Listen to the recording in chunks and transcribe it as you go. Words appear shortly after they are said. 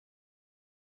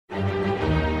Hello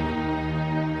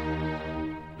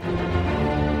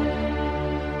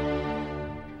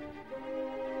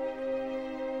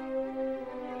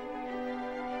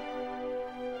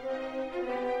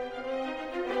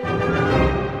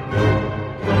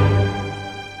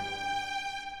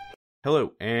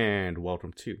and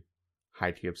welcome to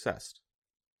High Tea Obsessed.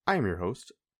 I am your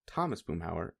host, Thomas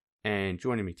Boomhauer, and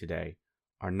joining me today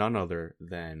are none other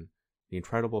than the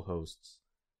incredible hosts,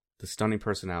 the stunning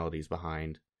personalities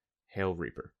behind Hail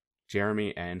Reaper,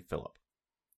 Jeremy and Philip.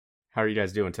 How are you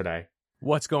guys doing today?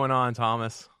 What's going on,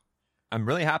 Thomas? I'm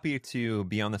really happy to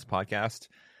be on this podcast,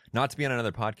 not to be on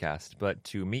another podcast, but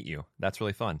to meet you. That's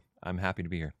really fun. I'm happy to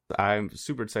be here. I'm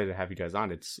super excited to have you guys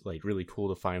on. It's like really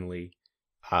cool to finally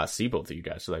see both of you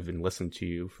guys. So I've been listening to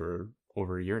you for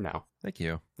over a year now. Thank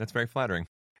you. That's very flattering.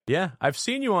 Yeah, I've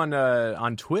seen you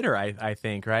on Twitter. I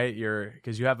think, right?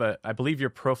 Because you have I believe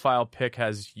your profile pic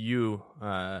has you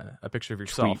a picture of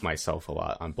yourself. Tweet myself a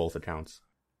lot on both accounts.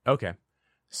 Okay,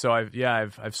 so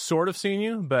I've sort of seen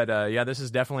you, but this is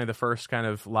definitely the first kind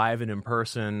of live and in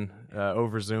person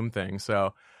over Zoom thing.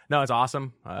 So no, it's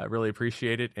awesome. I really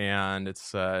appreciate it, and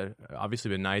it's obviously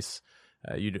been nice.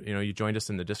 You joined us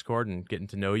in the Discord and getting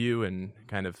to know you and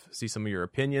kind of see some of your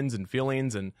opinions and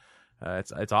feelings, and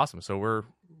it's awesome. So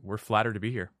we're flattered to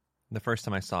be here. The first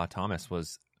time I saw Thomas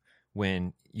was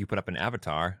when you put up an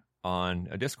avatar on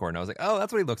a Discord, and I was like, "Oh,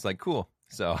 that's what he looks like. Cool."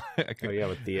 So, oh yeah,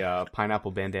 with the pineapple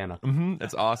bandana.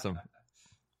 That's awesome.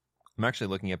 I'm actually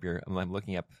looking up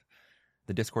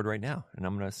the Discord right now, and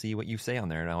I'm going to see what you say on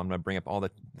there, and I'm going to bring up all the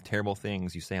terrible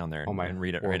things you say on there and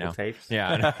read it right now. Takes?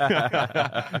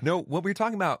 Yeah. No, what we were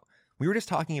talking about, we were just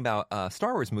talking about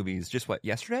Star Wars movies just,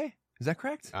 yesterday? Is that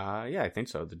correct? Yeah, I think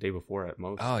so. The day before at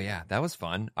most. Oh, yeah. That was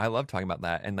fun. I love talking about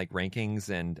that and, rankings,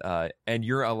 and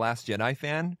you're a Last Jedi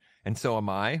fan, and so am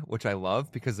I, which I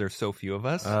love because there's so few of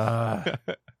us. So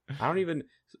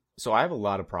I have a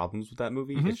lot of problems with that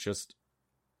movie. Mm-hmm. It's just,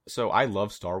 so I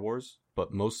love Star Wars,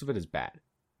 but most of it is bad.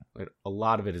 Like, a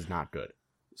lot of it is not good.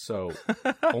 So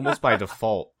almost by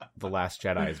default, The Last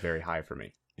Jedi is very high for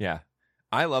me. Yeah.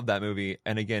 I love that movie.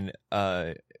 And again,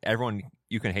 everyone,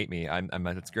 you can hate me.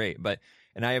 It's great.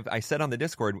 And I said on the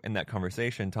Discord in that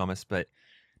conversation, Thomas, but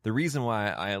the reason why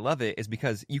I love it is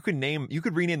because you could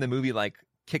rename the movie like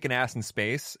Kickin' Ass in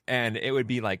Space, and it would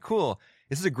be like, cool,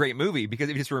 this is a great movie, because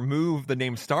if you just remove the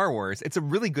name Star Wars, it's a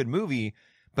really good movie.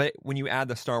 But when you add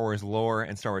the Star Wars lore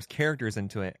and Star Wars characters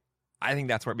into it, I think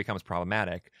that's where it becomes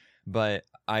problematic. But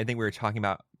I think we were talking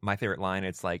about my favorite line.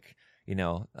 It's like,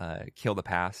 kill the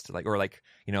past,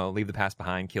 leave the past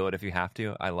behind, kill it if you have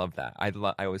to. I love that.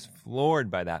 I was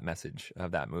floored by that message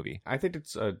of that movie. I think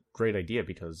it's a great idea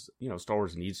because, Star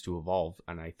Wars needs to evolve.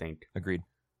 And I think agreed.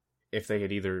 If they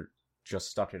had either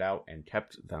just stuck it out and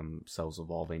kept themselves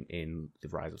evolving in The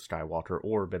Rise of Skywalker,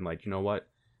 or been like, you know what,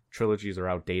 trilogies are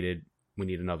outdated, we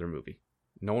need another movie,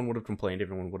 no one would have complained.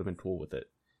 Everyone would have been cool with it.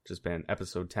 Just been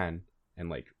episode 10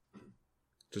 and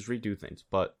just redo things.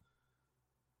 But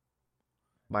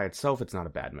by itself, it's not a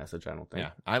bad message, I don't think.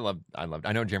 Yeah,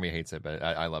 I know Jeremy hates it, but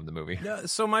I love the movie. No,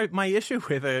 so my issue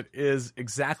with it is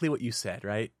exactly what you said,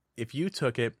 right? If you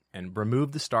took it and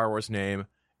removed the Star Wars name,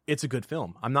 it's a good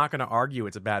film. I'm not going to argue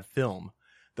it's a bad film.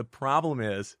 The problem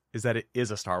is that it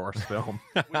is a Star Wars film,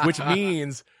 which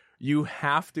means you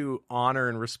have to honor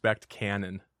and respect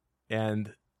canon.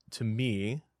 And to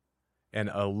me, and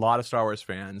a lot of Star Wars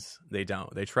fans, they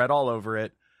don't. They tread all over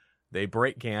it. They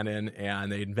break canon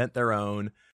and they invent their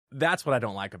own. That's what I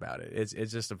don't like about it.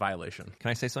 It's just a violation. Can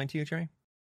I say something to you, Jerry?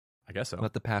 I guess so.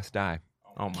 Let the past die.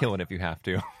 Kill it if you have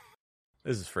to.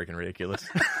 This is freaking ridiculous.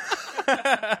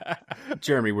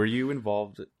 Jeremy, were you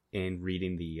involved in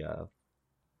reading the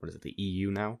the EU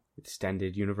now?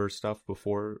 Extended Universe stuff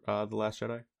before The Last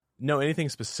Jedi? No, anything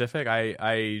specific.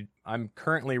 I'm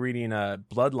currently reading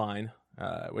Bloodline,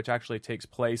 which actually takes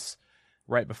place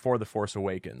right before The Force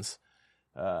Awakens.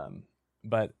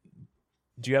 But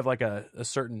do you have a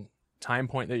certain time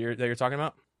point that you're talking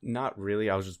about? Not really.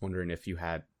 I was just wondering if you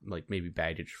had maybe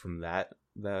baggage from that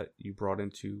you brought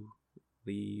into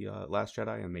The Last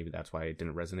Jedi, and maybe that's why it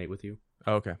didn't resonate with you.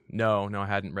 Okay. No, I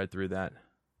hadn't read through that.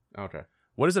 Okay.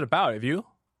 What is it about? Have you?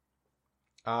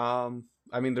 I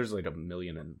mean, there's a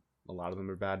million, and a lot of them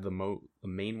are bad. The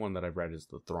main one that I've read is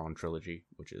the Thrawn trilogy,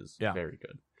 which is very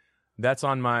good. That's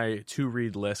on my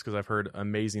to-read list because I've heard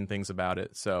amazing things about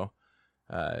it. So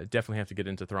definitely have to get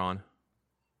into Thrawn.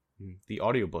 The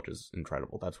audiobook is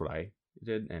incredible. That's what I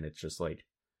did, and it's just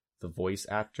the voice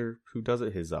actor who does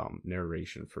it, his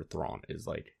narration for Thrawn is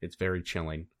it's very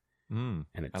chilling. And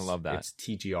I love that. It's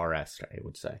TGR-esque, I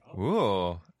would say.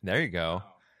 Ooh, there you go.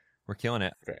 We're killing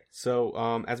it. Okay.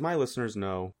 So, as my listeners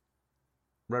know,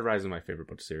 Red Rising is my favorite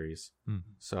book series.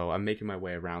 So I'm making my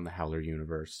way around the Howler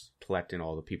universe, collecting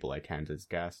all the people I can as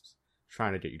guests,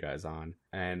 trying to get you guys on.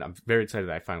 And I'm very excited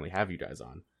that I finally have you guys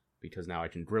on, because now I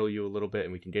can grill you a little bit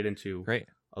and we can get into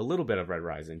a little bit of Red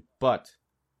Rising. But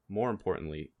more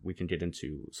importantly, we can get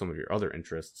into some of your other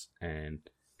interests and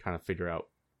kind of figure out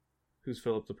who's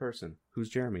Philip the person, who's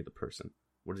Jeremy the person,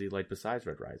 what does he like besides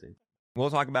Red Rising. We'll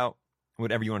talk about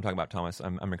whatever you want to talk about, Thomas.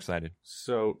 I'm excited.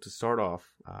 So to start off,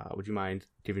 would you mind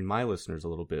giving my listeners a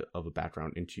little bit of a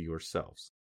background into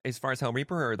yourselves? As far as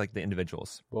Hellreaper or like the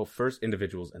individuals? Well, first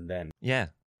individuals and then. Yeah,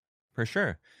 for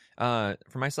sure. For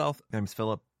myself, my name's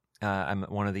Philip. I'm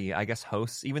one of the, I guess,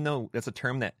 hosts, even though that's a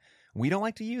term that we don't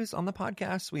like to use on the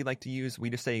podcast. We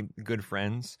just say good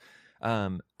friends.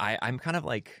 I'm kind of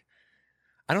like,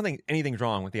 I don't think anything's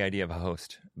wrong with the idea of a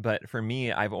host, but for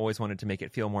me, I've always wanted to make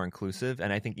it feel more inclusive.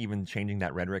 And I think even changing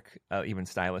that rhetoric, even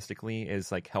stylistically,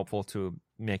 is like helpful to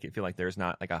make it feel like there's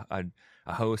not like a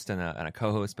host and a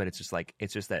co-host, but it's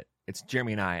just that it's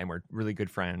Jeremy and I, and we're really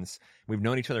good friends. We've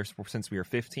known each other since we were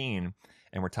 15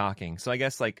 and we're talking. So I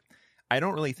guess like, I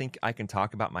don't really think I can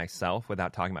talk about myself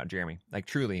without talking about Jeremy, like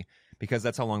truly, because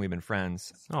that's how long we've been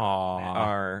friends.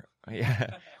 Aww.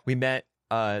 We met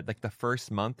like the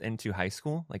first month into high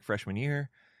school, like freshman year,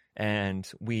 and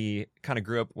we kind of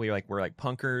grew up. We're like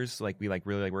punkers, like we like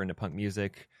really like we're into punk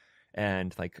music,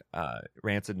 and like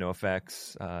Rancid,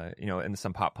 NoFX, and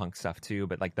some pop punk stuff too.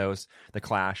 But like the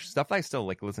Clash stuff, I still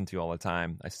like listen to all the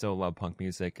time. I still love punk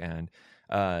music, and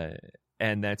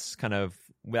that's kind of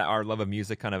our love of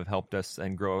music kind of helped us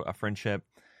and grow a friendship.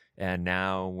 And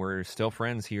now we're still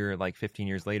friends here, like 15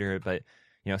 years later. But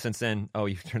since then,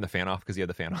 you turned the fan off because you had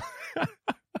the fan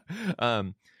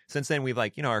on. Since then, we've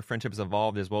our friendship has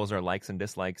evolved as well as our likes and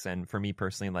dislikes. And for me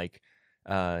personally,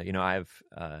 I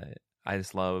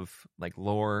just love like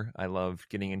lore. I love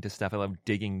getting into stuff. I love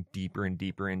digging deeper and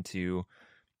deeper into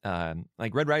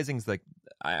like Red Rising's like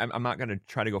I'm not going to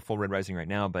try to go full Red Rising right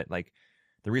now, but like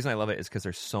the reason I love it is because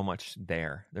there's so much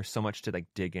there. There's so much to like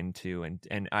dig into,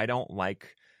 and I don't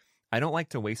like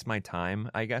to waste my time,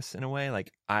 I guess, in a way.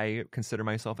 Like, I consider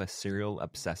myself a serial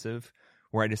obsessive,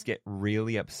 where I just get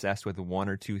really obsessed with one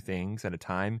or two things at a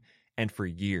time and for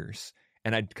years.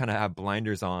 And I kind of have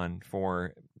blinders on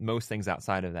for most things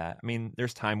outside of that. I mean,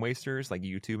 there's time wasters like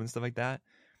YouTube and stuff like that,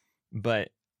 but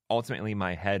ultimately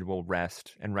my head will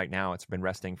rest. And right now it's been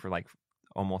resting for like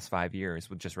almost 5 years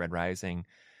with just Red Rising.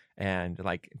 And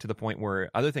like to the point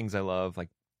where other things I love, like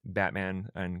Batman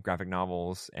and graphic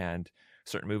novels and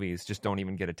certain movies, just don't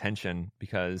even get attention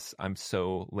because I'm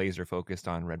so laser focused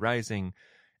on Red Rising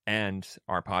and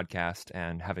our podcast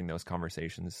and having those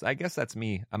conversations. I guess that's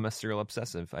me. I'm a serial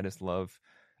obsessive. I just love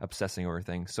obsessing over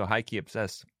things. So high key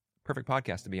obsessed, perfect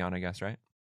podcast to be on, I guess, right?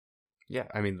 Yeah,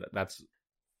 I mean,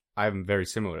 I'm very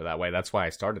similar that way. That's why I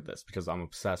started this, because I'm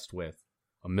obsessed with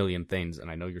a million things,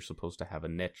 and I know you're supposed to have a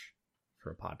niche for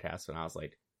a podcast, and I was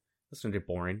like, this is gonna get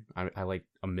boring. I like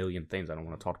a million things. I don't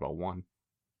want to talk about one.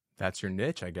 That's your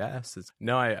niche, I guess.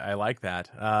 I like that.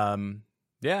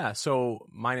 Yeah, so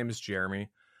my name is Jeremy.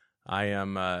 I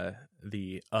am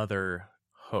the other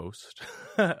host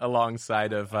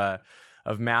alongside of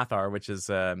Mathar, which is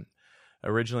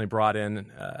originally brought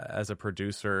in as a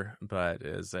producer, but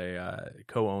is a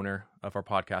co-owner of our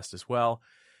podcast as well.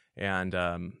 And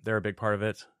they're a big part of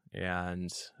it. And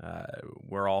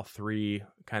we're all three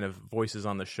kind of voices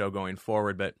on the show going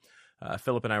forward. But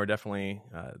Philip and I were definitely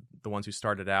the ones who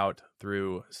started out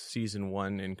through season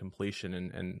 1 in completion,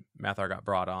 and Mathar got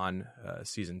brought on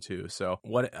season 2. So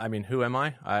who am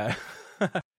I?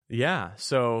 Yeah,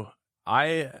 so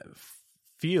I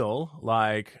feel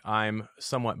like I'm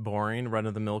somewhat boring,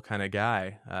 run-of-the-mill kind of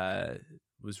guy.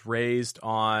 Was raised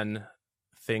on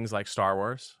things like Star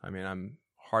Wars. I mean, I'm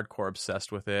hardcore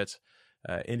obsessed with it.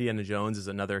 Indiana Jones is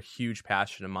another huge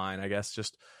passion of mine. I guess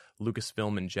just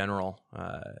Lucasfilm in general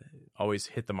always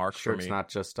hit the mark for me. It's not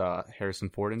just Harrison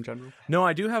Ford in general. No,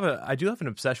 I do have an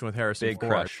obsession with Harrison Ford. Big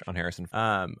crush on Harrison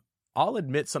Ford. I'll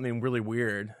admit something really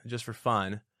weird, just for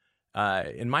fun.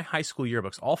 In my high school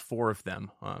yearbooks, all 4 of them,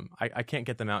 I can't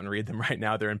get them out and read them right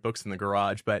now. They're in books in the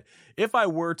garage. But if I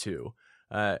were to,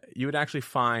 you would actually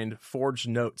find forged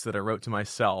notes that I wrote to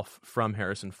myself from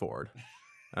Harrison Ford.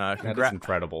 That is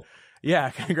incredible.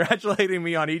 Yeah, congratulating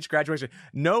me on each graduation.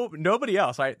 Nobody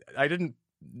else. I didn't.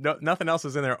 Nothing else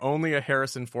is in there. Only a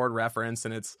Harrison Ford reference,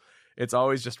 and it's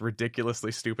always just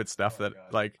ridiculously stupid stuff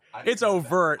it's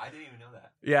overt. I didn't even know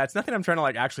that. Yeah, it's nothing I'm trying to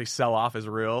like actually sell off as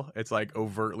real. It's like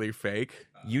overtly fake.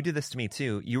 You did this to me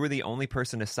too. You were the only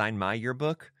person to sign my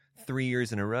yearbook 3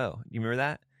 years in a row. You remember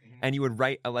that? Mm-hmm. And you would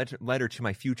write a letter to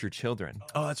my future children.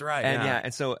 Oh, that's right. And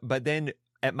and so, but then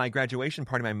at my graduation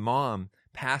party, my mom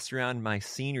passed around my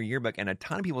senior yearbook, and a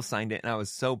ton of people signed it, and I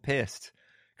was so pissed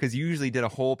because you usually did a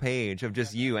whole page of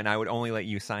just you, and I would only let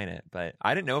you sign it. But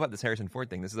I didn't know about this Harrison Ford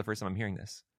thing. This is the first time I'm hearing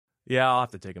this. Yeah, I'll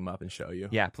have to take him up and show you.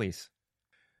 Yeah, please.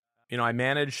 I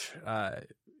manage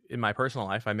in my personal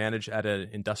life. I manage at an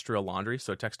industrial laundry,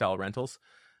 so textile rentals.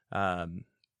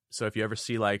 So if you ever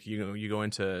see you go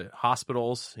into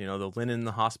hospitals, the linen in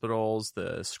the hospitals,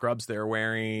 the scrubs they're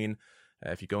wearing.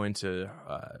 If you go into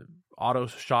auto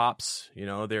shops,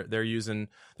 they're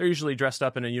usually dressed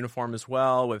up in a uniform as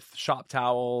well with shop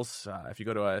towels. If you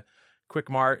go to a Quick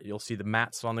Mart, you'll see the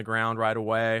mats on the ground right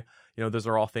away. Those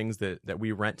are all things that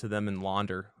we rent to them and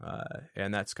launder.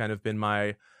 And that's kind of been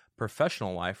my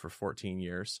professional life for 14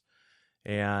 years.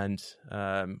 And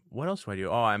what else do I do?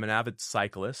 Oh, I'm an avid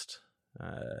cyclist.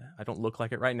 I don't look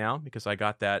like it right now because I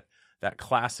got that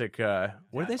classic.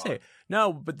 What did they say?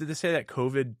 No, but did they say that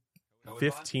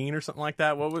COVID-15 or something like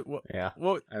that? What? Yeah,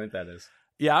 what? I think that is.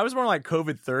 Yeah, I was more like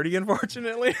COVID-30,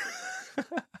 unfortunately.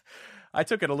 I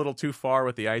took it a little too far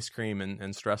with the ice cream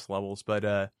and stress levels, but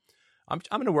I'm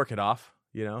going to work it off,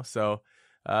 So,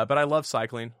 but I love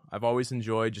cycling. I've always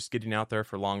enjoyed just getting out there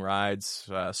for long rides,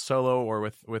 solo or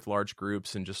with large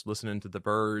groups, and just listening to the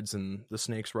birds and the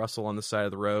snakes rustle on the side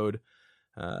of the road.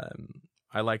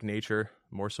 I like nature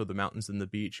more so the mountains than the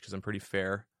beach because I'm pretty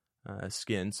fair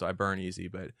skinned, so I burn easy.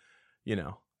 But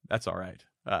that's all right.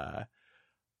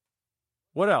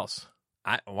 What else?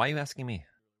 Why are you asking me?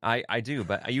 I do,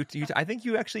 but I think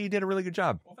you actually did a really good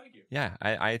job. Well, thank you. Yeah,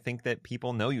 I think that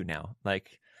people know you now.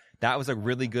 Like that was a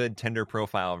really good Tinder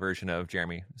profile version of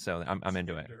Jeremy. So I'm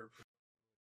into it.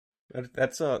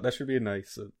 That should be a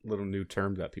nice little new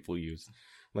term that people use.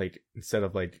 Like instead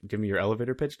of give me your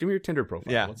elevator pitch, give me your Tinder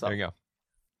profile. Yeah, what's up? There you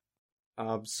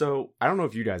go. So I don't know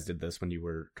if you guys did this when you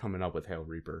were coming up with Hail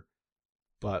Reaper,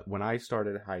 but when I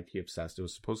started High Tea Obsessed, it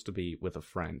was supposed to be with a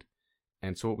friend.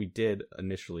 And so what we did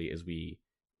initially is we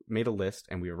made a list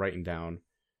and we were writing down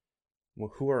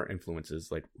who are our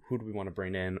influences, who do we want to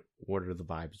bring in, what are the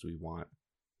vibes we want.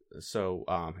 So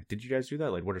did you guys do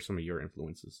that? What are some of your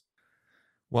influences?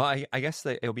 Well, I guess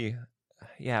that it'll be,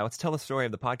 let's tell the story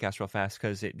of the podcast real fast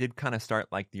because it did kind of start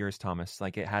like yours, Thomas.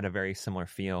 It had a very similar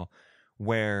feel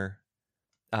where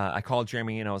I called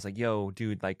Jeremy and I was like, yo,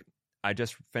 dude, I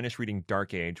just finished reading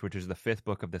Dark Age, which is the 5th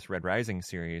book of this Red Rising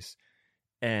series.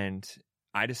 And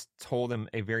I just told him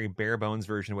a very bare bones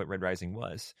version of what Red Rising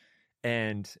was.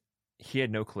 And he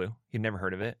had no clue. He'd never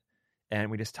heard of it.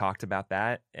 And we just talked about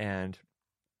that. And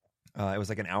it was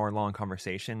an hour-long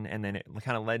conversation. And then it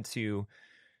kind of led to,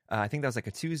 I think that was a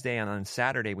Tuesday. And on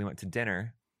Saturday, we went to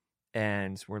dinner.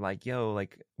 And we're like, yo,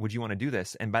 would you want to do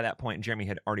this? And by that point, Jeremy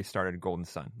had already started Golden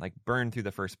Sun, burned through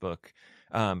the first book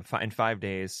in 5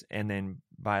 days. And then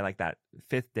by that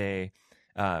 5th day,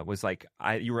 was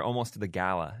you were almost to the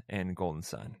gala in Golden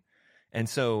Sun. And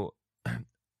so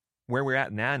where we're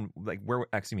at now, where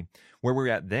we're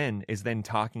at then is then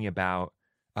talking about,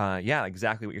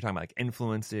 exactly what you're talking about,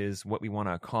 influences, what we want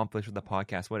to accomplish with the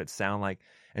podcast, what it sound like.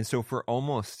 And so for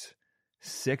almost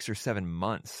 6 or 7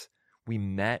 months, we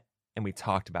met and we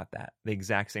talked about that, the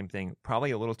exact same thing,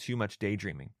 probably a little too much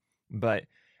daydreaming, but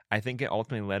I think it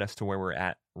ultimately led us to where we're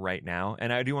at right now.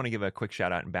 And I do want to give a quick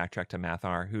shout out and backtrack to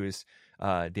Mathar, who is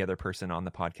the other person on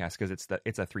the podcast, because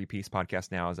it's a 3-piece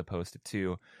podcast now as opposed to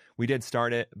 2. We did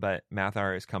start it, but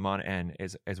Mathar has come on and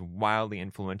is wildly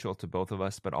influential to both of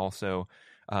us, but also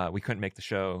we couldn't make the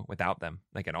show without them,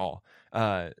 at all.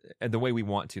 The way we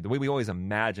want to, the way we always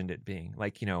imagined it being,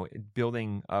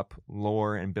 building up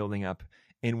lore and building up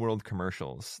in-world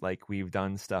commercials. We've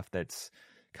done stuff that's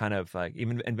kind of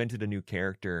even invented a new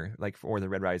character for the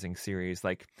Red Rising series.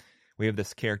 We have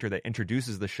this character that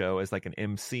introduces the show as an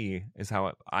MC is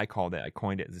how I called it. I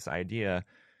coined it, this idea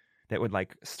that would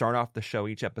start off the show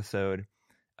each episode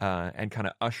and kind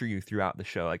of usher you throughout the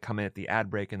show, come in at the ad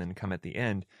break and then come at the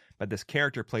end. But this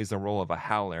character plays the role of a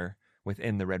howler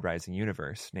within the Red Rising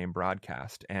universe named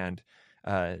Broadcast. And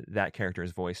that character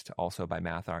is voiced also by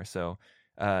Mathar. So,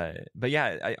 but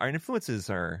yeah, our influences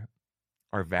are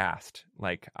vast.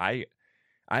 I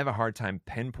have a hard time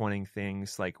pinpointing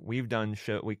things. We've done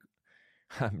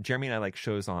Jeremy and I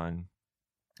shows on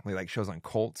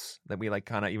cults that we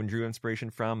kind of even drew inspiration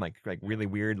from, really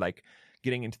weird,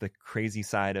 getting into the crazy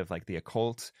side of the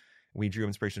occult. We drew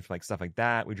inspiration from stuff like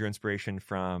that. We drew inspiration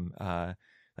from a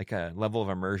level of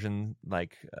immersion,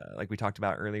 like we talked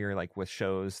about earlier, with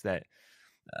shows that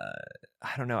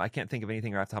I don't know. I can't think of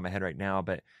anything right off the top of my head right now,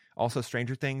 but also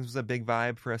Stranger Things was a big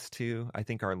vibe for us too. I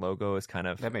think our logo is kind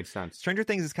of... That makes sense. Stranger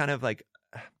Things is kind of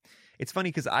it's funny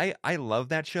because I love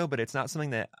that show, but it's not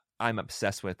something that I'm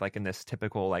obsessed with, in this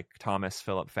typical Thomas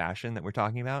Phillip fashion that we're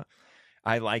talking about.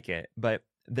 I like it, but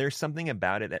there's something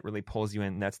about it that really pulls you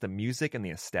in. And that's the music and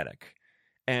the aesthetic.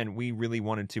 And we really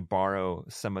wanted to borrow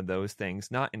some of those things,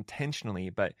 not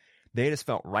intentionally, but they just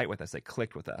felt right with us. They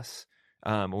clicked with us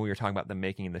when we were talking about the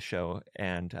making of the show.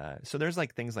 And so there's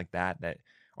like things like that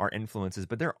are influences,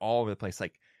 but they're all over the place.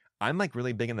 Like I'm like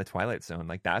really big in the Twilight Zone.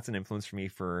 Like that's an influence for me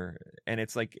and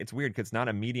it's like, it's weird because it's not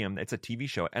a medium, it's a TV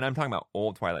show. And I'm talking about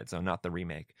old Twilight Zone, not the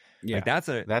remake. Yeah. Like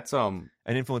that's an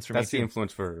influence for me. That's the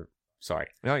influence for, sorry.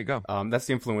 There you go. That's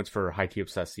the influence for High Tea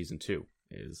Obsessed season 2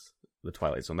 is the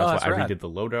Twilight Zone. That's why I redid the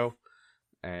logo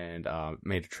and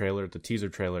made a trailer. The teaser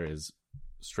trailer is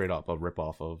straight up a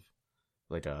ripoff of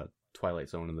like a Twilight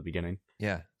Zone in the beginning.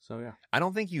 Yeah. So yeah. I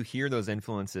don't think you hear those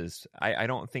influences. I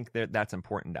don't think that's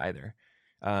important either.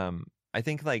 I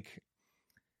think like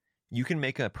you can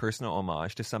make a personal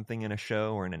homage to something in a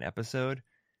show or in an episode,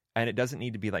 and it doesn't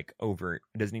need to be like overt.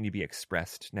 It doesn't need to be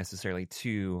expressed necessarily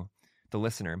to the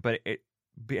listener, but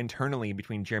internally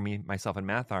between Jeremy, myself, and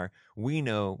Mathar, we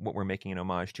know what we're making an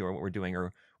homage to or what we're doing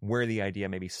or where the idea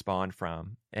maybe spawned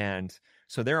from. And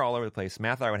so they're all over the place.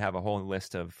 Mathar would have a whole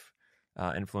list of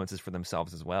influences for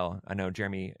themselves as well. I know,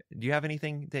 Jeremy, do you have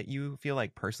anything that you feel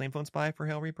like personally influenced by for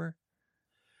Hail Reaper?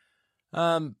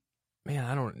 Man,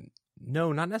 I don't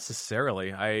know, not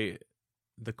necessarily.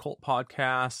 The cult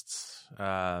podcasts,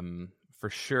 for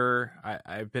sure.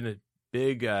 I've been a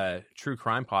big true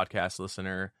crime podcast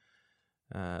listener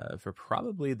for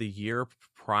probably the year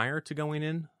prior to going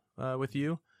in with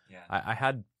you. Yeah. I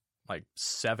had like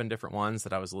 7 different ones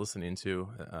that I was listening to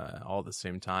all at the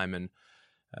same time, and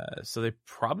so they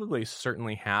probably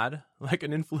certainly had like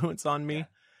an influence on me.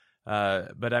 Yeah.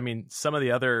 But I mean, some of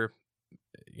the other,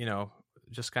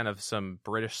 just kind of some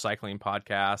British cycling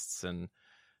podcasts and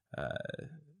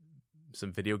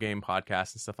some video game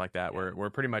podcasts and stuff like that were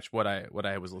pretty much what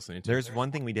I was listening to. There's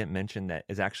one thing we didn't mention that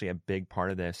is actually a big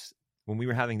part of this. When we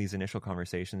were having these initial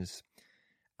conversations,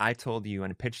 I told you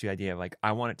and pitched the idea of like,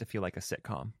 I want it to feel like a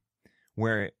sitcom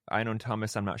where I know,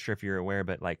 Thomas, I'm not sure if you're aware,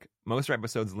 but like most of our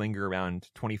episodes linger around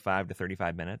 25 to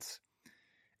 35 minutes.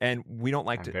 And we don't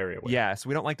like so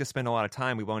we don't like to spend a lot of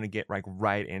time. We want to get like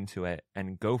right into it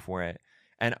and go for it.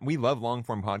 And we love long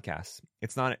form podcasts.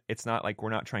 It's not like we're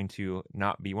not trying to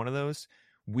not be one of those.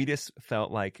 We just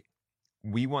felt like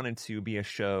we wanted to be a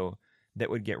show that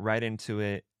would get right into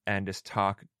it and just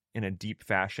talk in a deep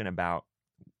fashion about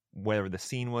whatever the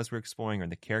scene was we're exploring or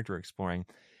the character we're exploring,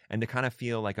 and to kind of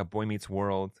feel like a Boy Meets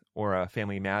World or a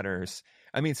Family Matters.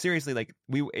 I mean, seriously, like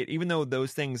even though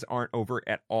those things aren't overt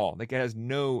at all, like there's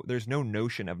no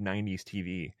notion of 90s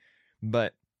TV,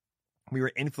 but we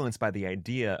were influenced by the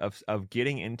idea of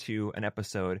getting into an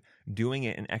episode, doing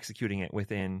it and executing it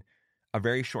within a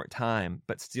very short time,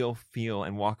 but still feel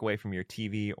and walk away from your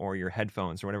TV or your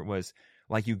headphones or whatever it was,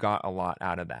 like you got a lot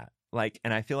out of that. Like,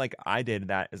 and I feel like I did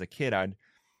that as a kid.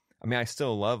 I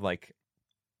still love like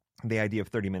the idea of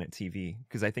 30-minute TV,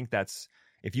 because I think that's,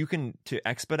 if you can to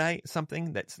expedite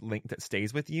something that's linked, that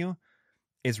stays with you,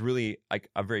 is really like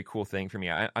a very cool thing for me.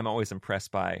 I'm always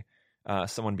impressed by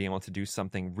someone being able to do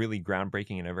something really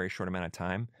groundbreaking in a very short amount of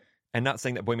time. And not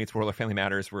saying that Boy Meets World or Family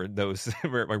Matters were those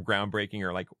were groundbreaking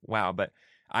or like, wow, but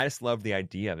I just love the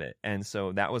idea of it. And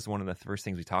so that was one of the first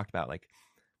things we talked about. Like,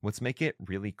 let's make it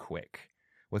really quick.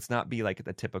 Let's not be like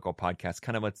the typical podcast,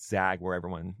 kind of let's zag where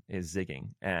everyone is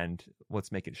zigging, and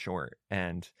let's make it short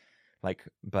and like,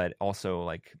 but also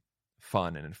like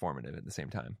fun and informative at the same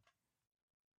time.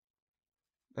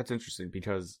 That's interesting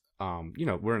because,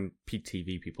 we're in peak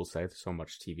TV, people say. There's so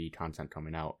much TV content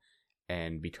coming out.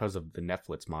 And because of the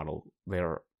Netflix model,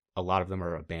 a lot of them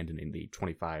are abandoning the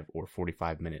 25 or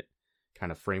 45 minute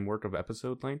kind of framework of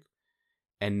episode length.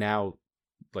 And now,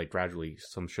 like, gradually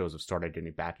some shows have started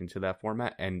getting back into that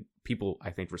format. And people,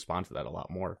 I think, respond to that a lot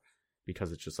more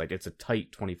because it's just like, it's a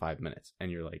tight 25 minutes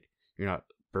and you're not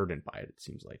burdened by it, it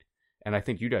seems like. And I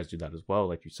think you guys do that as well,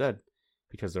 like you said,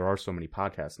 because there are so many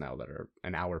podcasts now that are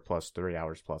an hour plus, 3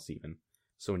 hours plus even.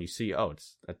 So when you see, oh,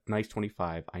 it's a nice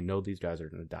 25, I know these guys are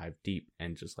going to dive deep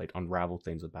and just like unravel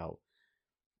things about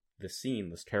the scene,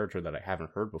 this character that I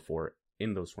haven't heard before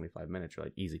in those 25 minutes, you're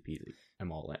like, easy peasy,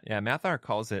 I'm all in. Yeah, Mathar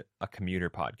calls it a commuter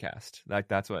podcast. Like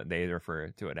that's what they refer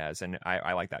to it as. And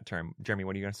I like that term. Jeremy,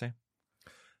 what are you going to say?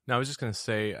 No, I was just going to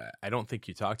say, I don't think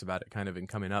you talked about it kind of in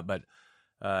coming up, but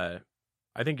I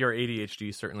think your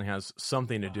ADHD certainly has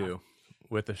something to do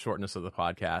with the shortness of the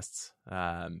podcasts.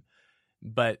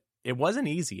 But it wasn't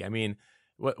easy. I mean,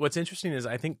 what's interesting is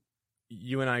I think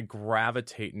you and I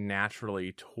gravitate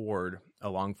naturally toward a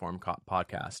long form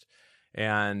podcast,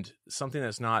 and something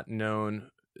that's not known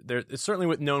there. It's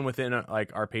certainly known within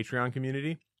like our Patreon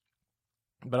community,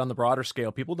 but on the broader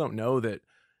scale, people don't know that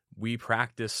we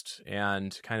practiced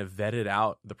and kind of vetted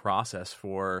out the process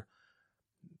for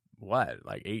what,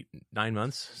 like 8-9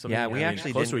 months? Something? Yeah, we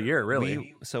actually close to a year,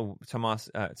 really. So Thomas,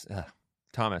 I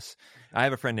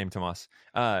have a friend named Tomas.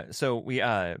 So we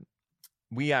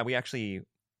actually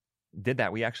did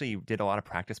that. We actually did a lot of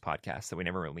practice podcasts that we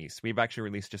never released. We've actually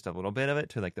released just a little bit of it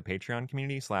to like the Patreon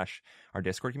community / our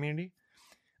Discord community.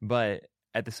 But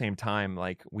at the same time,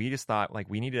 like we just thought like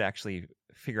we needed to actually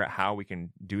figure out how we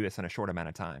can do this in a short amount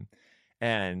of time.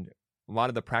 And a lot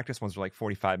of the practice ones were like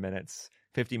 45 minutes,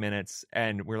 50 minutes.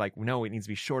 And we're like, no, it needs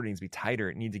to be shorter. It needs to be tighter.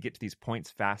 It needs to get to these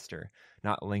points faster,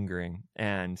 not lingering.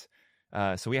 And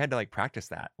so we had to like practice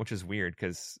that, which is weird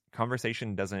because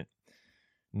conversation doesn't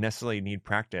necessarily need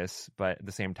practice, but at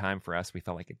the same time for us, we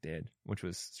felt like it did, which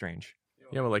was strange.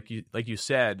 Yeah, well, like you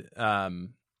said,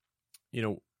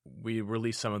 we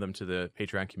released some of them to the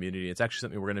Patreon community. It's actually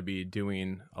something we're going to be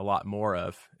doing a lot more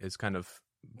of, is kind of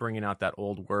bringing out that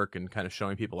old work and kind of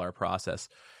showing people our process.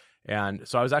 And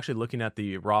so I was actually looking at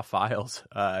the raw files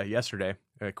yesterday,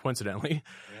 coincidentally,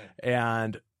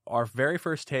 and our very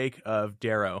first take of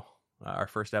Darrow, our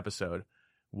first episode,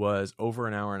 was over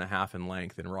an hour and a half in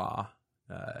length in raw.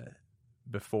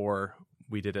 Before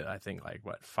we did it, I think like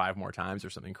 5 more times or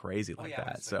something crazy like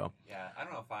that. So yeah, I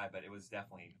don't know 5, but it was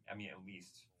definitely, I mean, at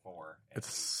least 4. It's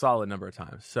a solid number of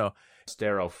times. So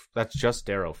That's just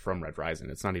Darrow from Red Rising.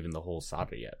 It's not even the whole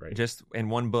saga yet, right? Just in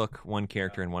one book, one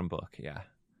character in one book. Yeah.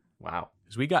 Wow.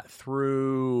 Because we got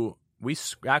through, we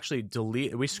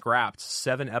scrapped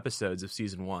 7 episodes of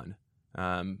season 1.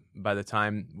 By the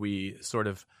time we sort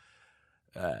of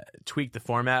tweaked the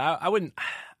format,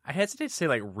 I hesitate to say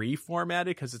like reformatted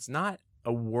because it's not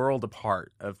a world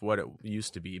apart of what it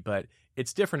used to be, but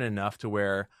it's different enough to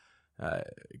where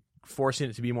forcing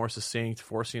it to be more succinct,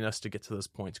 forcing us to get to those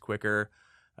points quicker,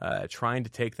 trying to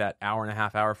take that hour and a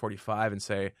half, hour 45 and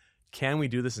say, can we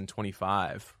do this in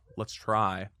 25? Let's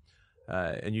try.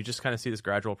 And you just kind of see this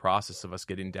gradual process of us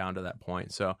getting down to that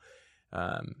point. So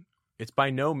it's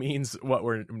by no means what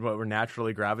we're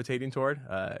naturally gravitating toward.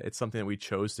 It's something that we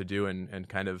chose to do and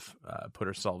kind of put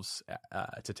ourselves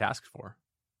to task for.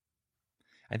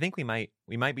 I think we might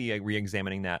be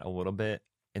re-examining that a little bit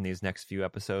in these next few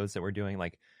episodes that we're doing.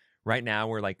 Like right now,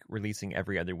 we're like releasing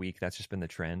every other week. That's just been the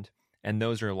trend, and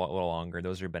those are a little longer.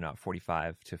 Those have been about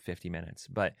 45 to 50 minutes,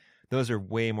 but those are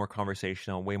way more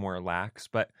conversational, way more lax.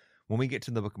 But when we get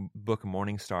to the book of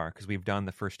Morningstar, because we've done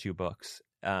the first 2 books.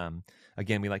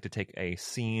 Again, we like to take a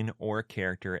scene or a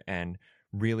character and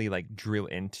really like drill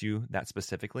into that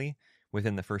specifically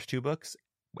within the first 2 books.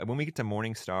 When we get to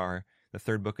Morningstar, the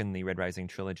 3rd book in the Red Rising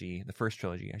trilogy, the first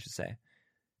trilogy, I should say,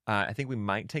 I think we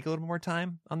might take a little more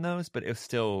time on those, but it's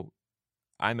still,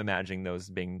 I'm imagining those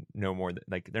being no more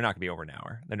like they're not going to be over an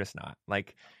hour. They're just not.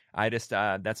 Like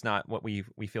that's not what we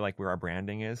feel like where our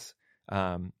branding is,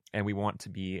 and we want to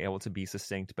be able to be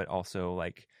succinct, but also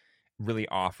like really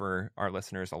offer our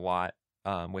listeners a lot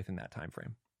within that time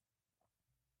frame.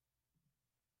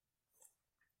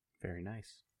 Very nice.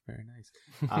 Very nice.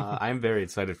 I'm very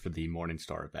excited for the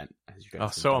Morningstar event. As you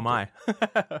guys so am I.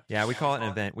 Yeah, we call it an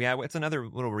event. Yeah, it's another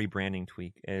little rebranding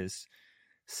tweak. Is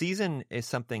season is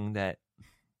something that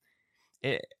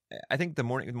I think the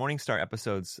Morningstar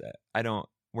episodes.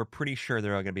 We're pretty sure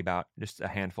they're all going to be about just a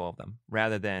handful of them,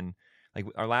 rather than like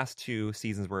our last 2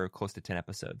 seasons were close to 10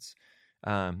 episodes.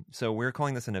 So we're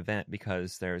calling this an event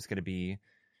because there's going to be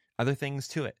other things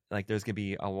to it. Like there's going to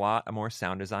be a lot more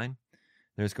sound design.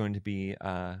 There's going to be,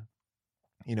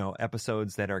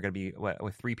 episodes that are going to be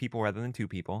with 3 people rather than 2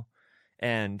 people.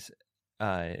 And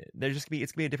there's just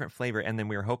it's going to be a different flavor. And then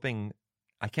we're hoping,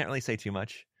 I can't really say too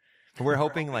much, but we're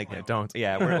hoping like, don't.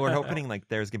 Yeah, we're hoping like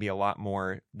there's going to be a lot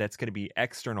more that's going to be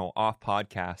external off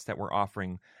podcast that we're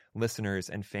offering listeners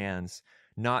and fans,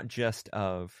 not just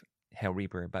of Hail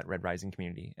Reaper, but Red Rising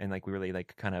community. And like we really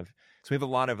like kind of, so we have a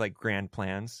lot of like grand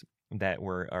plans that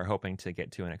are hoping to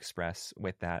get to and express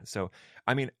with that. So,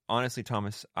 I mean, honestly,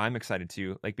 Thomas, I'm excited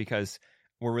too, like because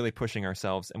we're really pushing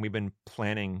ourselves and we've been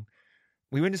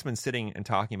sitting and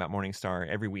talking about Morningstar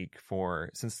every week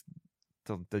since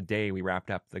the day we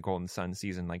wrapped up the Golden Sun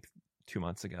season like 2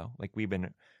 months ago. Like we've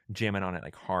been jamming on it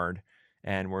like hard,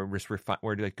 and we're just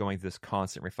we're like going through this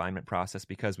constant refinement process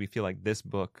because we feel like this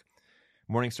book,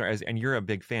 Morningstar, and you're a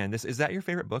big fan. Is that your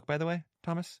favorite book, by the way,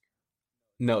 Thomas?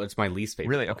 No, it's my least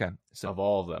favorite. Really? Okay. So of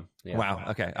all of them. Yeah. Wow.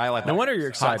 Okay. I like. No wonder you're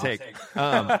excited.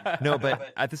 Hot take. No,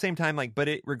 but at the same time, like,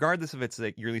 regardless of it's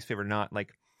like your least favorite or not,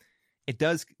 like, it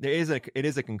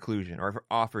is a conclusion or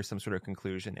offers some sort of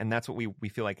conclusion, and that's what we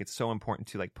feel like it's so important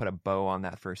to like put a bow on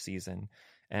that first season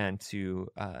and to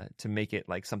make it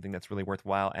like something that's really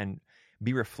worthwhile and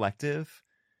be reflective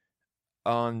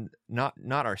on not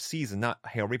our season, not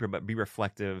Hail Reaper, but be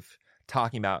reflective,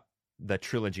 talking about the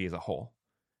trilogy as a whole.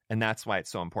 And that's why it's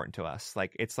so important to us.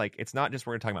 Like it's not just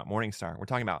we're talking about Morningstar. We're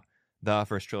talking about the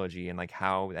first trilogy and like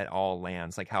how that all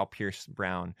lands, like how Pierce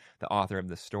Brown, the author of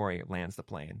the story, lands the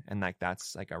plane. And like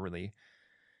that's like a really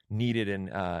needed and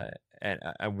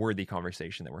a worthy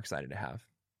conversation that we're excited to have.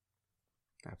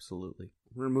 Absolutely.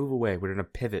 We're going to move away. We're going to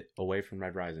pivot away from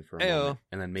Red Rising for a moment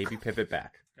and then maybe pivot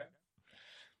back.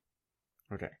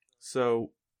 Okay.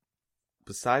 So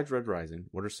besides Red Rising,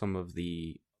 what are some of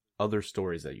the other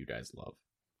stories that you guys love?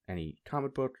 Any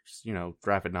comic books,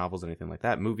 graphic novels, anything like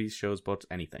that? Movies, shows, books,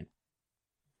 anything?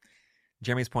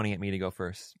 Jeremy's pointing at me to go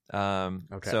first.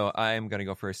 Okay. So I'm going to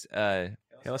go first.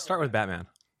 Let's start with Batman.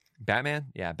 Batman?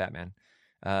 Yeah, Batman.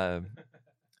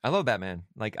 I love Batman.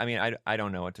 Like, I mean, I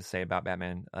don't know what to say about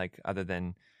Batman, like, other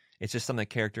than it's just some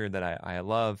character that I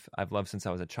love. I've loved since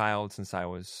I was a child,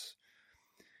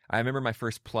 I remember my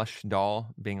first plush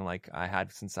doll being like, I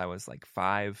had since I was like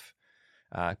 5,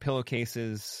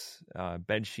 pillowcases,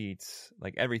 bed sheets,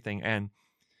 like everything. And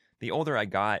the older I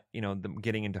got,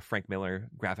 getting into Frank Miller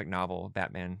graphic novel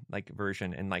Batman like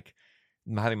version, and like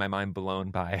having my mind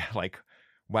blown by like,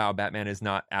 wow, Batman is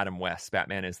not Adam West.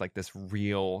 Batman is like this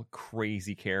real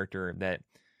crazy character that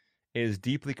is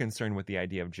deeply concerned with the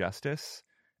idea of justice,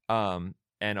 and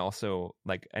also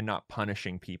like, and not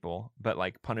punishing people, but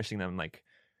like punishing them like,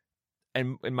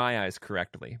 and in my eyes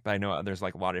correctly. But I know there's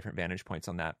like a lot of different vantage points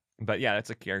on that. But yeah, that's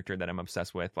a character that I'm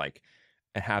obsessed with, like,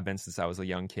 and have been since I was a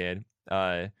young kid.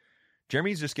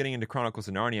 Jeremy's just getting into Chronicles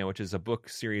of Narnia, which is a book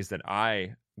series that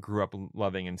I grew up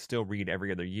loving and still read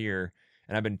every other year.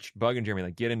 And I've been bugging Jeremy,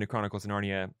 like, get into Chronicles of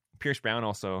Narnia. Pierce Brown,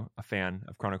 also a fan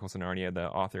of Chronicles of Narnia, the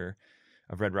author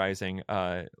of Red Rising.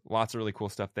 Lots of really cool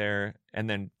stuff there. And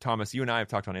then, Thomas, you and I have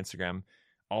talked on Instagram,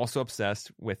 also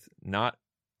obsessed with not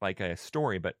like a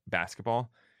story, but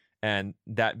basketball. And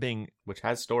that being... Which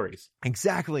has stories.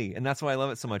 Exactly. And that's why I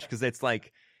love it so much, because it's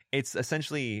like, it's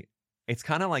essentially, it's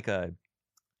kind of like a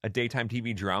daytime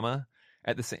TV drama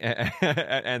at the same,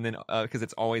 and then because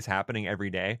it's always happening every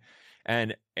day.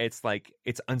 And it's like,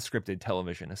 it's unscripted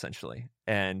television essentially,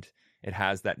 and it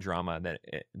has that drama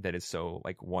that is so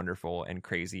like wonderful and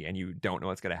crazy, and you don't know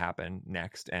what's going to happen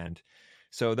next. And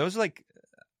so those are like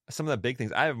some of the big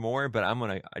things. I have more, but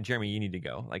Jeremy, you need to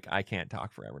go. Like, I can't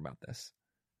talk forever about this.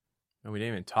 And we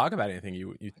didn't even talk about anything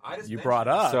you brought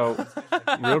up. So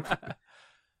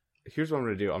here's what I'm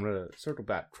going to do. I'm going to circle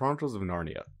back. Chronicles of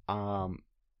Narnia. When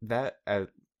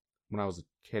I was a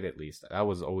kid, at least, that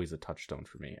was always a touchstone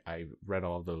for me. I read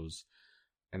all those,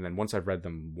 and then once I've read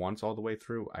them once all the way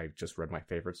through, I've just read my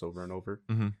favorites over and over.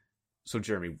 Mm-hmm. So,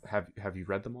 Jeremy, have you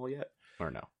read them all yet, or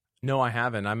no? No, I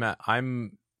haven't. I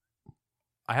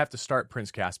have to start Prince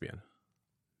Caspian.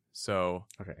 So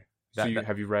okay.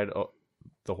 Have you read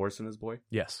The Horse and His Boy?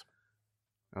 Yes.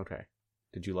 Okay.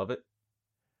 Did you love it?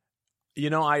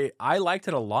 I liked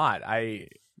it a lot.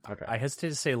 Okay. I hesitate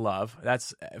to say love.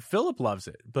 That's Philip loves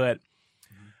it, but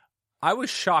I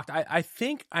was shocked. I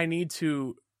think I need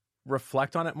to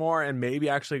reflect on it more and maybe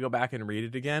actually go back and read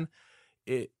it again.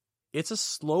 It's a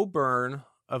slow burn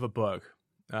of a book,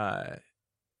 and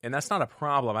that's not a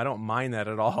problem. I don't mind that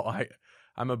at all.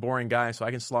 I'm a boring guy, so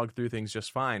I can slog through things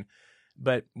just fine.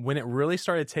 But when it really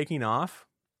started taking off,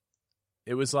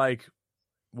 it was like,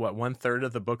 what, 1/3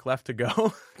 of the book left to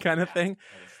go kind of thing.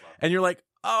 And you're like,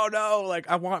 oh no, like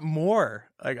I want more.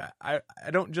 Like I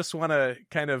don't just want to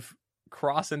kind of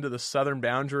cross into the southern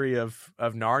boundary of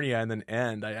Narnia and then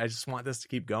end. I just want this to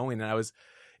keep going. And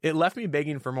it left me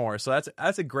begging for more. So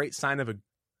that's a great sign of a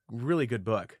really good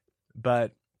book.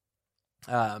 But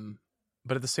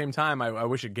at the same time, I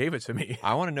wish it gave it to me.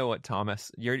 I want to know what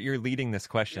Thomas, you're leading this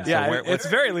question. Yeah, so it's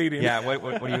very leading. Yeah.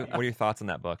 What are your thoughts on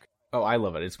that book? Oh, I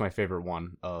love it. It's my favorite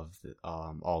one of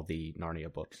all the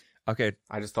Narnia books. Okay.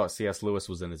 I just thought C.S. Lewis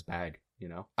was in his bag,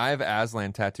 I have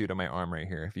Aslan tattooed on my arm right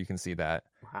here, if you can see that.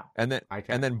 Wow. And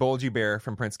then Bulgy Bear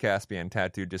from Prince Caspian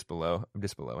tattooed just below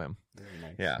him. Very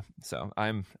nice. Yeah. So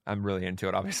I'm really into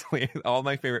it, obviously. All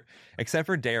my favorite, except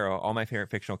for Darrow, all my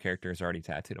favorite fictional characters are already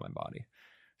tattooed on my body.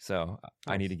 So nice.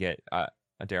 I need to get a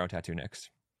Darrow tattoo next.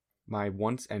 My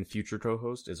once and future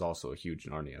co-host is also a huge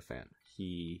Narnia fan.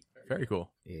 He very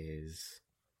cool. Is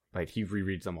like, he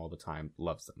rereads them all the time,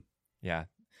 loves them. Yeah.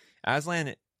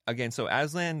 Aslan, again, so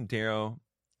Aslan, Darrow,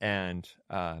 and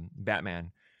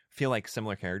Batman feel like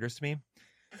similar characters to me.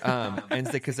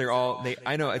 And because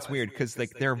I know it's weird because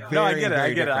like they're very, no, I get it.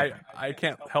 very I get different. it. I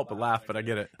can't help but laugh, but I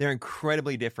get it. They're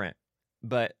incredibly different,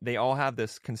 but they all have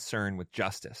this concern with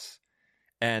justice.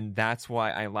 And that's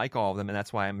why I like all of them, and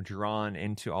that's why I'm drawn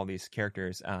into all these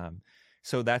characters.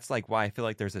 So that's like why I feel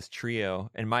like there's this trio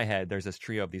in my head. There's this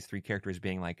trio of these three characters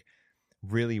being like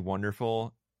really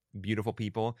wonderful, beautiful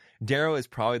people. Darrow is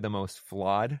probably the most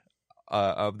flawed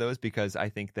of those, because I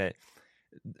think that,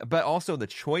 but also the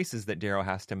choices that Darrow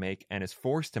has to make and is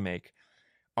forced to make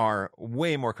are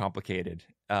way more complicated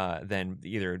than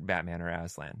either Batman or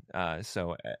Aslan.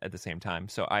 So at the same time,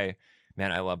 so I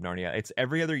love Narnia. It's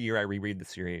every other year I reread the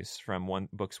series from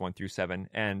books 1 through 7,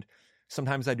 and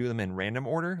sometimes I do them in random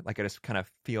order, like I just kind of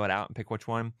feel it out and pick which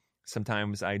one.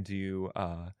 Sometimes I do.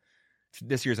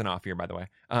 This year's an off year, by the way.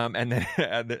 And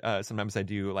then sometimes I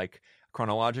do like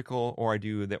chronological, or I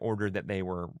do the order that they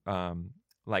were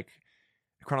like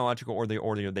chronological, or the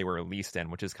order they were released in,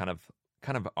 which is kind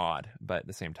of odd, but at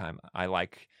the same time, I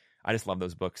just love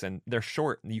those books, and they're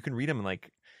short. You can read them in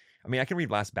I can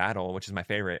read Last Battle, which is my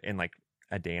favorite, in like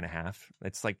a day and a half.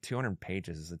 It's like 200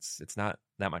 pages. It's not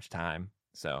that much time.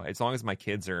 So as long as my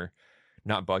kids are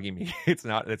not bugging me, it's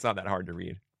not that hard to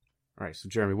read. All right. So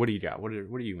Jeremy, what do you got? What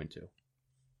are you into?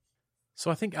 So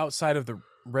I think outside of the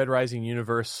Red Rising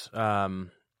universe,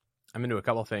 I'm into a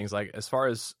couple of things. Like as far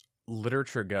as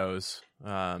literature goes,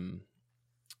 I'm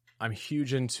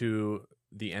huge into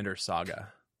the Ender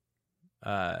Saga.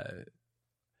 I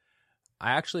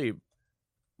actually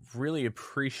really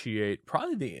appreciate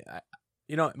probably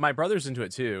my brother's into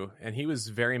it too, and he was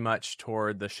very much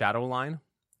toward the shadow line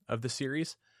of the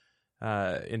series,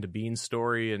 into Bean's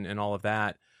story and all of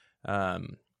that.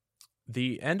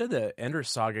 The end of the Ender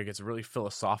Saga gets really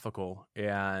philosophical,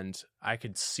 and I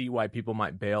could see why people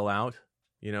might bail out,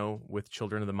 with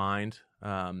Children of the Mind.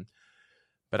 But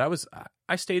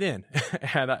I stayed in,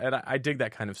 and I dig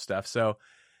that kind of stuff. So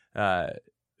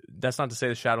that's not to say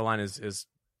the Shadowline is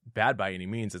bad by any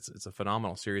means. It's a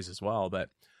phenomenal series as well. But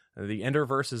the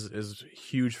Enderverse is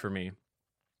huge for me,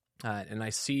 and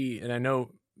I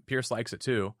know Pierce likes it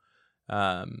too.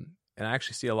 And I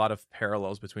actually see a lot of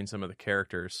parallels between some of the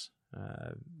characters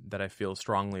that I feel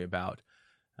strongly about.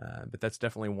 But that's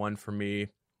definitely one for me.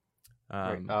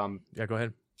 Right. Yeah, go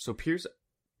ahead. So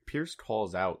Pierce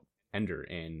calls out Ender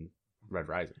in Red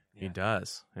Rising. He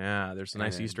does. Yeah, there's a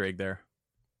nice Easter egg there.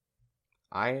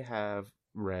 I have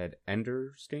read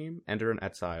Ender's Game, Ender in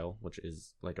Exile, which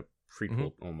is like a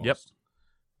prequel almost. Yep.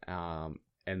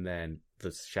 And then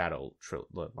the Shadow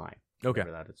line. Okay.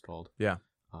 Whatever that it's called. Yeah.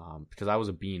 Because I was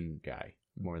a Bean guy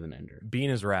more than Ender. Bean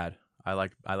is rad. I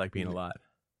like Bean a lot.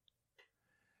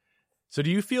 So do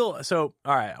you feel so?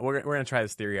 All right, we're gonna try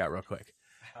this theory out real quick.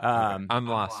 I'm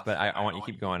lost, but I want you to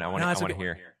keep going. I want to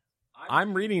hear.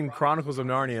 I'm reading Chronicles of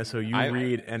Narnia, so you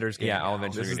read Ender's Game. Yeah, I'll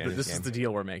eventually read Ender's Game. This is the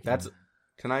deal we're making.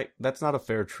 That's not a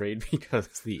fair trade, because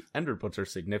the Ender books are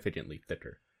significantly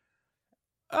thicker.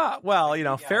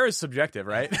 Well, fair is subjective,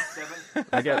 right?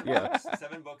 I get, yeah.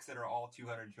 7 books that are all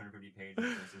 200, 250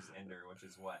 pages versus Ender, which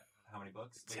is what? How many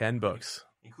books? 10 books.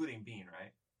 Including Bean,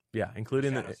 right? Yeah,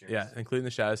 including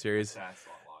the Shadow series. That's a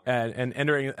lot longer. And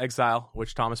Ender in Exile,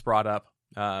 which Thomas brought up,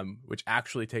 which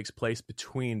actually takes place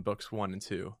between books 1 and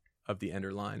 2 of the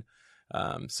Ender line.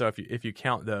 So if you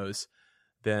count those,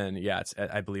 then yeah,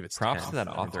 I believe it's props 10 to that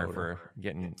author for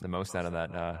getting the most out of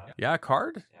that. Yeah,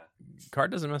 Card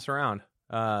doesn't mess around.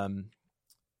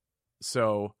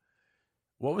 So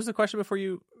what was the question before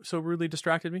you so rudely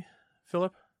distracted me,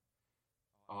 Philip?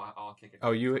 I'll kick it.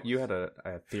 Oh, you had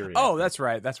a theory. Oh, that's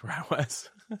right. That's where I was.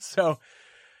 So,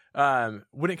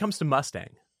 when it comes to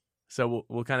Mustang, so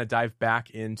we'll kind of dive back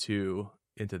into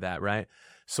that, right?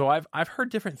 So I've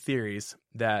heard different theories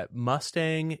that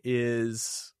Mustang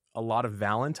is a lot of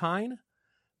Valentine,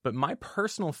 but my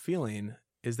personal feeling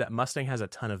is that Mustang has a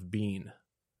ton of Bean.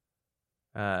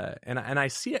 And I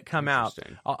see it come out.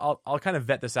 I'll kind of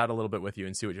vet this out a little bit with you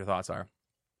and see what your thoughts are.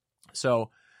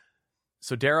 So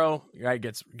Darrow, right,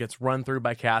 gets run through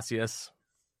by Cassius,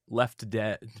 left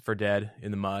dead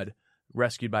in the mud,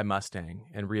 rescued by Mustang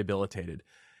and rehabilitated.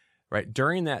 Right,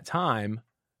 during that time,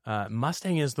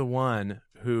 Mustang is the one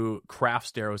who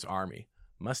crafts Darrow's army.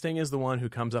 Mustang is the one who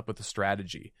comes up with the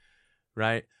strategy.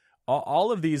 Right.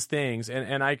 All of these things,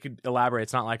 and I could elaborate.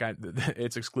 It's not like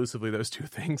it's exclusively those two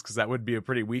things, because that would be a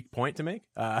pretty weak point to make.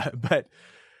 But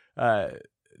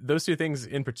those two things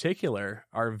in particular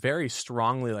are very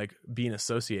strongly like being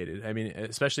associated. I mean,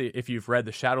 especially if you've read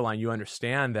the Shadowline, you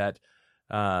understand that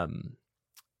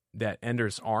that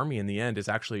Ender's army in the end is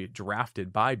actually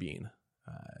drafted by Bean,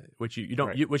 which you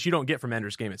don't which you don't get from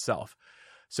Ender's Game itself.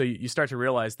 So you start to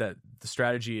realize that the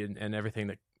strategy and everything,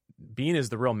 that Bean is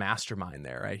the real mastermind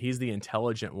there, right? He's the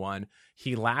intelligent one.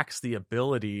 He lacks the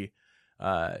ability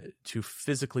to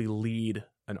physically lead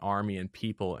an army and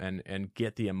people and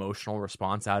get the emotional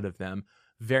response out of them,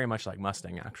 very much like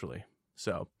Mustang, actually.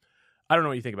 So I don't know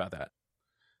what you think about that.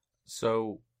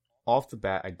 So, off the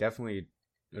bat, I definitely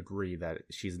agree that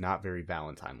she's not very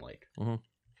Valentine-like. Mm-hmm.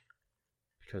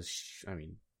 Because,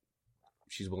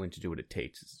 she's willing to do what it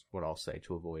takes, is what I'll say,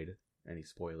 to avoid any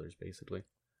spoilers, basically.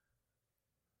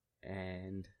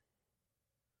 And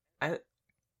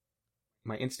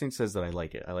my instinct says that I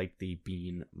like it. I like the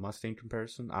Bean Mustang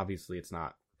comparison. Obviously, it's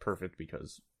not perfect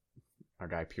because our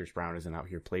guy Pierce Brown isn't out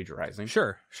here plagiarizing.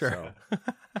 Sure. So,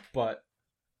 but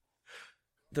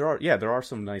there are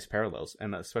some nice parallels,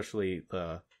 and especially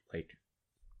I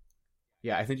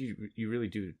think you really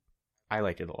do. I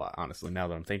like it a lot, honestly. Now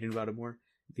that I'm thinking about it more,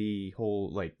 the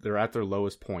whole they're at their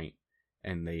lowest point,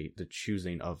 and the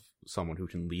choosing of someone who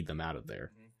can lead them out of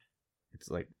there. It's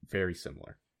very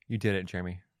similar. You did it,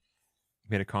 Jeremy. You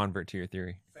made a convert to your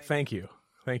theory. Thank you.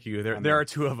 There are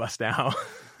two of us now.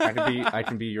 I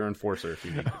can be your enforcer if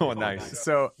you need. Oh, nice.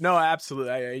 So no,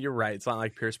 absolutely, you're right. It's not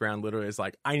like Pierce Brown literally is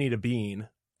like, I need a bean,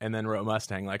 and then wrote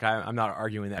Mustang. I'm not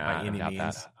arguing that by any means.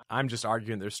 That. I'm just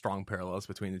arguing there's strong parallels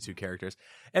between the two characters,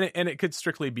 and it could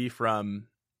strictly be from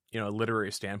a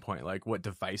literary standpoint. Like, what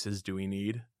devices do we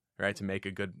need, right, to make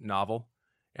a good novel?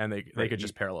 And they could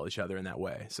just parallel each other in that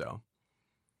way. So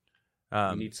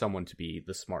you need someone to be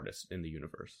the smartest in the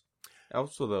universe.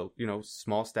 Also, though,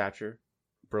 small stature,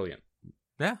 brilliant.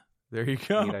 Yeah, there you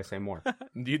go. Need I say more?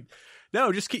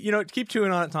 No, just keep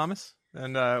chewing on it, Thomas,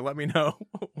 and let me know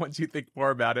once you think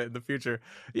more about it in the future.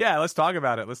 Yeah, let's talk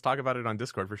about it. Let's talk about it on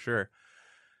Discord for sure.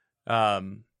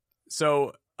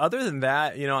 So other than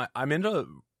that, I'm into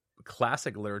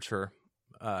classic literature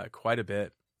quite a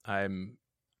bit. I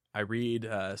read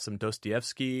some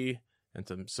Dostoevsky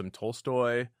and some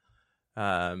Tolstoy.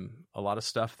 A lot of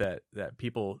stuff that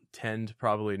people tend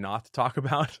probably not to talk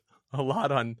about a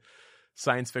lot on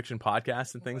science fiction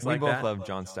podcasts and things like that. We both love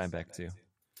John Steinbeck too.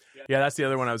 Yeah, that's the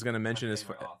other one I was going to mention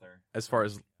as far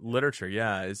as literature.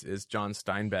 Yeah, is John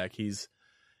Steinbeck.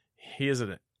 He is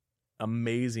an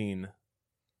amazing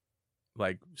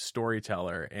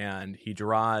storyteller, and he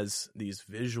draws these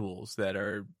visuals that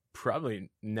are probably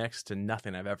next to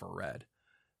nothing I've ever read.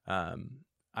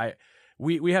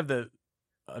 We have the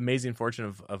amazing fortune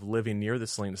of living near the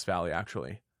Salinas Valley,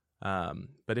 actually.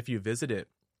 But if you visit it,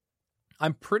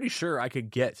 I'm pretty sure I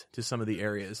could get to some of the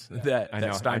areas that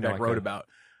Steinbeck wrote about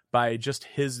by just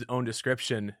his own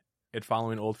description at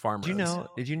following old farm roads.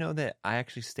 Did you know that I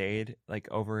actually stayed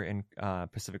over in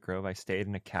Pacific Grove? I stayed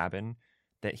in a cabin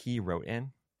that he wrote in,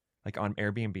 on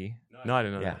Airbnb. No, I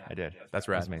didn't know that. Yeah, I did. That's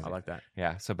rad. Amazing. I like that.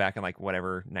 Yeah, so back in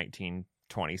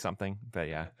 1920 something. But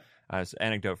yeah,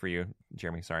 anecdote for you,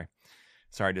 Jeremy.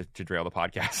 Sorry to derail the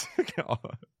podcast.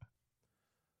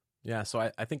 Yeah, so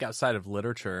I think outside of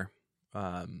literature,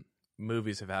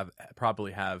 movies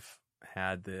probably have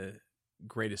had the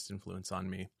greatest influence on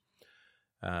me.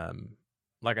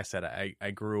 Like I said,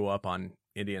 I grew up on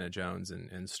Indiana Jones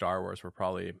and Star Wars were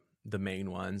probably the main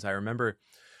ones. I remember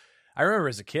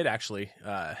as a kid actually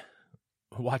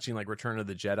watching Return of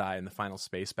the Jedi and the final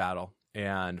space battle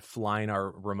and flying our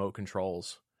remote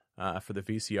controls for the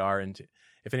VCR, and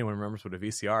if anyone remembers what a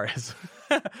VCR is,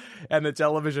 and the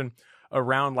television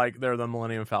around they're the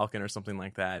Millennium Falcon or something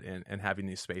like that, and having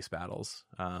these space battles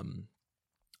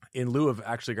in lieu of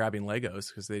actually grabbing Legos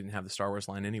because they didn't have the Star Wars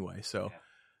line anyway. So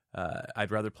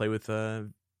I'd rather play with VCR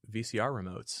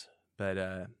remotes.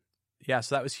 But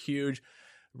so that was huge.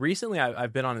 Recently,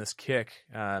 I've been on this kick.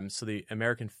 So the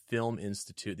American Film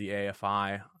Institute, the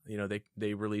AFI,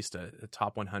 they released a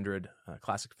top 100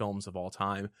 classic films of all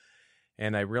time.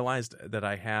 And I realized that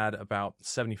I had about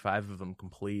 75 of them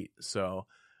complete. So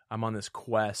I'm on this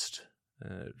quest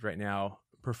right now,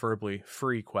 preferably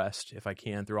free quest if I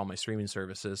can through all my streaming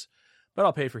services. But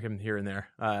I'll pay for him here and there.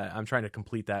 I'm trying to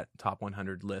complete that top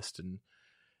 100 list and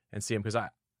see him because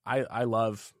I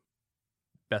love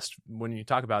best when you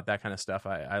talk about that kind of stuff.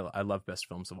 I love best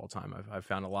films of all time. I've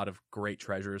found a lot of great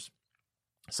treasures,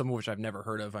 some of which I've never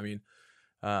heard of. I mean,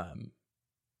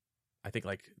 I think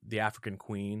The African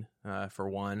Queen, for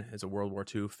one, is a World War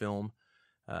II film.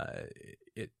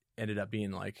 It ended up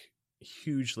being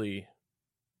hugely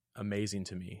amazing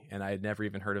to me, and I had never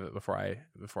even heard of it before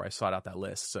I sought out that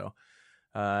list. So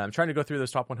I'm trying to go through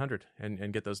those top 100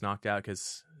 and get those knocked out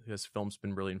because this film's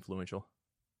been really influential.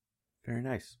 Very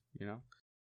nice,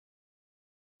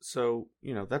 So,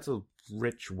 that's a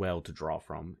rich well to draw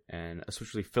from. And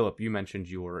especially, Philip, you mentioned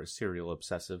you were a serial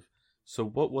obsessive. So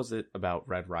what was it about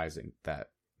Red Rising that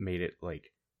made it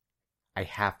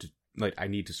I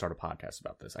need to start a podcast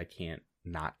about this? I can't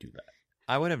not do that.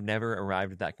 I would have never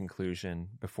arrived at that conclusion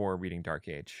before reading Dark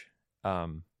Age. I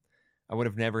would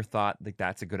have never thought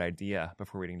that's a good idea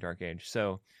before reading Dark Age.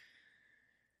 So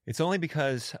it's only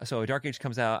because Dark Age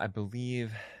comes out, I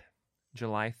believe,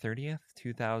 July 30th,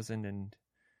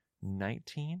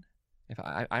 2019. If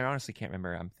I honestly can't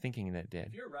remember. I'm thinking that it did.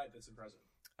 If you're right, that's impressive.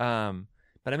 But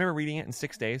I remember reading it in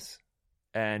 6 days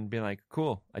and being like,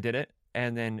 cool, I did it.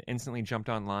 And then instantly jumped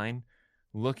online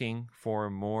looking for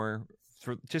more,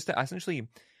 for just to essentially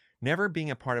never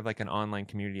being a part of like an online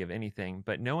community of anything,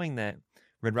 but knowing that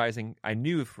Red Rising, I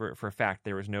knew for a fact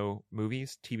there was no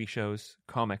movies, TV shows,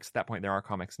 comics. At that point, there are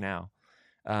comics now,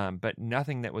 but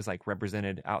nothing that was like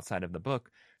represented outside of the book.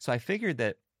 So I figured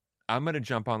that I'm going to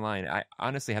jump online. I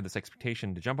honestly have this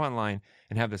expectation to jump online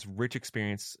and have this rich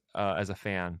experience as a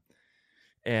fan,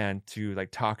 and to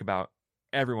like talk about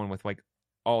everyone with like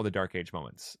all the Dark Age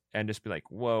moments, and just be like,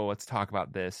 whoa, let's talk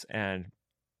about this. And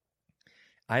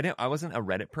I wasn't a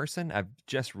Reddit person. I've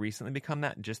just recently become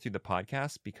that just through the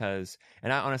podcast because,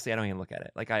 and I don't even look at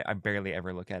it. Like I barely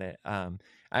ever look at it. I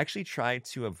actually try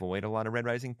to avoid a lot of Red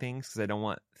Rising things because I don't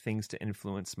want things to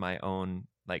influence my own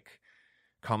like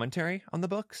commentary on the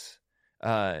books.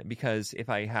 Because if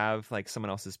I have like someone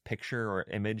else's picture or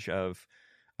image of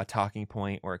a talking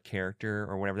point or a character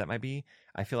or whatever that might be,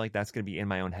 I feel like that's going to be in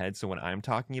my own head. So when I'm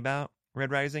talking about Red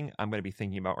Rising, I'm going to be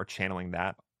thinking about or channeling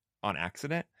that on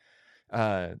accident.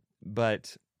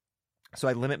 But so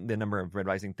I limit the number of Red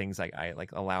Rising things I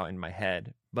like allow in my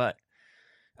head, but,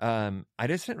 I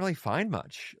just didn't really find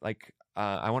much. Like,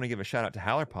 I want to give a shout out to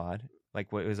Howlerpod,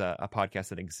 like what was a podcast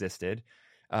that existed.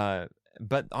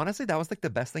 But honestly, that was like the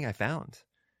best thing I found.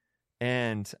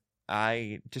 And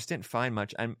I just didn't find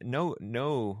much. I'm not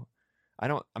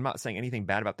saying anything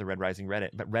bad about the Red Rising Reddit,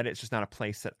 but Reddit's just not a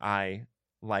place that I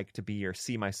like to be or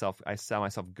I saw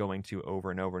myself going to over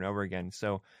and over and over again.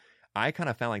 So I kind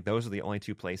of found like those are the only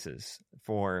two places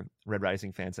for Red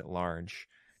Rising fans at large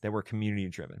that were community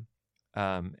driven.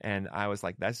 And I was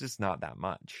like, that's just not that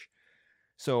much.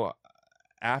 So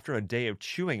after a day of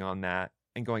chewing on that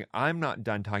and going, I'm not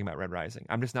done talking about Red Rising.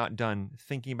 I'm just not done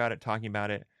thinking about it, talking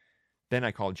about it. Then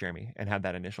I called Jeremy and had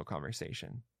that initial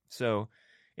conversation. So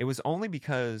it was only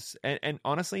because, and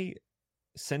honestly,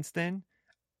 since then,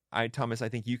 Thomas, I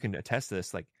think you can attest to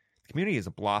this, like the community has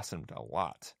blossomed a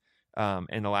lot.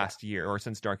 In the last year or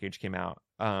since Dark Age came out.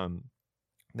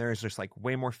 There's just like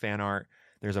way more fan art.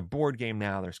 There's a board game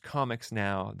now. There's comics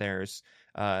now. There's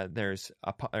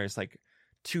like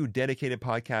 2 dedicated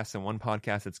podcasts and 1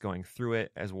 podcast that's going through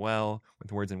it as well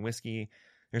with Words and Whiskey.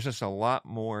 There's just a lot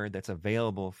more that's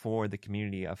available for the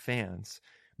community of fans.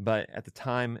 But at the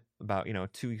time, about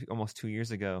almost 2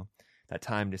 years ago, that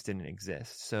time just didn't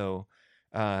exist. So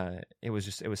it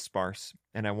was sparse,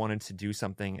 and I wanted to do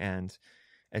something. And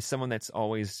as someone that's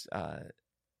always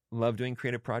loved doing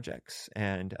creative projects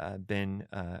and been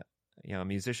a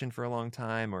musician for a long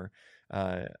time, or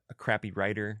a crappy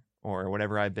writer or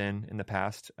whatever I've been in the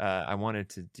past, I wanted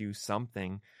to do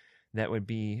something that would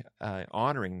be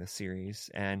honoring the series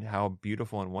and how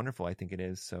beautiful and wonderful I think it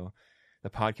is. So the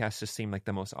podcast just seemed like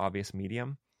the most obvious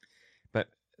medium. But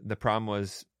the problem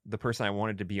was the person I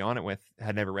wanted to be on it with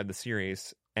had never read the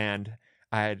series, and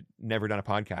I had never done a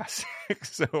podcast.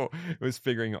 So it was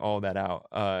figuring all that out,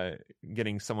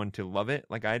 getting someone to love it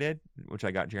like I did, which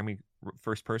I got Jeremy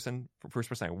first person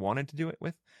I wanted to do it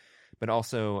with, but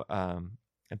also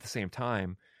at the same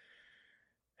time,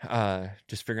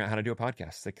 just figuring out how to do a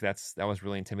podcast. Like that was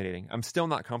really intimidating. I'm still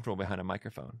not comfortable behind a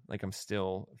microphone. Like I'm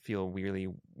still feel really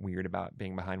weird about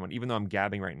being behind one, even though I'm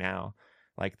gabbing right now.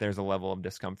 Like there's a level of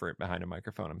discomfort behind a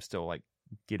microphone. I'm still like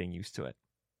getting used to it.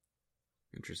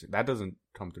 Interesting. That doesn't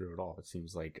come through at all. It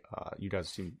seems like you guys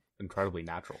seem incredibly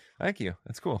natural. Thank you.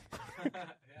 That's cool. Yeah,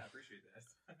 I appreciate that.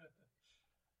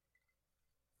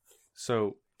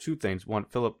 So 2 things. One,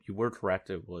 Philip, you were correct.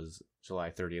 It was July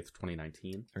 30th,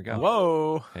 2019. There we go.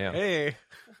 Whoa. Yeah. Hey.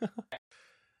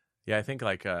 Yeah, I think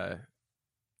like, Philip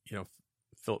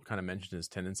kind of mentioned his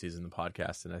tendencies in the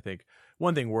podcast. And I think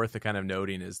one thing worth kind of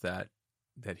noting is that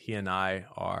he and I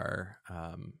are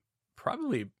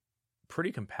probably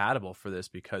pretty compatible for this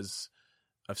because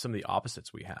of some of the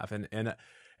opposites we have. And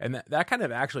that kind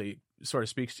of actually sort of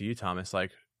speaks to you, Thomas.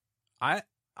 Like I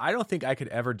don't think I could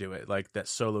ever do it, like that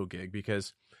solo gig,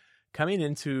 because coming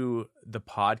into the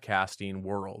podcasting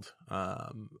world,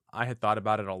 I had thought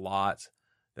about it a lot.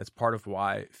 That's part of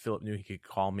why Philip knew he could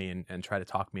call me and try to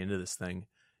talk me into this thing,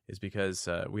 is because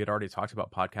we had already talked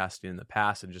about podcasting in the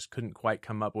past and just couldn't quite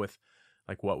come up with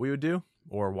like what we would do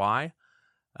or why.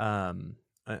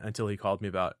 Until he called me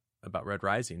about Red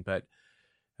Rising. But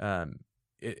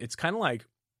it's kind of like,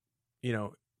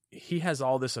 he has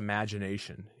all this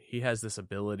imagination. He has this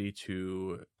ability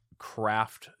to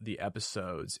craft the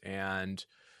episodes and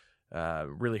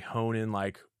really hone in,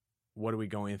 like, what are we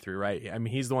going through, right? I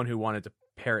mean, he's the one who wanted to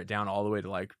pare it down all the way to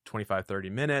like 25, 30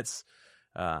 minutes.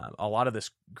 A lot of this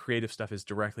creative stuff is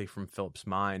directly from Philip's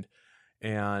mind.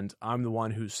 And I'm the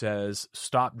one who says,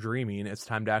 stop dreaming. It's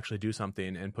time to actually do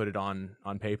something and put it on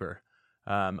paper.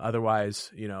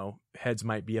 Otherwise, heads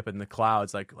might be up in the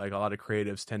clouds like a lot of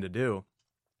creatives tend to do.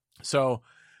 So,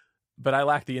 but I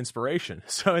lack the inspiration.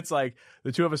 So it's like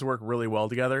the two of us work really well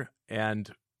together and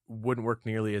wouldn't work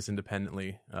nearly as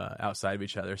independently outside of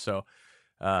each other. So,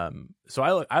 I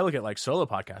look at like solo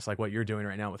podcasts, like what you're doing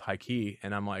right now with High Key,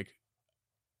 and I'm like,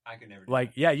 I could never do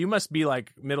like, that. yeah, you must be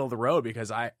like middle of the road,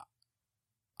 because I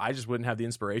just wouldn't have the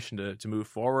inspiration to move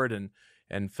forward,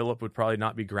 and Philip would probably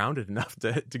not be grounded enough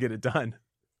to get it done.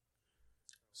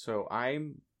 So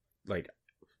I'm like,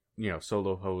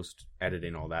 solo host,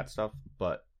 editing, all that stuff,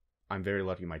 but I'm very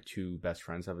lucky my two best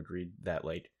friends have agreed that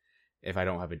like if I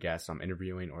don't have a guest I'm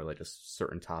interviewing or like a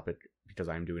certain topic, because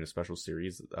I'm doing a special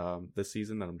series this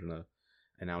season that I'm going to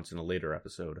announce in a later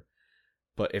episode.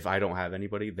 But if I don't have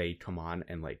anybody, they come on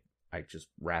and like I just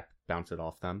bounce it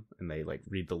off them, and they like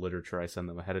read the literature I send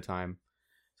them ahead of time,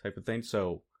 type of thing.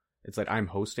 So it's like I'm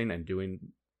hosting and doing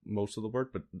most of the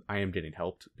work, but I am getting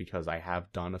helped because I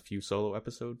have done a few solo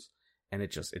episodes, and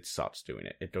it sucks doing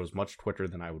it. It goes much quicker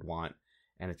than I would want,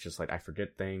 and it's just like I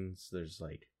forget things. There's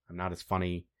like I'm not as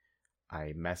funny.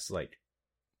 I mess like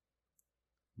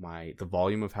the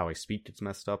volume of how I speak gets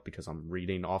messed up because I'm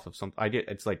reading off of something.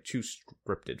 It's like too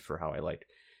scripted for how I like.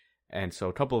 And so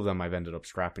a couple of them I've ended up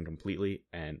scrapping completely,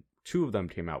 and two of them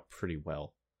came out pretty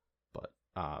well. But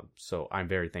so I'm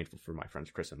very thankful for my friends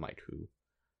Chris and Mike, who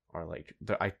are like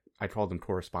I call them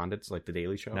correspondents, like the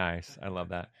Daily Show. Nice. I love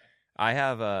that. I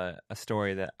have a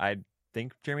story that I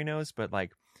think Jeremy knows, but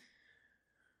like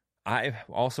I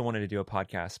also wanted to do a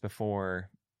podcast before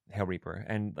Hail Reaper,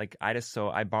 and like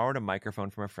I borrowed a microphone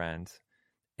from a friend,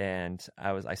 and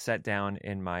I sat down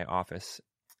in my office,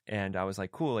 and I was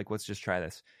like, cool, like let's just try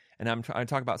this. And I'm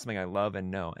talk about something I love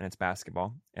and know, and it's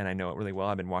basketball, and I know it really well.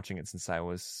 I've been watching it since I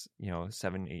was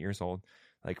 7, 8 years old,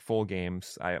 like full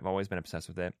games. I've always been obsessed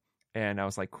with it, and I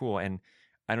was like, cool. And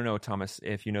I don't know, Thomas,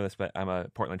 if you know this, but I'm a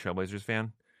Portland Trailblazers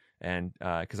fan, and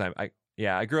because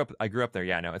I grew up there.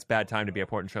 Yeah, I know it's bad time to be a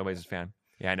Portland Trailblazers fan.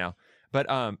 Yeah, I know. But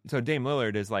so Dame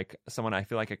Lillard is like someone I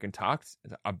feel like I can talk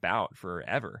about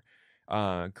forever.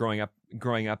 Growing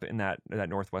up in that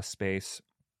Northwest space,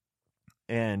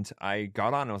 and I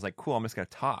got on and I was like, cool, I'm just gonna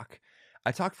talk.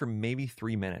 I talked for maybe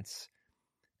 3 minutes,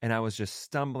 and I was just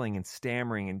stumbling and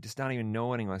stammering and just not even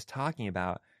knowing what I was talking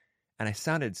about, and I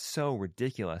sounded so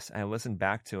ridiculous. And I listened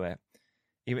back to it.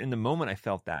 Even in the moment I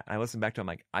felt that, I listened back to it, I'm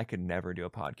like, I could never do a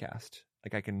podcast.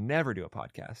 Like I can never do a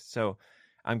podcast. So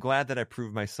I'm glad that I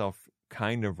proved myself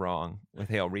kind of wrong with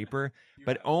Hail Reaper,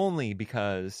 but only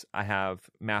because I have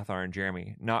Mathar and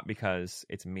Jeremy, not because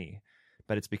it's me,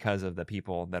 but it's because of the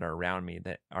people that are around me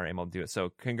that are able to do it.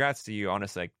 So congrats to you,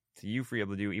 honestly, like, to you for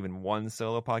able to do even one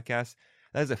solo podcast.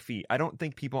 That is a feat. I don't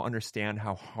think people understand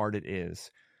how hard it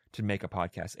is to make a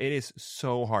podcast. It is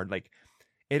so hard. Like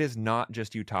it is not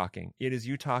just you talking. It is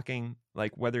you talking,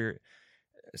 like whether,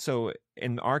 so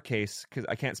in our case, because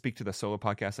I can't speak to the solo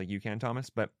podcast like you can, Thomas,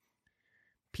 but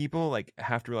people like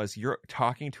have to realize you're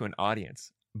talking to an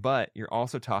audience, but you're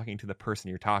also talking to the person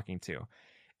you're talking to.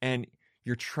 And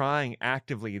you're trying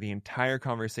actively the entire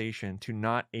conversation to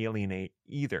not alienate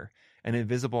either an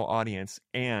invisible audience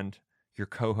and your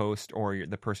co-host or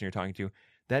the person you're talking to.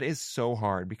 That is so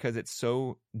hard because it's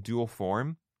so dual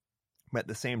form, but at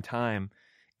the same time,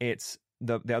 it's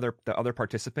the other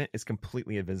participant is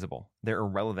completely invisible. They're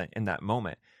irrelevant in that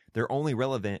moment. They're only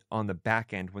relevant on the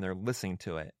back end when they're listening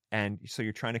to it. And so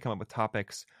you're trying to come up with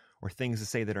topics or things to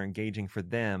say that are engaging for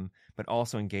them, but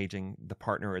also engaging the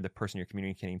partner or the person you're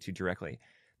communicating to directly.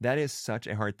 That is such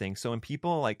a hard thing. So when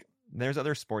people like, there's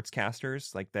other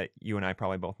sportscasters like that you and I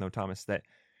probably both know, Thomas, that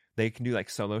they can do like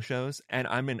solo shows, and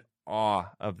I'm in awe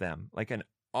of them. Like in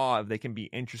awe of they can be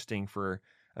interesting for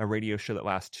a radio show that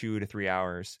lasts 2 to 3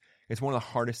 hours. It's one of the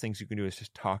hardest things you can do is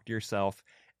just talk to yourself.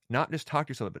 Not just talk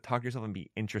to yourself, but talk to yourself and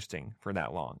be interesting for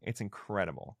that long. It's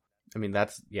incredible. I mean,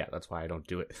 that's why I don't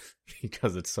do it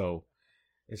because it's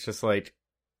just like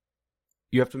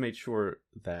you have to make sure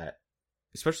that,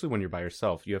 especially when you're by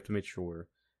yourself, you have to make sure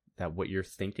that what you're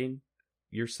thinking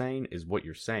you're saying is what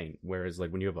you're saying. Whereas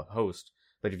like when you have a host,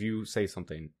 like if you say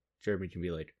something, Jeremy can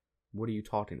be like, what are you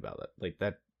talking about? Like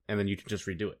that. And then you can just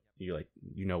redo it. You like,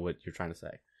 you know what you're trying to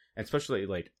say. And especially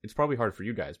like, it's probably hard for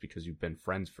you guys because you've been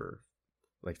friends for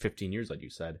like 15 years, like you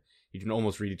said. You can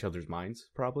almost read each other's minds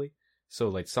probably. So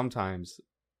like sometimes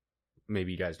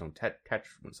maybe you guys don't catch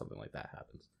when something like that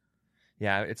happens.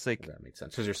 Yeah, it's like, if that makes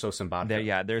sense because you're so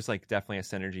symbiotic. There's like definitely a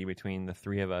synergy between the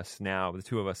three of us now, the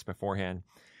two of us beforehand.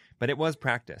 But it was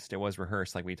practiced. It was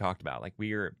rehearsed, like we talked about. Like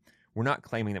we're we're not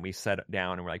claiming that we sat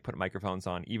down and we're like put microphones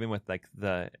on, even with like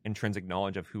the intrinsic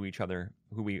knowledge of who we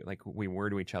were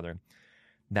to each other.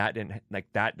 That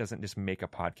doesn't just make a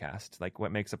podcast. Like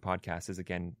what makes a podcast is,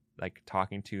 again, like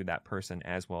talking to that person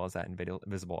as well as that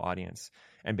invisible audience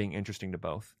and being interesting to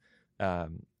both.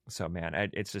 So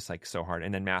man, it's just like so hard.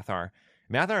 And then Mathar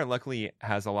luckily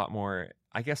has a lot more,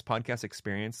 I guess, podcast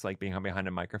experience, like being behind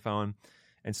a microphone.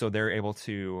 And so they're able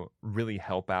to really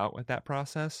help out with that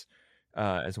process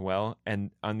as well.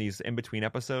 And on these in-between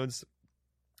episodes,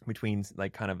 between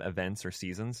like kind of events or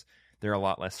seasons, they're a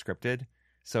lot less scripted.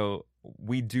 So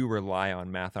we do rely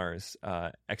on Mathar's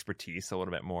expertise a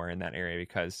little bit more in that area,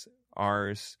 because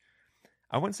ours,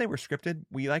 I wouldn't say we're scripted.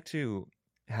 We like to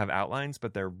have outlines,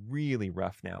 but they're really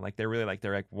rough now. Like they're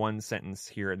like one sentence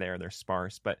here or there. They're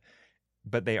sparse, but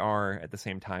they are at the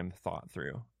same time thought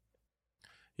through.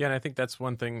 Yeah, and I think that's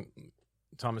one thing,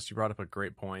 Thomas, you brought up a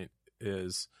great point,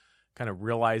 is kind of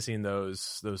realizing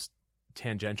those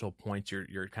tangential points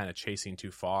you're kind of chasing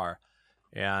too far.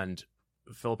 And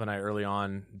Philip and I early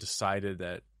on decided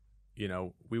that, you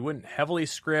know, we wouldn't heavily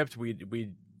script.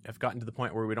 We have gotten to the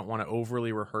point where we don't want to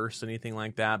overly rehearse anything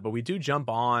like that, but we do jump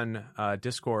on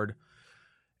Discord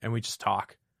and we just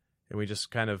talk and we just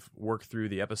kind of work through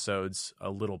the episodes a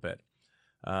little bit.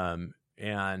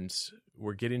 And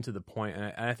we're getting to the point,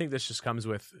 and I think this just comes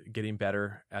with getting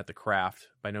better at the craft.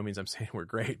 By no means I'm saying we're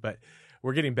great, but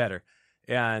we're getting better.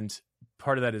 And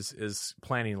part of that is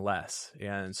planning less.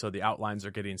 And so the outlines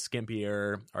are getting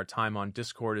skimpier. Our time on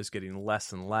Discord is getting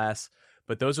less and less.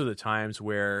 But those are the times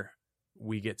where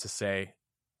we get to say,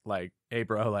 like, hey,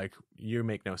 bro, like, you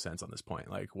make no sense on this point.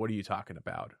 Like, what are you talking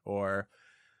about? Or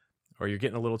you're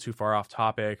getting a little too far off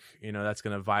topic. You know, that's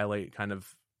going to violate kind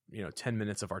of, 10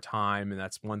 minutes of our time. And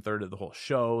that's 1/3 of the whole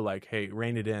show. Like, hey,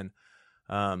 rein it in.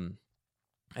 And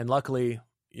luckily,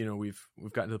 we've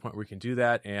gotten to the point where we can do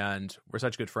that, and we're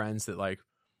such good friends that, like,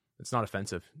 it's not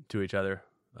offensive to each other.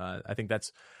 I think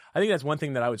that's one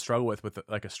thing that I would struggle with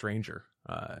like a stranger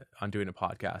on doing a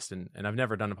podcast, and I've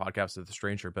never done a podcast with a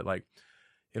stranger, but like,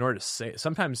 in order to say,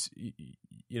 sometimes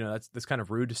that's kind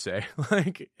of rude to say,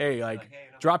 like, hey, like,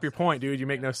 drop your point, dude. You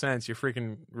make no sense. You're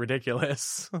freaking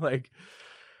ridiculous. Like,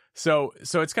 so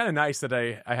it's kind of nice that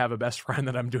I have a best friend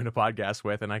that I'm doing a podcast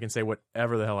with, and I can say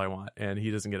whatever the hell I want, and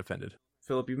he doesn't get offended.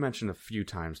 Philip, you mentioned a few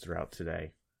times throughout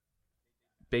today,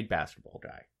 big basketball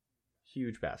guy,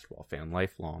 huge basketball fan,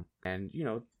 lifelong, and,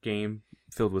 game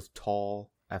filled with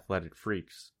tall, athletic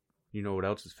freaks. You know what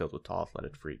else is filled with tall,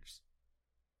 athletic freaks?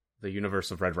 The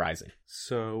universe of Red Rising.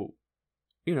 So,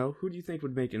 who do you think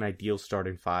would make an ideal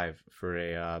starting five for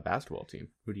a basketball team?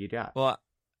 Who do you got? Well,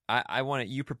 I want to,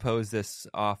 you proposed this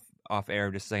off air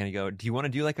just a second ago. Do you want to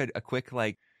do like a quick,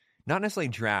 like, not necessarily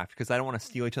draft, because I don't want to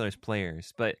steal each other's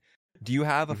players, but do you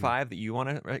have a five that you want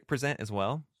to present as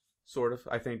well? Sort of,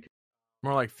 I think.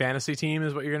 More like fantasy team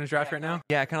is what you're going to draft right now?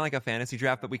 Yeah, kind of like a fantasy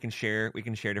draft, but we can share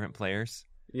different players.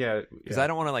 Yeah. Because I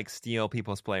don't want to like steal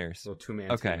people's players. So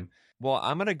two-man okay. team. Well,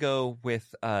 I'm going to go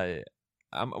with I'm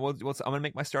going to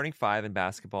make my starting five in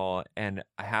basketball, and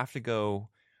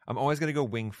I'm always going to go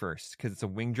wing first, because it's a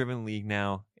wing-driven league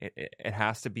now. It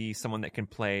has to be someone that can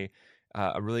play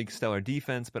a really stellar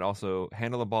defense, but also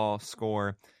handle the ball,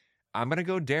 score. I'm going to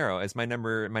go Darrow as my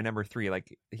number 3.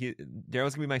 Like,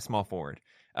 Darrow's going to be my small forward.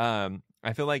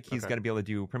 I feel like he's got to be able to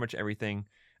do pretty much everything.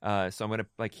 So I'm going to,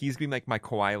 like, he's going to be like my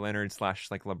Kawhi Leonard /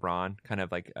 like LeBron, kind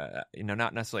of like,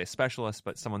 not necessarily a specialist,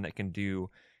 but someone that can do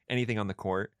anything on the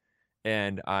court.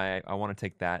 And I want to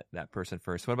take that person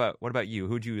first. What about you?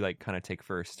 Who'd you like kind of take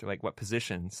first? Like, what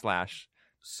position /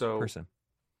 person?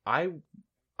 I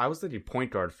was thinking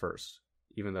point guard first,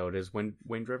 even though it is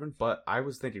wing driven, but I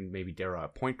was thinking maybe Darrow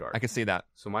at point guard. I could see that.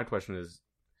 So my question is,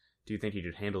 do you think he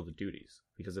could handle the duties?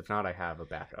 Because if not, I have a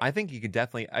backup. I think he could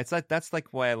definitely. That's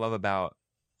like what I love about,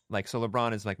 like, so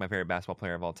LeBron is like my favorite basketball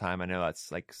player of all time. I know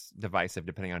that's like divisive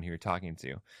depending on who you're talking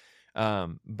to,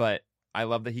 but I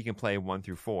love that he can play 1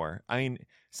 through 4. I mean,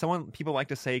 people like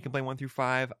to say he can play 1 through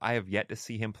 5. I have yet to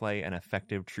see him play an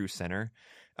effective true center.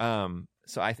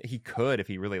 So he could if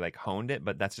he really like honed it,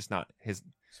 but that's just not his.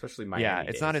 Especially Miami. Yeah,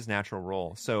 it's not his natural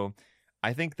role. So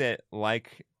I think that,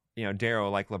 like, Darrow,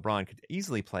 like LeBron, could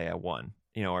easily play a 1,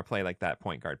 or play like that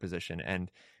point guard position and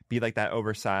be like that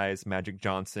oversized Magic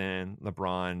Johnson,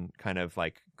 LeBron kind of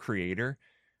like creator.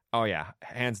 Oh yeah,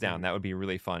 hands down, that would be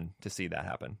really fun to see that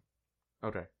happen.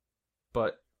 Okay.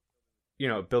 But,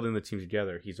 building the team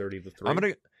together, he's already the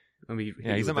 3.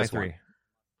 He's at my 3.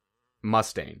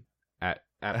 Mustaine at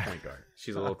point guard.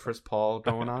 She's a little Chris Paul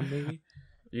going on, maybe.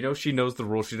 She knows the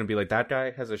rules. She's going to be like, that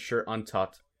guy has a shirt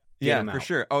untucked Get him for out.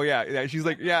 sure. Oh yeah. She's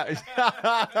like, yeah,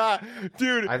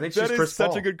 dude. I think she's that is Chris such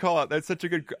Paul. a good call out. That's such a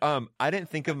good. I didn't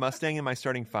think of Mustang in my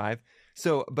starting five.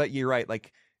 So, but you're right.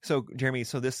 Like, so Jeremy.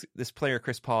 So this player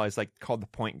Chris Paul is like called the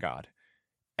point god,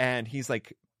 and he's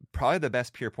like probably the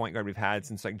best pure point guard we've had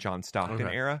since like John Stockton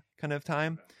era kind of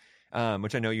time.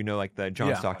 Which I know like the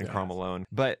John Stockton, Karl Malone,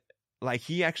 but like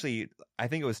he actually, I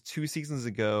think it was 2 seasons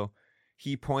ago.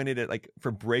 He pointed at like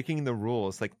for breaking the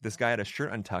rules. Like this guy had a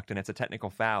shirt untucked and it's a technical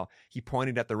foul. He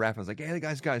pointed at the ref and was like, "Hey, the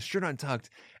guy's got his shirt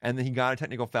untucked." And then he got a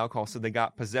technical foul call. So they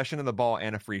got possession of the ball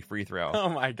and a free throw. Oh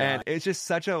my God. And it's just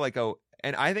such a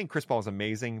and I think Chris Paul is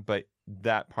amazing, but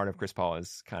that part of Chris Paul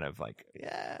is kind of like,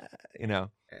 yeah, you know.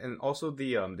 And also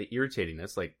the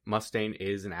irritatingness, like Mustang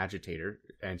is an agitator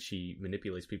and she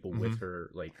manipulates people with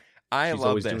her, like I she's love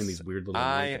always this. doing these weird little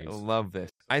I things. love this.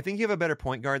 I think you have a better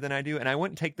point guard than I do, and I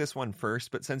wouldn't take this one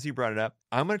first, but since you brought it up,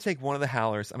 I'm going to take one of the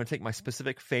Howlers. I'm going to take my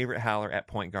specific favorite Howler at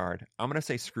point guard. I'm going to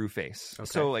say Screwface. Okay.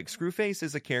 So, like, Screwface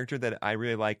is a character that I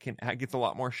really like and gets a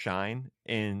lot more shine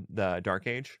in the Dark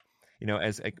Age, you know,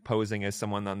 as like, posing as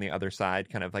someone on the other side,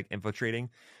 kind of like infiltrating.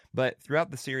 But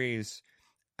throughout the series,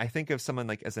 I think of someone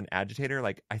like as an agitator.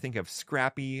 Like, I think of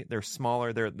Scrappy. They're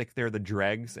smaller. They're the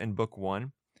dregs in book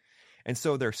 1. And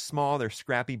so they're small, they're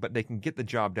scrappy, but they can get the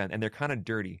job done, and they're kind of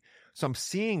dirty. So I'm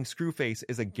seeing Screwface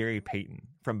as a Gary Payton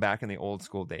from back in the old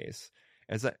school days.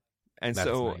 Nice.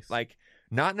 Like,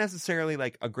 not necessarily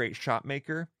like a great shot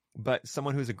maker, but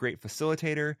someone who's a great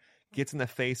facilitator, gets in the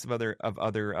face of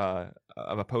other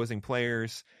opposing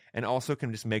players, and also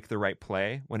can just make the right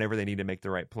play whenever they need to make the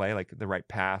right play, like the right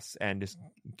pass, and just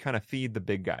kind of feed the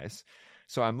big guys.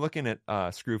 So I'm looking at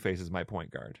Screwface as my point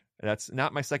guard. That's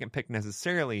not my second pick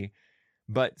necessarily,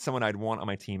 but someone I'd want on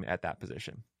my team at that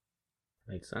position.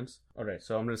 Makes sense. All right,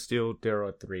 so I'm going to steal Darrow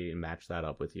at 3 and match that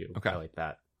up with you. Okay. I like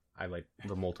that. I like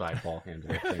the multi-ball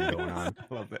handler thing going on.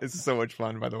 I love that. This is so much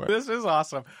fun, by the way. This is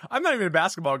awesome. I'm not even a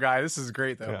basketball guy. This is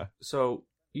great, though. Yeah. So,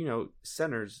 you know,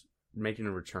 centers making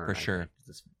a return. For I sure.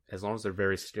 think, as long as they're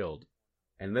very skilled.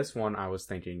 And this one, I was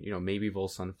thinking, you know, maybe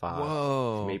Volsun 5.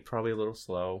 Whoa. Maybe probably a little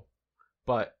slow.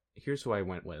 But here's who I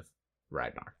went with.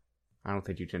 Ragnar. I don't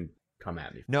think you can come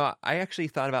at me. No, I actually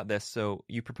thought about this. So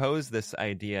you proposed this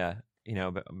idea, you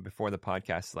know, before the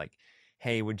podcast, like,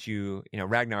 hey, would you, you know,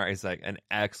 Ragnar is like an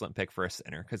excellent pick for a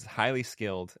center because highly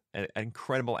skilled, an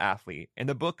incredible athlete. In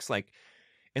the books,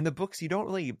 you don't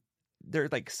really, they're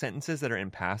like sentences that are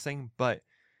in passing, but,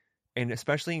 and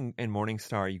especially in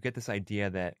Morningstar, you get this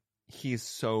idea that he's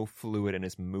so fluid in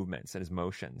his movements and his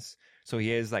motions. So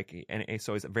he is like, and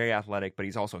so he's very athletic, but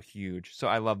he's also huge. So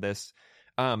I love this.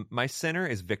 My center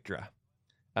is Victra.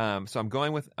 So I'm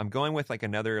going with like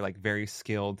another like very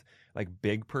skilled like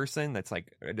big person that's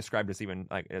like described as even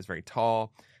like as very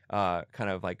tall, kind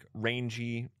of like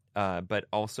rangy, but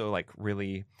also like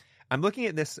really. I'm looking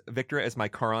at this Victra as my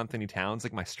Karl Anthony Towns,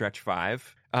 like my stretch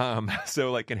 5.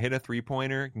 So like can hit a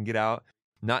 3-pointer, can get out.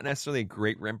 Not necessarily a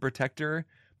great rim protector,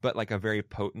 but like a very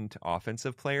potent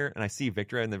offensive player. And I see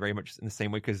Victra in the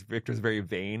same way because Victra's very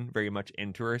vain, very much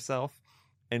into herself.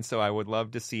 And so I would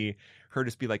love to see her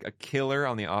just be like a killer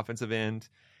on the offensive end,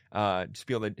 just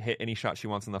be able to hit any shot she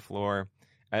wants on the floor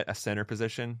at a center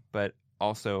position, but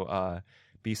also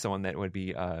be someone that would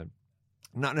be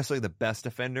not necessarily the best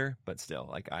defender, but still,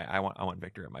 like I want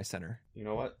Victor at my center. You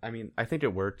know what? I mean, I think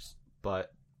it works,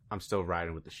 but I'm still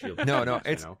riding with the shield. No,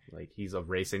 it's, you know, like he's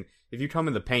erasing. If you come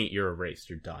in the paint, you're erased.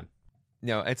 You're done.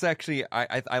 No, it's actually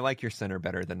I like your center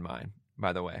better than mine,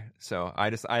 by the way. So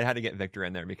I had to get Victor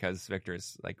in there because Victor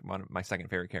is like one of my second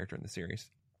favorite character in the series.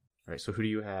 All right. So who do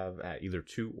you have at either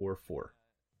 2 or 4?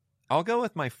 I'll go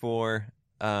with my 4,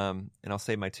 and I'll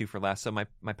save my 2 for last. So my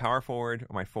power forward,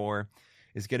 or my 4,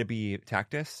 is going to be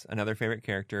Tactus, another favorite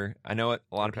character. I know a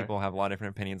lot of people have a lot of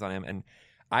different opinions on him, and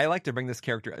I like to bring this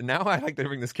character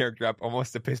up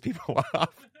almost to piss people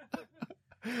off.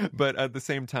 But at the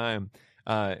same time,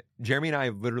 Jeremy and I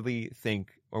literally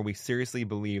think, or we seriously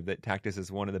believe, that Tactus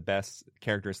is one of the best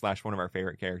characters / one of our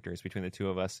favorite characters between the two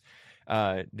of us,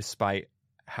 despite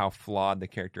how flawed the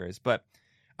character is. But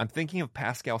I'm thinking of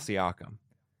Pascal Siakam.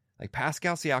 Like,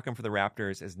 Pascal Siakam for the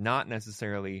Raptors is not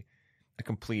necessarily a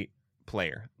complete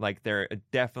player. Like, there are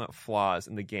definite flaws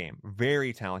in the game.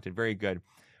 Very talented, very good.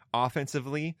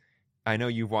 Offensively, I know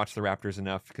you've watched the Raptors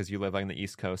enough because you live on the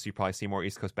East Coast. You probably see more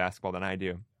East Coast basketball than I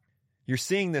do. You're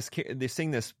seeing this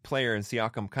player in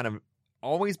Siakam kind of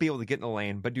always be able to get in the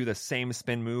lane, but do the same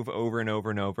spin move over and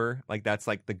over and over. Like, that's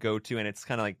like the go-to, and it's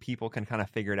kind of like people can kind of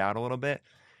figure it out a little bit.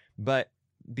 But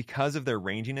because of their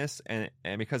ranginess and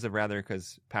because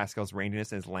Pascal's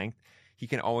ranginess and his length, he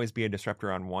can always be a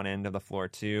disruptor on one end of the floor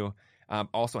too.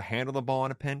 Also handle the ball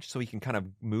in a pinch, so he can kind of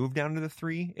move down to the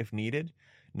 3 if needed.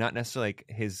 Not necessarily like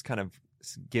his kind of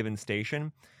given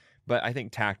station, but I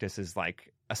think Tactus is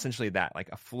like essentially that, like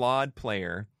a flawed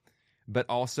player, but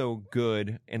also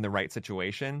good in the right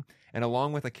situation. And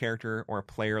along with a character or a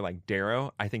player like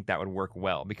Darrow, I think that would work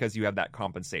well because you have that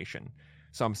compensation.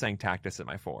 So I'm saying Tactus at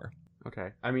my 4.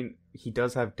 Okay. I mean, he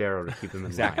does have Darrow to keep him in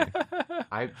Exactly.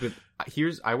 line.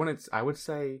 I would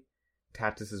say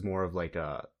Tactus is more of like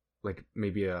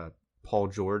maybe a Paul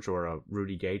George or a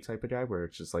Rudy Gay type of guy, where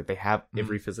it's just like they have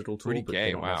every physical tool, Rudy but Gay,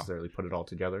 they don't wow. necessarily put it all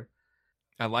together.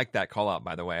 I like that call out,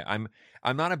 by the way. I'm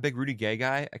not a big Rudy Gay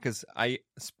guy because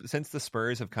since the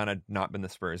Spurs have kind of not been the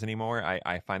Spurs anymore,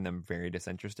 I find them very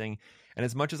disinteresting. And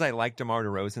as much as I like DeMar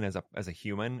DeRozan as a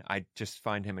human, I just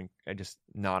find him just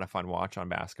not a fun watch on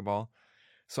basketball.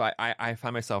 So I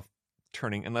find myself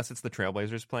turning, unless it's the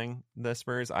Trailblazers playing the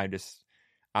Spurs,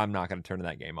 I'm not going to turn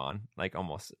that game on. Like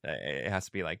almost, it has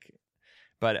to be like.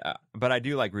 But I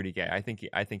do like Rudy Gay. I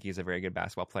think he's a very good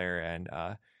basketball player, and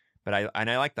but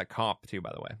I like that comp too,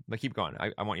 by the way. But keep going.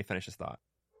 I want you to finish this thought.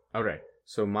 Okay,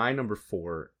 so my number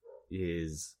 4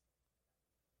 is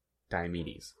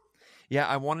Diomedes. Yeah,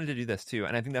 I wanted to do this too,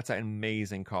 and I think that's an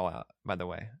amazing call out, by the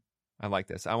way. I like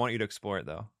this. I want you to explore it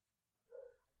though.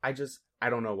 I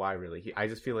don't know why really. I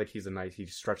just feel like he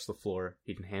stretches the floor.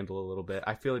 He can handle a little bit.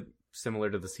 I feel like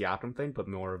similar to the Siakam thing, but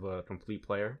more of a complete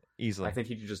player. Easily. I think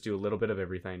he could just do a little bit of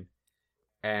everything,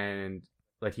 and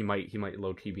like he might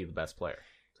low key be the best player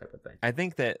type of thing. I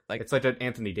think that like it's like an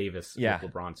Anthony Davis Yeah.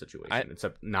 with LeBron situation,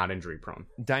 except not injury prone.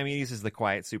 Diomedes is the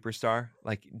quiet superstar.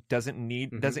 Like doesn't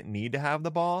need to have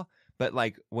the ball, but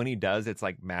like when he does, it's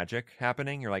like magic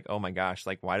happening. You're like, oh my gosh,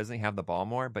 like why doesn't he have the ball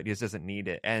more? But he just doesn't need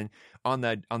it. And on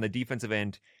the defensive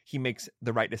end, he makes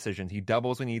the right decisions. He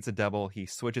doubles when he needs to double. He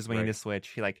switches when he needs to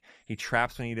switch. He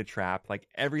traps when he needs to trap. Like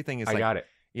everything is. I got it.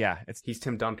 Yeah, he's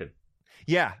Tim Duncan.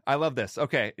 Yeah, I love this.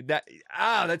 Okay,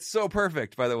 that's so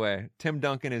perfect. By the way, Tim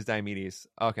Duncan is Diomedes.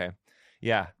 Okay,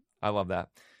 yeah, I love that.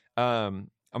 I'm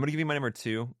gonna give you my number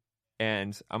 2,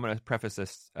 and I'm gonna preface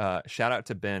this. Shout out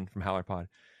to Ben from HowlerPod,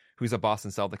 who's a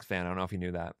Boston Celtics fan. I don't know if you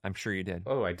knew that. I'm sure you did.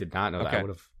 Oh, I did not know that. Okay. I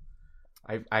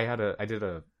would have. I did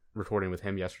a recording with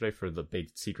him yesterday for the big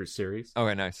Secret Series.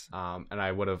 Okay, nice. And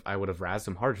I would have razzed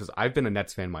him hard because I've been a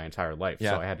Nets fan my entire life,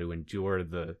 Yeah. so I had to endure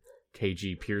the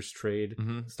KG Pierce trade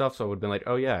stuff. So I would have been like,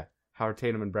 oh yeah, Howard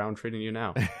Tatum and Brown trading you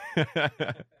now.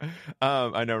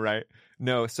 I know, right?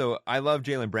 No, so I love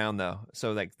Jaylen Brown though.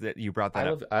 So like that you brought that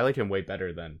up. I like him way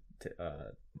better than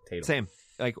Tatum. Same,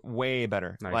 like way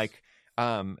better. Nice.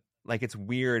 Like it's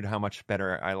weird how much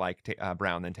better I like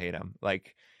Brown than Tatum.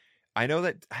 Like I know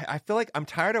that I feel like I'm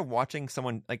tired of watching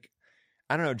someone like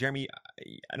I don't know, Jeremy.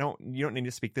 You don't need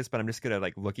to speak this, but I'm just gonna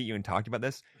like look at you and talk about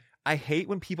this. I hate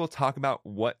when people talk about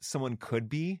what someone could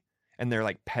be and their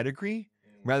like pedigree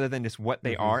rather than just what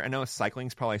they are. I know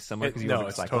cycling's probably similar because No,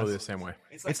 it's totally the same way.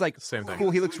 It's like Same thing.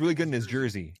 cool. He looks really good in his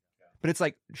jersey, but it's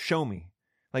like show me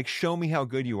how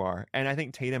good you are. And I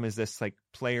think Tatum is this like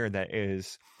player that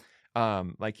is,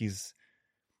 like he's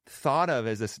thought of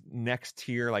as this next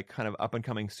tier like kind of up and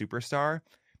coming superstar,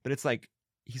 but it's like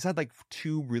he's had like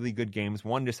 2 really good games.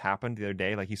 One just happened the other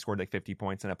day, like he scored like 50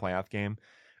 points in a playoff game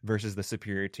versus the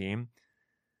superior team.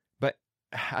 But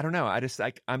I don't know. I just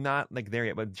like I'm not like there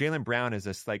yet. But Jaylen Brown is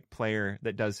this like player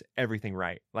that does everything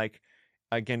right. Like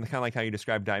again, kind of like how you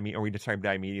described Diomedes, or we described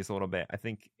Diomedes a little bit. I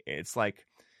think it's like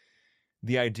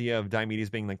the idea of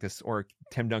Diomedes being like this, or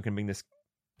Tim Duncan being this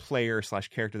player /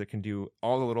 character that can do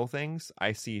all the little things.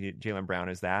 I see Jaylen Brown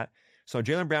as that. So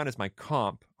Jaylen Brown is my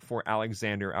comp for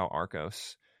Alexander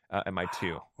Al-Arcos at my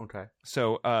 2. Okay.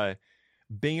 So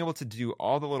being able to do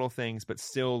all the little things, but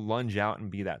still lunge out and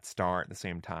be that star at the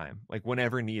same time, like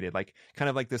whenever needed, like kind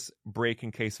of like this break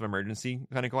in case of emergency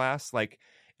kind of glass. Like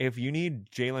if you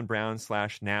need Jaylen Brown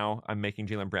 / now I'm making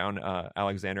Jaylen Brown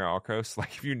Alexander Alcros.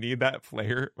 Like if you need that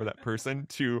player or that person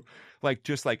to like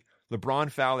just like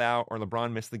LeBron fouled out or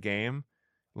LeBron missed the game,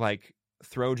 like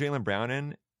throw Jaylen Brown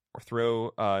in or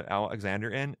throw Alexander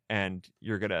in, and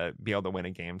you're gonna be able to win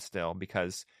a game still,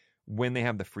 because when they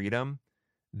have the freedom,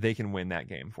 they can win that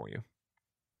game for you.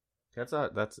 That's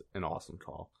an awesome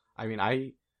call. I mean,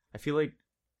 I feel like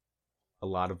a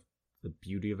lot of the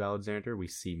beauty of Alexander we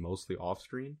see mostly off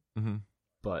screen,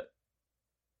 but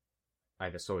I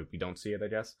guess so we don't see it. I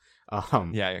guess.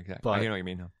 Yeah, exactly. But, I know what you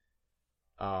mean.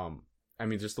 I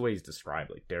mean, just the way he's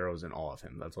described, like Darrow's in awe of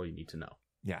him. That's all you need to know.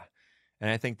 Yeah, and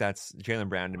I think that's Jaylen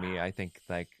Brown to me. I think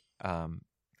like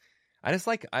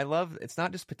I love, it's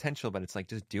not just potential, but it's like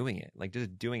just doing it,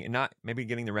 not maybe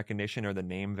getting the recognition or the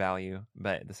name value,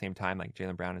 but at the same time, like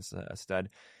Jaylen Brown is a stud.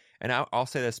 and I'll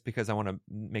say this because I want to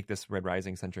make this Red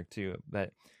Rising centric too,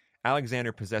 but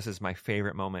Alexander possesses my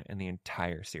favorite moment in the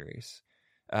entire series.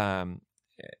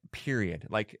 Period.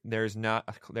 Like there's not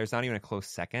even a close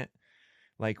second.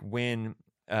 Like when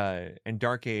in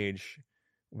Dark Age,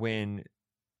 when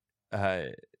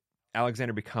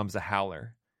Alexander becomes a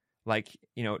Howler, like,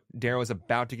 you know, Darrow is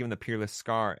about to give him the Peerless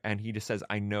Scar, and he just says,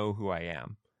 "I know who I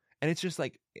am," and it's just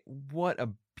like, what a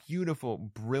beautiful,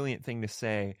 brilliant thing to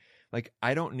say. Like,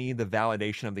 I don't need the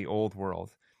validation of the old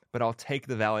world, but I'll take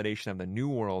the validation of the new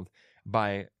world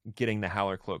by getting the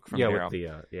Howler cloak from Darrow.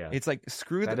 It's like,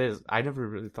 I never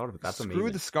really thought of it. That's screw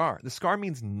amazing. the scar. The scar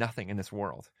means nothing in this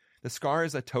world. The scar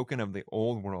is a token of the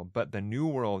old world, but the new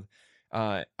world,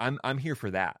 I'm here for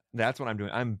that. That's what I'm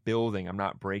doing. I'm building. I'm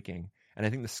not breaking. And I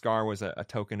think the scar was a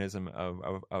tokenism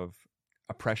of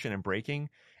oppression and breaking.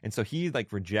 And so he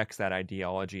like rejects that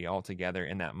ideology altogether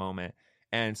in that moment.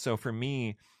 And so for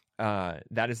me,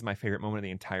 that is my favorite moment of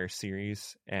the entire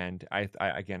series. And I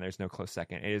again, there's no close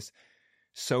second. It is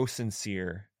so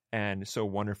sincere and so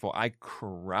wonderful. I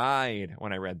cried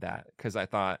when I read that because I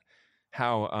thought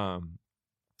how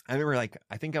I remember, like,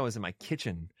 I think I was in my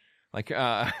kitchen. Like,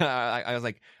 I was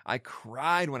like, I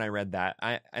cried when I read that.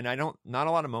 Not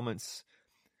a lot of moments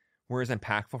were as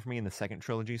impactful for me in the second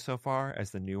trilogy so far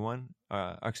as the new one.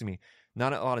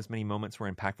 Not a lot as many moments were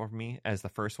impactful for me as the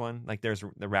first one. Like, there's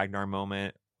the Ragnar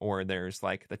moment, or there's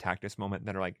like the Tactus moment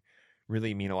that are like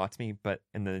really mean a lot to me. But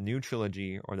in the new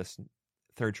trilogy, or this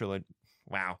third trilogy,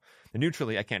 wow, the new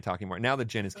trilogy, I can't talk anymore. Now the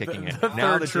gin is kicking in.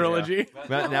 Now third trilogy.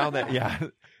 Now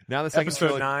the second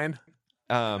Episode trilogy.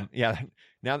 9.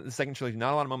 Now the second trilogy,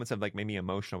 not a lot of moments have like made me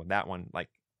emotional, but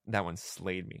that one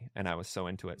slayed me, and I was so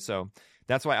into it. So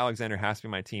that's why Alexander has to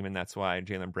be my team, and that's why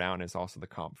Jaylen Brown is also the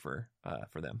comp for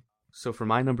them. So for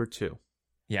my number 2,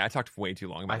 Yeah, I talked way too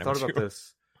long about I thought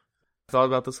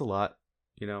about this a lot.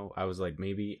 You know, I was like,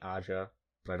 maybe Aja,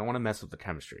 but I don't want to mess with the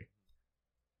chemistry.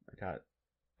 I got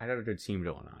a good team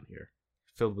going on here,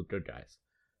 filled with good guys.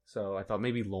 So I thought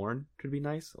maybe Lorne could be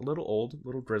nice. A little old, a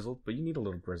little grizzled, but you need a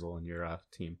little grizzle in your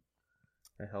team.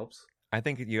 That helps. I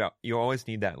think you always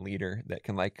need that leader that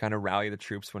can like kind of rally the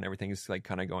troops when everything is like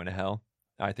kind of going to hell.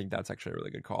 I think that's actually a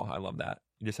really good call. I love that.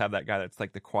 You just have that guy that's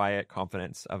like the quiet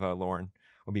confidence of a Lorne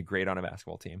would be great on a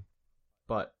basketball team.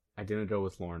 But I didn't go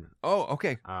with Lorne. Oh,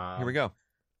 okay. Here we go.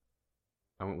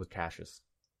 I went with Cassius.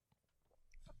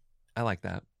 I like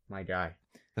that. My guy.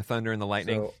 The Thunder and the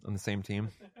Lightning on the same team.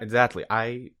 Exactly.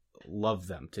 I love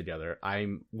them together.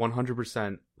 I'm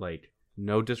 100% like,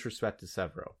 no disrespect to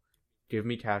Severo. Give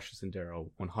me Cassius and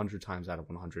Darrow 100 times out of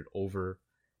 100 over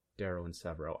Darrow and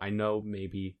Severo. I know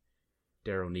maybe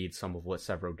Darrow needs some of what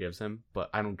Severo gives him, but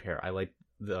I don't care. I like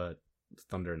the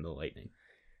Thunder and the Lightning.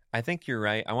 I think you're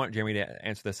right. I want Jeremy to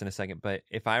answer this in a second, but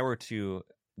if I were to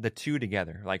the two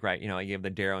together, like, right, you know, you have the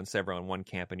Darrow and Severo in one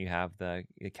camp, and you have the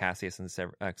Cassius and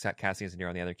Cassius and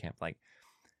Darrow in the other camp. Like,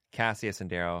 Cassius and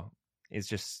Darrow is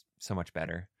just so much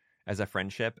better as a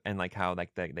friendship, and like how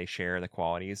like they share the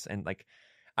qualities. And like,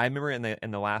 I remember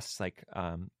in the last like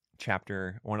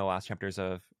chapter, one of the last chapters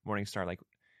of Morningstar, like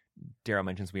Darrow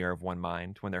mentions we are of one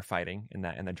mind when they're fighting in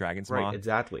the Dragon's Maw. Right,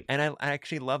 exactly. And I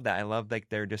actually love that. I love like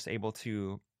they're just able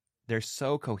to, they're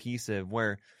so cohesive,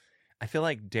 where I feel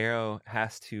like Darrow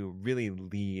has to really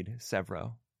lead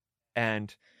Severo,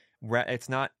 and it's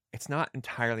not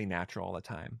entirely natural all the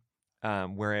time.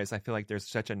 Whereas I feel like there's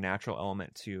such a natural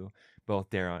element to both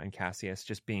Darrow and Cassius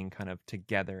just being kind of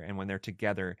together, and when they're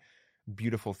together,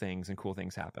 beautiful things and cool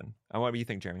things happen. What do you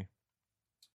think, Jeremy?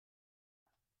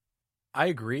 I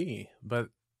agree, but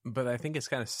I think it's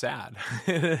kind of sad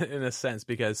in a sense,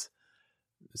 because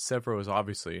Severo is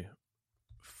obviously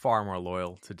far more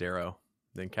loyal to Darrow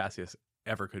than Cassius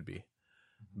ever could be.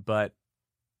 But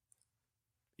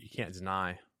you can't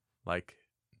deny, like,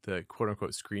 the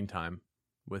quote-unquote screen time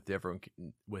with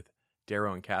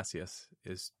Darrow and Cassius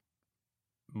is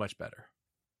much better.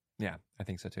 Yeah, I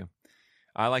think so too.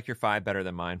 I like your 5 better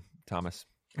than mine, Thomas.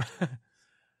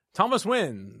 Thomas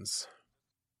wins.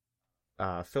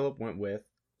 Philip went with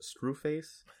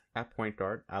Screwface at point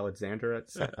guard, Alexander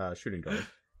at shooting guard,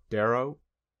 Darrow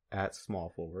at small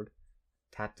forward,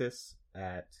 Tactus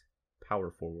at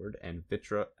power forward, and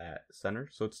Vitra at center.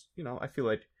 So it's, you know, I feel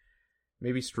like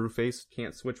maybe Screwface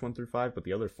can't switch 1 through 5, but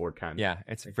the other 4 can. Yeah,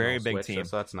 it's a very big team.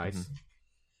 So that's nice. Mm-hmm.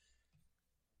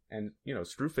 And, you know,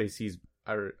 Screwface, he's,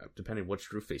 depending what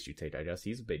Screwface you take, I guess,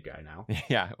 he's a big guy now.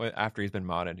 Yeah, after he's been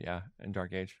modded, yeah, in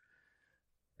Dark Age.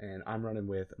 And I'm running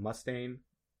with Mustaine,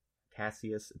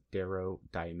 Cassius, Darrow,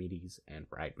 Diomedes, and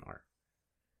Ragnar.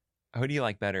 Who do you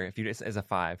like better if you just as a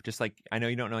 5? Just like, I know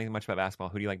you don't know anything much about basketball.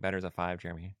 Who do you like better as a 5,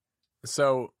 Jeremy?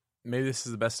 So maybe this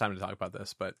is the best time to talk about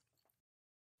this, but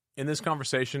in this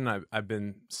conversation, I've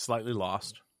been slightly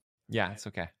lost, Yeah, it's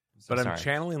okay. but I'm sorry.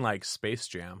 channeling like Space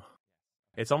Jam.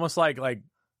 It's almost like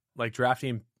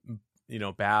drafting,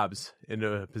 Babs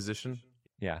into a position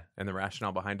Yeah, and the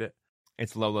rationale behind it.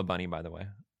 it's Lola Bunny, by the way.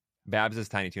 Babs is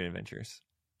Tiny Toon Adventures.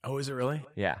 Oh, is it really?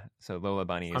 Yeah, so Lola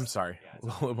Bunny is. I'm sorry,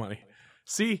 Lola Bunny.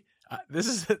 See,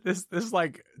 this is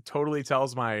like totally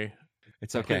tells my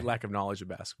It's complete okay. lack of knowledge of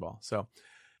basketball. So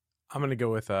I'm gonna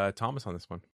go with Thomas on this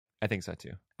one. I think so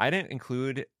too. I didn't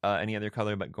include any other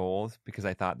color but gold because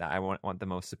I thought that I want the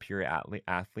most superior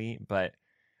athlete, but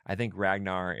I think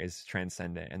Ragnar is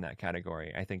transcendent in that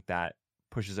category. I think that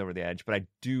pushes over the edge, but I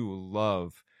do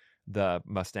love the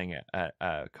Mustang at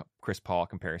Chris Paul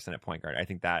comparison at point guard. I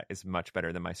think that is much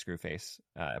better than my Screwface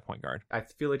at point guard. I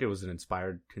feel like it was an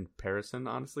inspired comparison,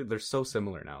 honestly. They're so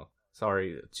similar now.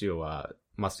 Sorry to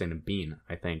Mustang and Bean.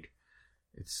 I think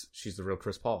she's the real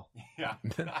Chris Paul. Yeah.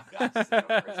 I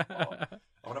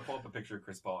want to pull up a picture of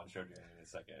Chris Paul and show you in a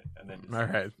second. And then All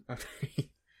right.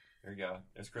 there you go.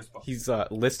 There's Chris Paul. He's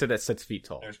listed at 6 feet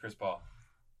tall. There's Chris Paul.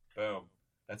 Boom.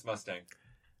 That's Mustang.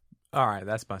 All right,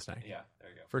 that's Mustang. Yeah, there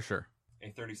you go. For sure. A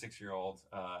 36-year-old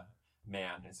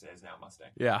man is now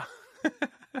Mustang. Yeah.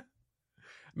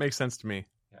 Makes sense to me.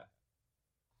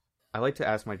 I like to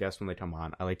ask my guests when they come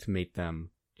on, I like to make them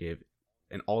give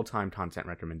an all-time content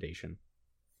recommendation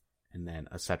and then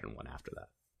a second one after that.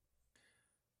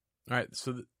 All right,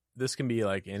 so this can be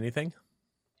like anything?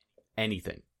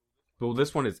 Anything. Well,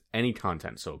 this one is any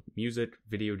content, so music,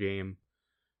 video game.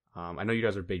 I know you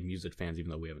guys are big music fans,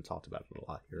 even though we haven't talked about it a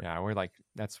lot here. Yeah,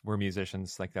 we're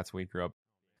musicians. Like, that's where we grew up.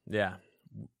 Yeah.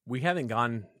 We haven't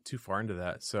gone too far into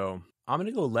that, so I'm going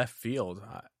to go left field.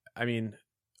 I mean,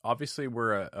 obviously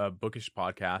we're a bookish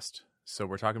podcast, so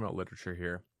we're talking about literature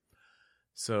here.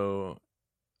 So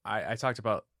I talked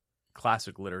about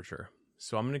classic literature.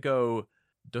 So I'm going to go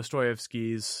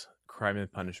Dostoevsky's Crime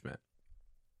and Punishment.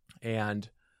 And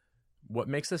what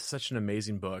makes this such an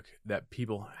amazing book that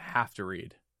people have to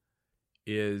read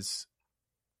is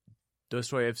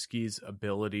Dostoevsky's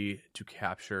ability to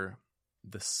capture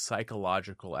the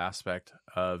psychological aspect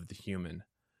of the human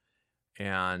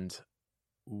and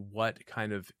what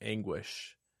kind of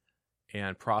anguish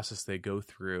and process they go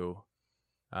through.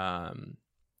 I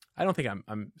don't think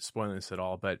I'm spoiling this at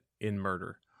all, but in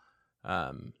murder.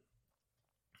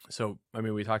 So, I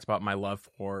mean, we talked about my love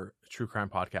for true crime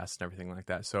podcasts and everything like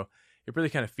that. So it really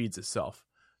kind of feeds itself.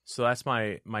 So that's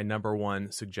my number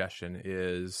one suggestion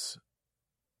is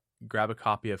grab a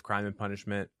copy of Crime and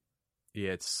Punishment.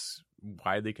 It's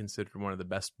widely considered one of the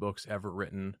best books ever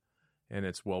written, and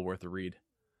it's well worth a read.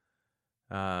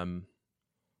 All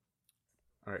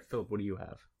right, Philip, what do you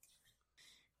have?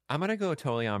 I'm going to go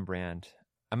totally on brand.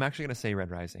 I'm actually going to say Red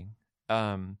Rising.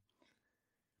 I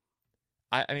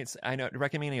know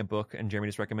recommending a book, and Jeremy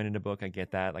just recommended a book. I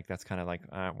get that. Like, that's kind of like,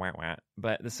 wah, wah.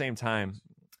 But at the same time,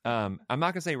 I'm not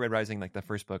going to say Red Rising like the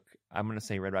first book. I'm going to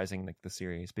say Red Rising like the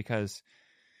series because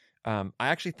I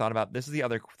actually thought about, this is the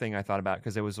other thing I thought about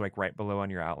because it was like right below on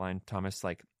your outline, Thomas,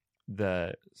 like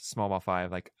the Small Ball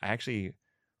 5. Like, I actually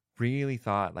really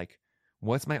thought, like,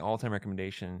 what's my all-time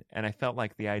recommendation? And I felt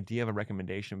like the idea of a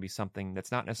recommendation would be something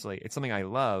that's not necessarily, it's something I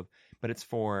love, but it's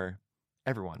for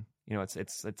everyone. You know,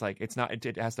 it's like, it's not,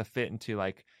 it has to fit into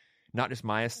like, not just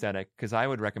my aesthetic, because I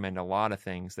would recommend a lot of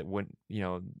things that wouldn't, you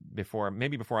know, before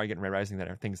I get in Red Rising that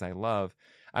are things I love.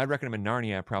 I'd recommend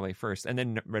Narnia probably first, and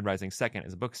then Red Rising second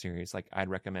as a book series. Like, I'd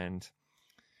recommend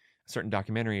certain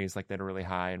documentaries like that are really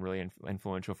high and really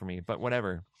influential for me, but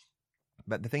whatever.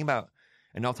 But the thing about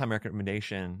an all-time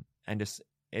recommendation and just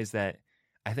is that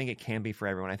I think it can be for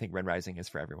everyone. I think Red Rising is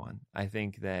for everyone. I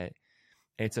think that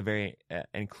it's a very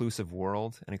inclusive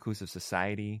world, an inclusive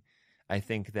society. I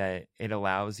think that it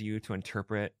allows you to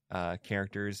interpret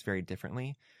characters very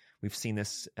differently. We've seen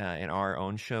this in our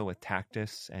own show with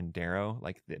Tactus and Darrow,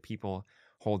 like that people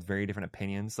hold very different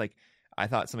opinions. Like, I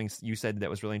thought something you said that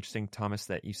was really interesting, Thomas,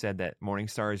 that you said that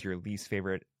Morningstar is your least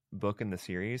favorite book in the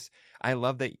series. I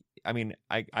love that. I mean,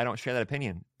 I don't share that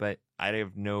opinion, but I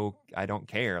don't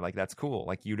care. Like, that's cool.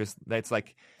 Like,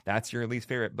 that's your least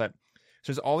favorite. But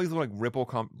so there's all these little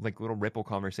little ripple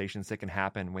conversations that can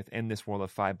happen within this world of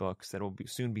 5 books that will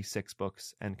soon be 6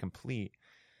 books and complete.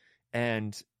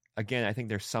 And again, I think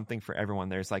there's something for everyone.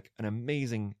 There's like an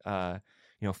amazing,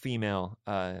 female,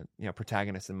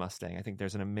 protagonist in Mustang. I think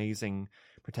there's an amazing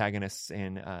protagonist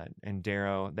in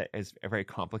Darrow that is very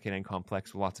complicated and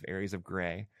complex with lots of areas of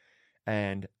gray.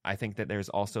 And I think that there's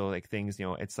also like things,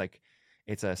 it's like,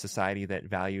 it's a society that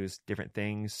values different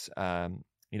things,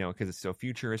 because it's so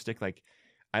futuristic. Like,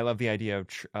 I love the idea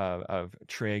of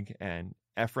Trig and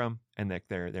Ephraim and like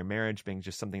their marriage being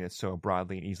just something that's so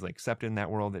broadly and easily accepted in that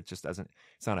world. It just doesn't,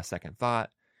 it's not a second thought.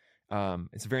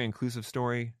 It's a very inclusive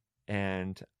story,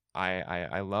 and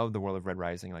I love the world of Red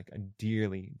Rising. Like I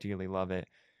dearly, dearly love it.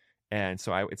 And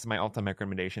so it's my all-time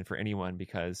recommendation for anyone,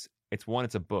 because it's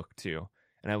a book too.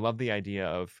 And I love the idea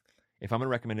of, if I'm going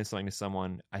to recommend something to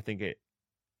someone, I think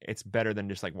it's better than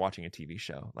just like watching a TV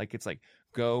show. Like it's like,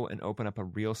 go and open up a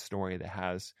real story that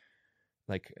has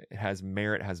like, it has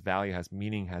merit, has value, has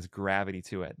meaning, has gravity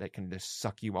to it, that can just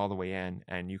suck you all the way in.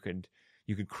 And you could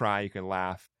cry, you could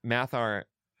laugh. Mathar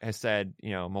has said,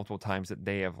 multiple times that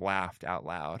they have laughed out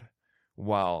loud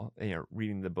while,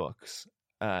 reading the books.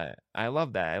 I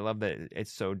love that. I love that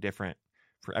it's so different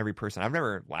for every person. I've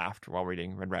never laughed while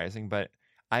reading Red Rising, but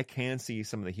I can see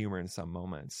some of the humor in some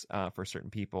moments for certain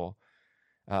people.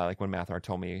 Like when Mathar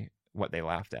told me what they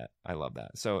laughed at. I love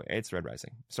that. So it's Red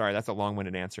Rising. Sorry, that's a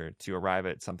long-winded answer to arrive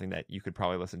at something that you could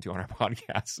probably listen to on our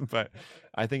podcast, but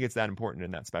I think it's that important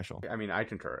and that special. I mean, I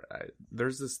concur.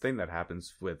 There's this thing that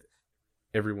happens with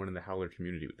everyone in the Howler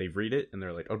community. They read it and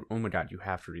they're like, oh my God, you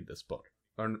have to read this book.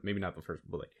 Or maybe not the first,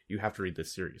 but like, you have to read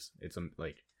this series. It's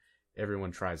like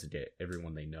everyone tries to get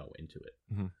everyone they know into it.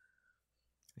 Mm-hmm.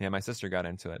 Yeah, my sister got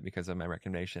into it because of my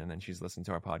recommendation, and she's listened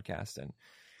to our podcast, and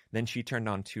then she turned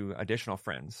on 2 additional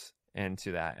friends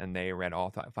into that, and they read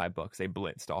all 5 books. They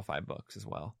blitzed all 5 books as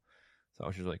well, so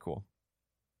which is really cool.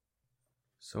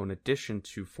 So in addition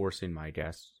to forcing my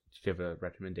guests to give a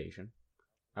recommendation,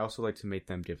 I also like to make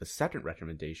them give a second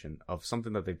recommendation of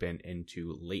something that they've been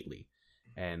into lately,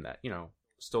 and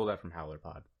stole that from Howler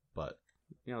Pod, but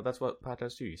that's what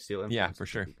podcasts do. You steal influence. Yeah, for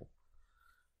sure. People.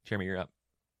 Jeremy, you're up.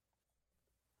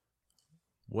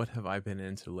 What have I been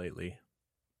into lately?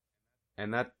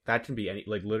 And that can be any,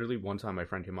 like, literally one time my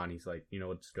friend came on, he's like,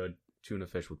 what's good? Tuna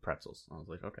fish with pretzels. I was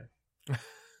like, okay.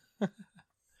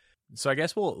 So I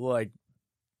guess we'll like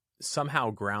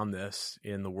somehow ground this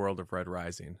in the world of Red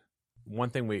Rising.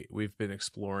 One thing we've been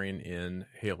exploring in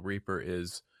Hail Reaper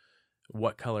is,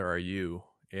 what color are you?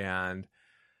 And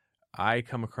I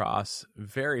come across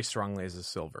very strongly as a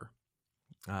silver,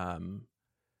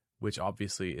 which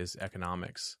obviously is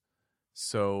economics.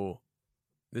 So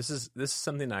this is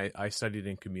something I studied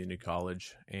in community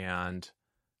college and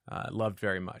loved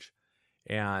very much.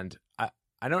 And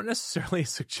I don't necessarily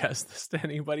suggest this to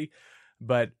anybody,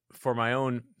 but for my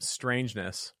own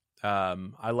strangeness,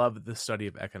 I love the study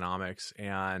of economics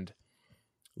and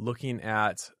looking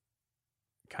at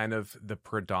kind of the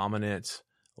predominant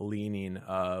leaning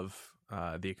of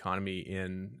the economy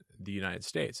in the United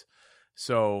States.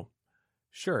 So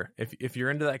sure, if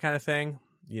you're into that kind of thing,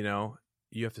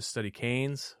 you have to study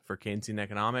Keynes for Keynesian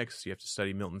economics. You have to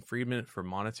study Milton Friedman for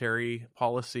monetary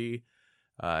policy.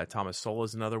 Thomas Sowell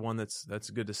is another one that's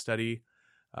good to study.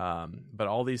 But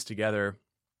all these together,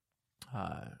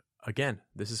 again,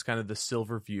 this is kind of the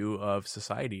silver view of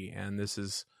society, and this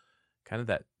is kind of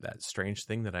that strange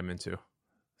thing that I'm into.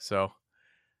 So,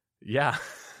 yeah.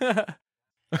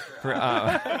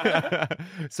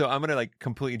 So I'm gonna like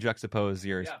completely juxtapose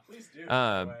yours. Yeah, please do.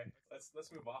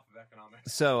 Let's move off of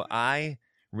economics. So I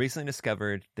recently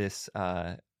discovered this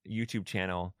YouTube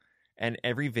channel, and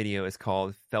every video is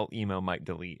called "Felt Emo Might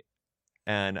Delete,"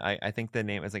 and I think the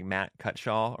name is like Matt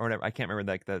Cutshaw or whatever. I can't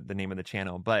remember like the name of the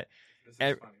channel, but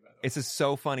it's just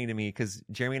so funny to me because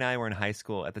Jeremy and I were in high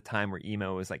school at the time where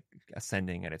emo was like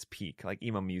ascending at its peak, like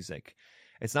emo music.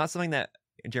 It's not something that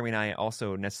Jeremy and I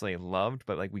also necessarily loved,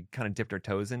 but like we kind of dipped our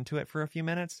toes into it for a few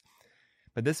minutes.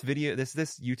 But this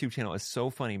YouTube channel is so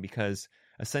funny because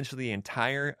essentially the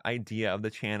entire idea of the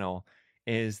channel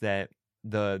is that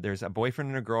there's a boyfriend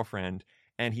and a girlfriend,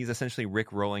 and he's essentially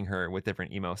Rick-rolling her with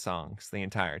different emo songs the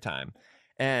entire time.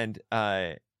 And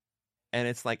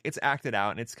it's like, it's acted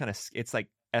out, and it's like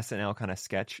SNL kind of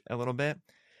sketch a little bit.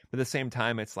 But at the same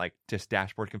time, it's like just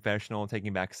Dashboard Confessional,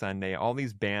 Taking Back Sunday, all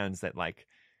these bands that like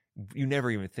you never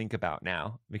even think about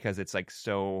now because it's like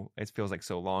it feels like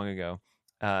so long ago.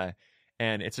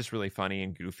 And it's just really funny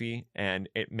and goofy, and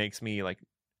it makes me like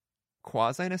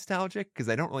quasi nostalgic because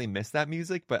I don't really miss that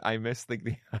music, but I miss like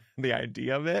the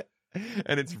idea of it.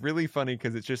 And it's really funny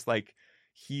because it's just like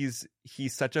he's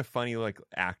such a funny like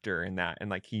actor in that, and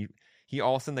like he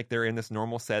all of a sudden like they're in this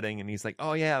normal setting and he's like,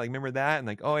 oh yeah, like remember that, and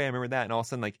like, oh yeah, I remember that, and all of a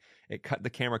sudden like the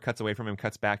camera cuts away from him,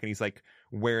 cuts back, and he's like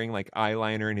wearing like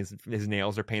eyeliner, and his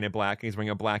nails are painted black, and he's wearing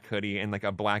a black hoodie and like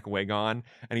a black wig on,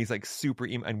 and he's like super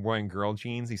emo and wearing girl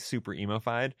jeans. He's super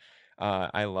emo-fied.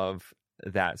 I love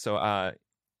that. So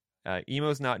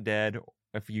Emo's Not Dead,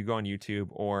 if you go on YouTube,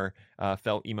 or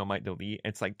Felt Emo Might Delete,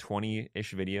 it's like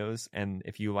 20-ish videos, and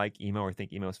if you like emo or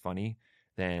think emo is funny,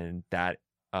 then that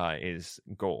is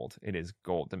gold. It is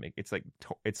gold to make. It's like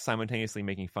it's simultaneously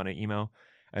making fun of emo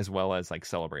as well as like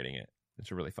celebrating it.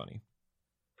 It's really funny.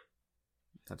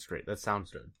 That's great. That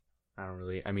sounds good.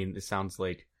 I mean, it sounds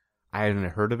like I hadn't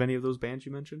heard of any of those bands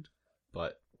you mentioned,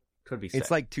 but could be sick.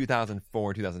 It's like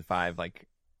 2004, 2005, like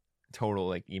total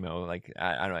like emo. Like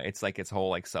I don't know. It's like its whole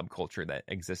like subculture that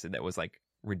existed that was like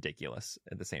ridiculous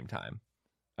at the same time.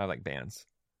 I like bands.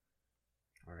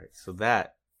 All right. So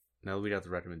that, now that we got the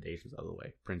recommendations out of the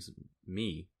way, brings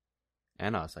me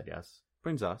and us, I guess,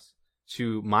 brings us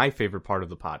to my favorite part of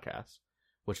the podcast,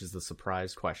 which is the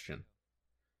surprise question.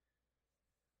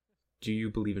 Do you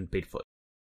believe in Bigfoot?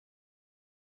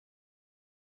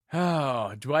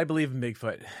 Oh, do I believe in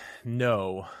Bigfoot?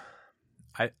 No.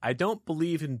 I don't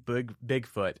believe in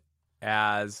Bigfoot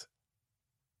as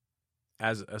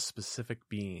a specific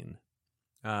being.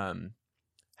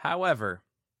 However,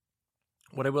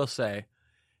 what I will say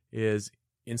is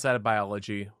inside of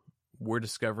biology, we're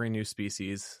discovering new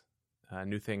species,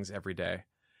 new things every day.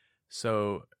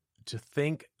 So to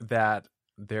think that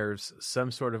there's some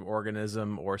sort of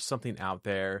organism or something out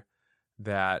there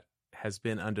that has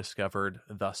been undiscovered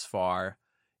thus far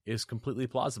is completely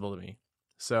plausible to me.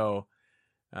 So,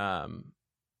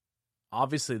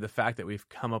 obviously the fact that we've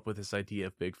come up with this idea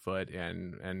of Bigfoot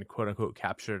and quote unquote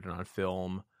captured it on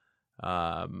film,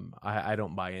 I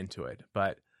don't buy into it,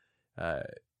 but,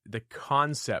 the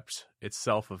concept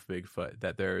itself of Bigfoot,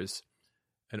 that there's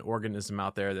an organism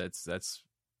out there that's,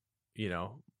 you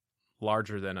know,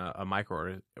 larger than a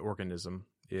microorganism,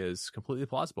 is completely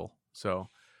plausible. So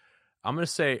I'm going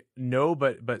to say no,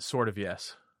 but sort of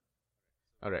yes.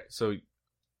 Okay, so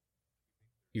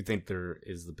you think there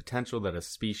is the potential that a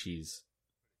species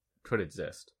could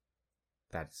exist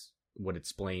that's would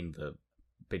explain the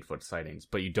Bigfoot sightings,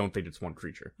 but you don't think it's one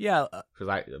creature? Yeah.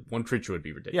 Because one creature would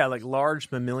be ridiculous. Yeah, like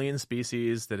large mammalian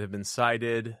species that have been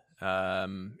sighted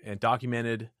and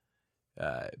documented,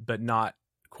 but not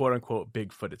quote unquote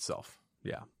Bigfoot itself.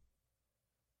 Yeah.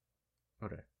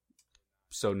 Okay.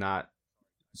 So not.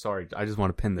 Sorry, I just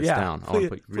want to pin this down. I want to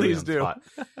put you really on the spot.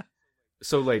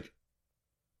 So, like,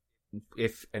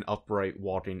 if an upright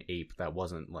walking ape that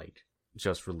wasn't like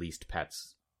just released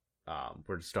pets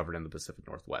were discovered in the Pacific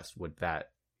Northwest,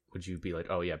 would you be like,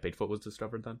 oh yeah, Bigfoot was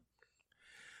discovered then?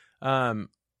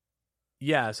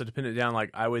 Yeah. So to pin it down, like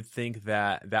I would think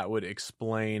that would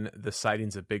explain the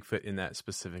sightings of Bigfoot in that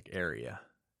specific area,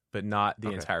 but not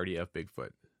the entirety of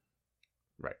Bigfoot.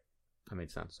 Right. That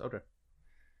makes sense. Okay.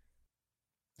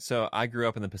 So I grew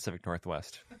up in the Pacific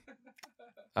Northwest.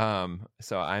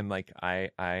 So I'm like,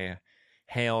 I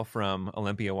hail from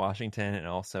Olympia, Washington, and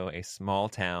also a small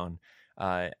town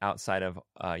outside of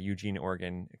Eugene,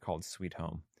 Oregon, called Sweet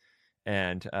Home.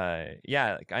 And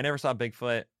yeah, like, I never saw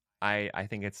Bigfoot. I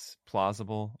think it's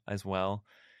plausible as well.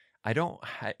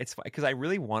 It's because I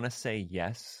really want to say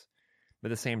yes,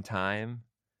 but at the same time,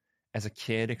 as a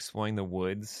kid exploring the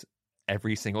woods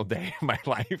every single day of my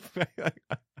life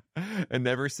and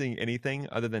never seeing anything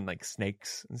other than like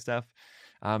snakes and stuff,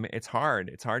 it's hard.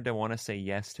 It's hard to want to say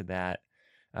yes to that.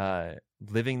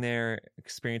 Living there,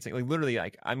 experiencing, like, literally,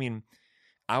 like, I mean,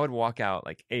 I would walk out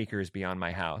like acres beyond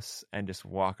my house and just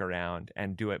walk around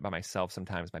and do it by myself.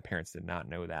 Sometimes my parents did not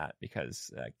know that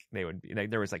because like they would be,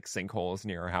 like, there was like sinkholes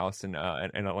near our house in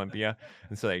Olympia,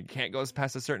 and so they can't go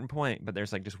past a certain point. But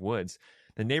there's like just woods.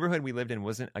 The neighborhood we lived in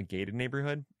wasn't a gated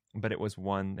neighborhood, but it was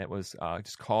one that was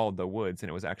just called the Woods, and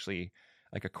it was actually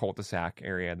like a cul-de-sac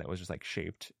area that was just like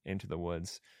shaped into the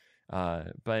woods.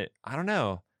 But I don't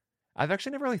know. I've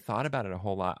actually never really thought about it a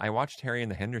whole lot. I watched Harry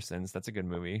and the Hendersons. That's a good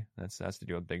movie. That's to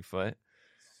do with Bigfoot.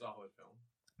 Solid film.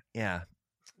 Yeah.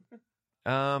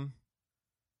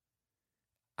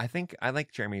 I think I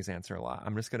like Jeremy's answer a lot.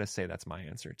 I'm just gonna say that's my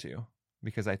answer too,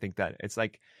 because I think that it's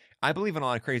like, I believe in a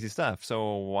lot of crazy stuff.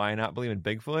 So why not believe in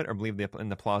Bigfoot or believe in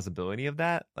the plausibility of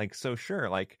that? Like, so sure,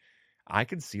 like I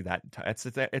could see that.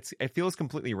 It feels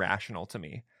completely rational to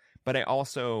me. But I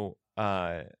also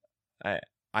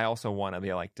I also want to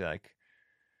be like,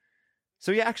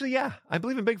 so yeah, actually, yeah, I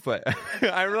believe in Bigfoot.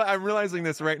 I'm realizing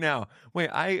this right now. Wait,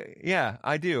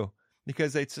 I do.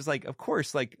 Because it's just like, of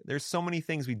course, like there's so many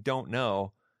things we don't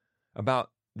know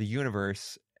about the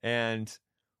universe, and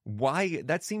why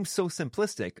that seems so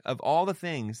simplistic. Of all the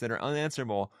things that are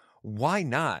unanswerable, why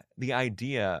not the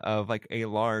idea of like a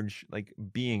large like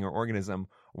being or organism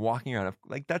walking around?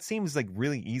 Like that seems like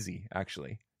really easy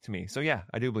actually to me. So yeah,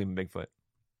 I do believe in Bigfoot.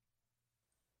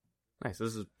 Nice.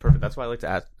 This is perfect. That's why I like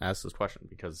to ask this question,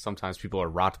 because sometimes people are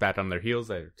rocked back on their heels,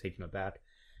 they're taking it back,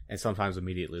 and sometimes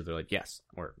immediately they're like, yes,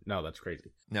 or no, that's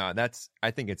crazy. No, I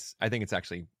think it's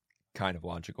actually kind of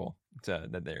logical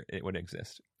that it would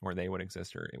exist, or they would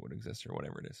exist, or it would exist, or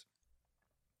whatever it is.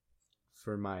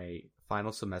 For my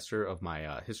final semester of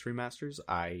my history masters,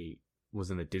 I was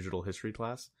in a digital history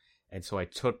class, and so I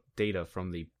took data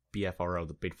from the BFRO,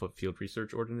 the Bigfoot Field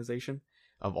Research Organization,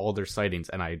 of all their sightings,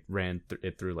 and I ran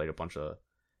it through like a bunch of,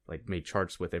 like, made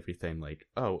charts with everything, like,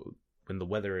 oh, when the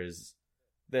weather is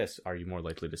this, are you more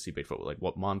likely to see Bigfoot? Like,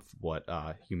 what month, what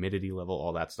humidity level,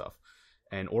 all that stuff.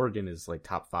 And Oregon is like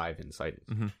top 5 in sightings.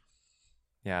 Mm-hmm.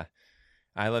 Yeah.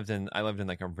 I lived in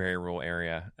like a very rural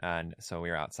area, and so we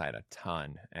were outside a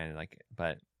ton, and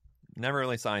but never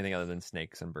really saw anything other than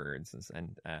snakes and birds,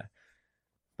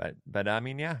 but I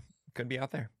mean, yeah, could be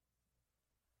out there.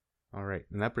 All right,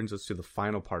 and that brings us to the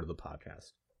final part of the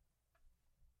podcast,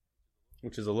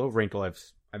 which is a little wrinkle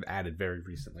I've added very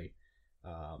recently.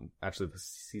 Actually, the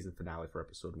season finale for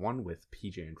episode 1 with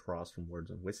PJ and Cross from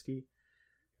Words and Whiskey.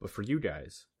 But for you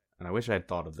guys, and I wish I had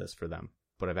thought of this for them,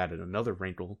 but I've added another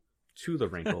wrinkle to the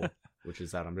wrinkle, which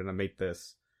is that I'm going to make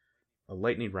this a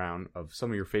lightning round of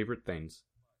some of your favorite things,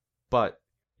 but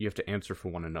you have to answer for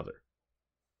one another.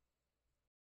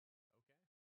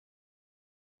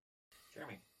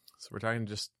 Jeremy. So we're talking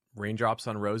just raindrops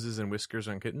on roses and whiskers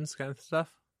on kittens kind of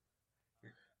stuff?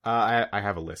 I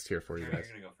have a list here for you guys.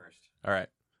 You're going to go first. All right.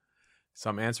 So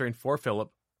I'm answering for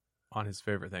Philip on his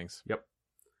favorite things. Yep.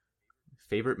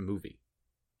 Favorite movie?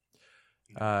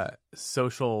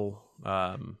 Social...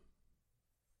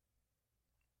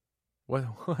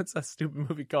 What's that stupid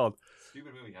movie called?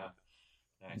 Stupid movie, huh?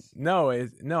 Nice. No,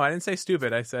 I didn't say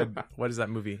stupid. I said, what is that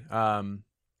movie?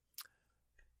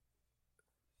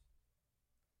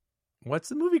 What's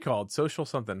the movie called? Social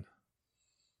something.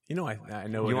 You know, I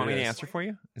know. You want me to answer for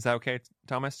you? Is that okay,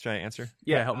 Thomas? Should I answer?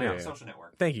 Yeah, help me out. Social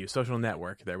Network. Thank you. Social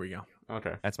Network. There we go.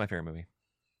 Okay. That's my favorite movie.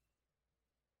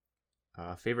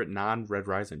 Favorite non-Red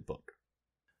Rising book?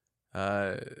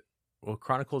 Well,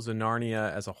 Chronicles of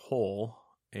Narnia as a whole,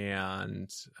 and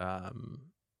The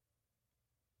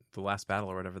Last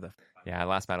Battle or whatever Yeah,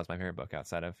 Last Battle is my favorite book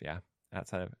outside of.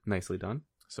 Nicely done.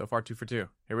 So far, 2 for 2.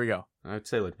 Here we go. I'd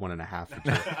say like 1.5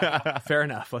 for 2. Fair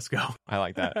enough. Let's go. I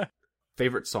like that.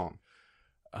 Favorite song?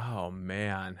 Oh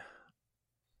man,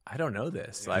 I don't know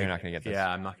this. You're not gonna get this.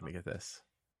 Yeah, I'm not gonna get this.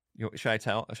 Should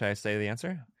I say the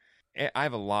answer? I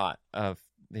have a lot of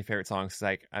the favorite songs.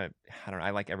 Like I don't know.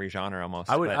 I like every genre almost.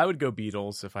 I would go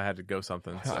Beatles if I had to go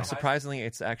something. So. Surprisingly,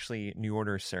 it's actually New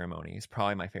Order Ceremony. It's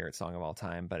probably my favorite song of all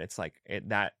time. But it's like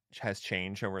that has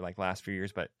changed over like last few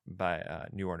years. But by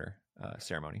New Order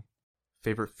Ceremony.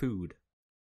 Favorite food?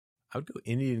 I would go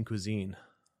Indian cuisine.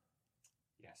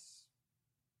 Yes.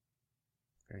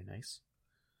 Very nice.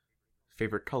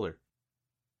 Favorite color?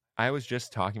 I was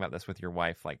just talking about this with your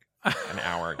wife like an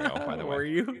hour ago, by the way. Were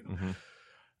you?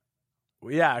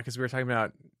 Mm-hmm. Yeah, because we were talking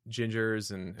about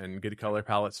gingers and good color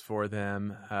palettes for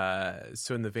them.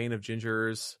 So in the vein of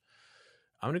gingers,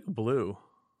 I'm going to go blue.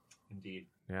 Indeed.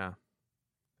 Yeah.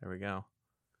 There we go.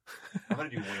 I'm going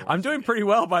to do way worse. I'm doing pretty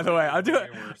well, by the way.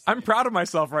 I'm proud of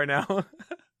myself right now.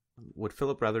 Would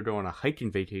Philip rather go on a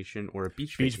hiking vacation or a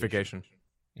beach vacation?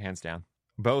 Hands down.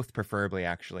 Both, preferably,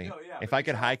 actually. No, yeah, if I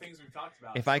could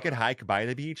hike by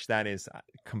the beach, that is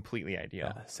completely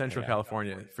ideal. Yeah, Central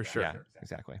California, for sure. Yeah,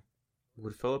 exactly.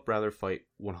 Would Philip rather fight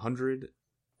 100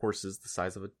 horses the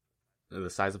size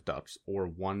of ducks, or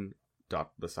one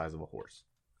duck the size of a horse?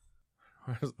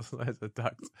 Where's the size of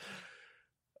ducks?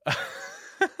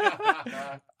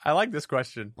 I like this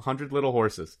question. 100 little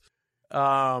horses.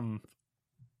 I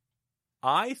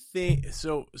think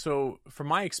so. So from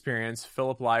my experience,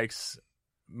 Philip likes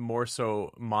more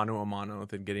so mano a mano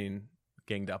than getting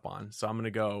ganged up on. So I'm going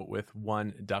to go with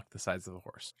one duck the size of a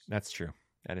horse. That's true.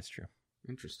 That is true.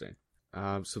 Interesting.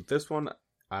 So this one,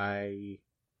 I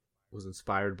was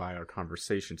inspired by our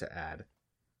conversation to add.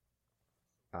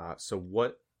 So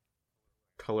what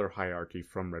color hierarchy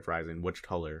from Red Rising, which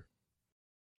color?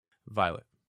 Violet.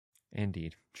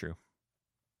 Indeed. True.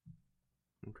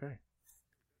 Okay.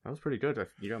 That was pretty good.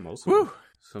 You got most of Woo! them.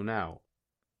 So now,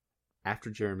 after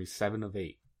Jeremy's 7 of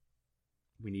 8,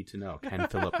 we need to know, can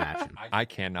Philip match him? I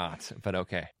cannot, but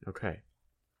okay. Okay.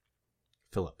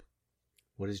 Philip,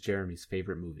 what is Jeremy's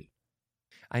favorite movie?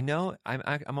 I know,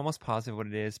 I'm almost positive what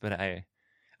it is, but I'm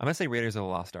going to say Raiders of the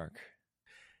Lost Ark.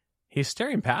 He's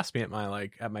staring past me at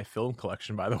my film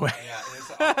collection, by the way.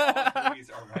 Yeah, all movies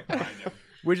are right behind him.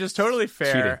 Which is totally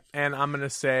fair, Cheating. and I'm going to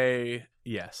say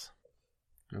yes.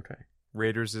 Okay.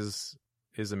 Raiders is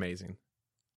amazing.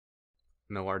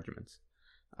 No arguments.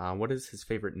 What is his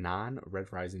favorite non-Red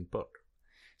Rising book?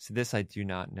 So this I do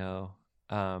not know.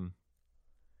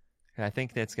 I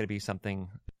think that's going to be something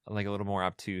like a little more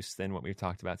obtuse than what we've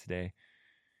talked about today.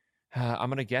 I'm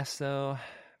gonna guess though.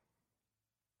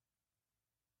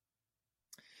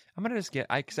 I'm gonna just get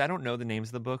because I don't know the names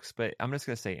of the books, but I'm just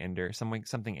gonna say Ender.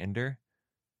 Something Ender.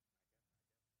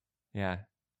 Yeah,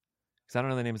 because I don't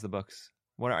know the names of the books.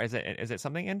 Is it? Is it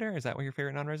something Ender? Is that what your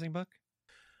favorite non-Rising book?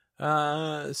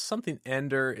 Something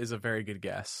Ender is a very good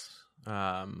guess.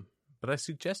 But I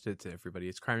suggested it to everybody.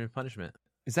 It's Crime and Punishment.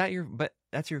 Is that but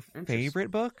that's your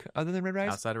favorite book other than Red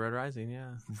Rising? Outside of Red Rising,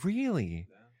 yeah. Really?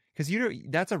 Because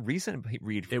that's a recent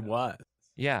read. It was.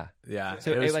 Yeah. Yeah.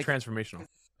 So it was like transformational.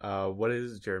 What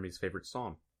is Jeremy's favorite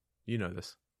song? You know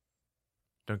this.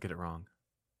 Don't get it wrong.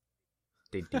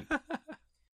 Dig deep.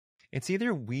 It's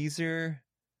either Weezer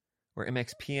or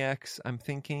MXPX. I'm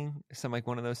thinking some like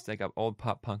one of those like an old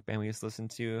pop punk band we used to listen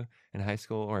to in high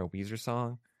school, or a Weezer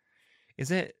song. Is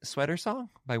it Sweater Song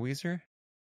by Weezer?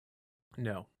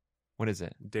 No. What is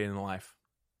it? Day in the Life.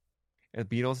 The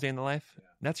Beatles' Day in the Life? Yeah.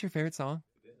 That's your favorite song?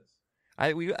 It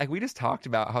is. We just talked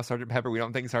about how Sgt. Pepper, we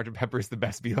don't think Sgt. Pepper is the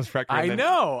best Beatles record. I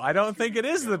know. I don't think it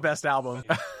is the best album.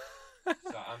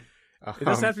 It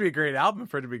doesn't have to be a great album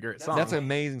for it to be a great song. That's an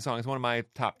amazing song. It's one of my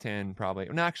top 10 probably.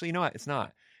 No, actually, you know what? It's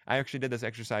not. I actually did this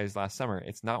exercise last summer.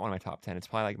 It's not one of my top 10. It's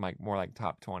probably like more like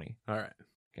top 20. All right.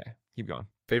 Okay. Keep going.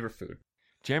 Favorite food?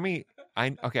 Jeremy, I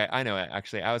know it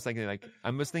actually. I was thinking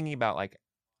about like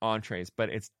entrees, but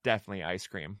it's definitely ice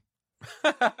cream.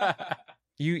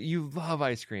 You love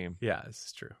ice cream. Yeah, this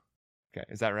is true. Okay,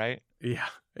 is that right? Yeah.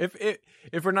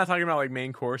 If we're not talking about like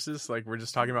main courses, like we're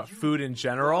just talking about food in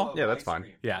general. Yeah, that's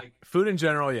fine. Yeah, food in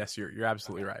general. Yes, you're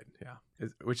absolutely right. Yeah,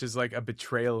 which is like a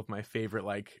betrayal of my favorite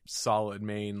like solid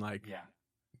main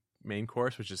main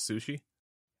course, which is sushi.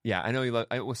 Yeah, I know you love.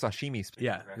 Sashimi.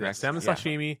 Yeah, salmon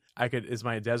sashimi. Is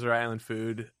my desert island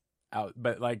food out,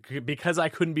 but like because I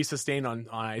couldn't be sustained on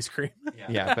ice cream.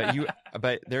 Yeah,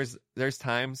 but there's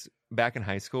times back in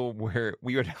high school where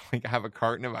we would like have a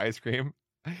carton of ice cream,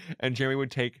 and Jeremy would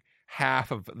take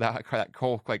half of that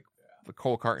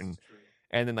whole carton,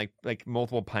 and then like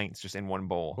multiple pints just in one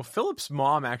bowl. Well, Philip's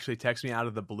mom actually texted me out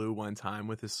of the blue one time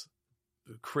with this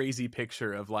crazy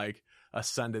picture of like a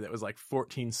sundae that was like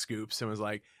 14 scoops and was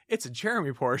like, it's a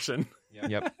Jeremy portion.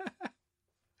 Yep.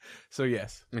 So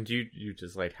yes. And do you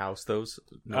just like house those?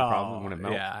 No problem when it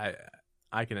melts? Yeah,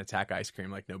 I can attack ice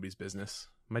cream like nobody's business.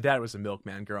 My dad was a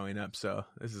milkman growing up, so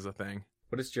this is a thing.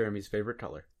 What is Jeremy's favorite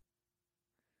color?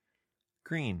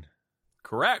 Green.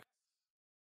 Correct.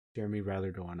 Jeremy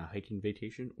rather go on a hiking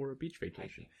vacation or a beach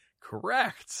vacation?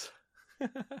 Correct.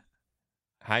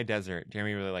 High desert.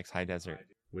 Jeremy really likes high desert.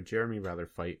 Would Jeremy rather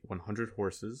fight 100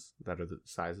 horses that are the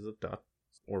sizes of ducks,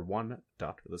 or one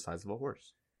duck the size of a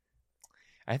horse?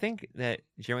 I think that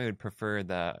Jeremy would prefer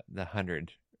the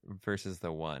 100 versus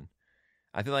the 1.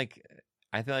 I feel like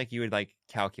you would like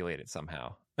calculate it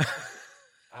somehow.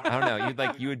 I don't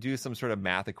know. You would do some sort of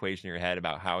math equation in your head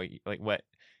about how like what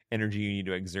energy you need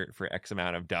to exert for X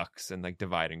amount of ducks and like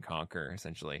divide and conquer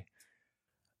essentially.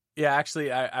 Yeah,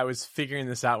 actually, I was figuring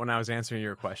this out when I was answering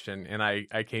your question, and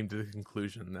I came to the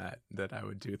conclusion that I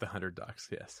would do the 100 ducks.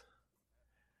 Yes.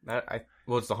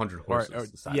 It's the 100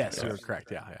 horses. Yes, you're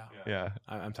correct. Yeah.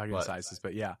 I'm talking the sizes,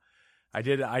 but yeah, I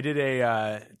did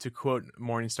a to quote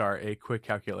Morningstar, a quick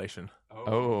calculation.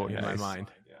 In my mind.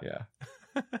 Yeah.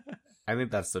 I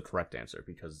think that's the correct answer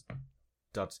because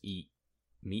ducks eat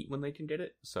meat when they can get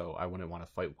it, so I wouldn't want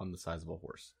to fight one the size of a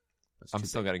horse. I'm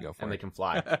still got to go for it. And they can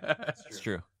fly. It's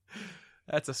true.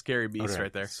 That's a scary beast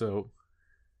right there. So,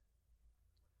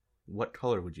 what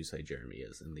color would you say Jeremy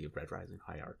is in the Red Rising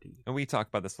hierarchy? And we talk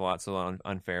about this a lot, so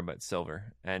unfair, but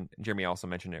silver. And Jeremy also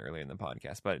mentioned it earlier in the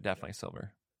podcast, but definitely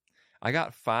silver. I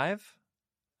got 5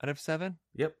 out of 7.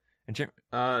 Yep. And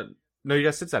no, you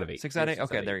got 6 out of 8. 6 out of 8.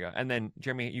 Okay, there you go. And then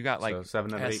Jeremy, you got like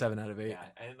 7 out of 8. 7 out of 8. Yeah,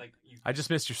 and like I just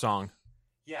missed your song.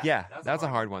 Yeah, that's a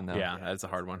hard one though. Yeah, that's a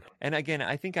hard one. And again,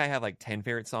 I think I have like 10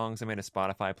 favorite songs. I made a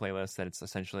Spotify playlist that it's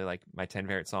essentially like my 10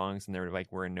 favorite songs, and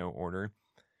we're in no order,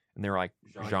 and they were like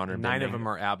genre. 9 of them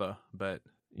are ABBA, but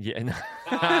yeah.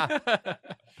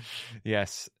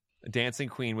 Yes, Dancing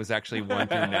Queen was actually 1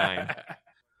 through 9.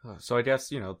 So I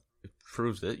guess it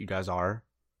proves that you guys are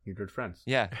your good friends.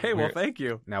 Yeah. Hey, well, thank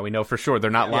you. Now we know for sure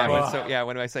they're not lying.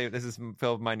 When I say this is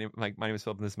Phil, my name is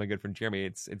Philip, and this is my good friend Jeremy,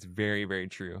 it's very, very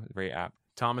true, very apt.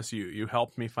 Thomas, you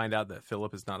helped me find out that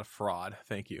Philip is not a fraud.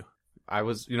 Thank you. I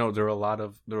was, there were a lot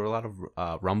of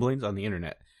rumblings on the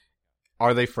internet.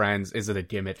 Are they friends? Is it a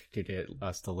gimmick to get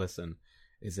us to listen?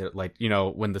 Is it like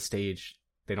when the stage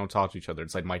they don't talk to each other?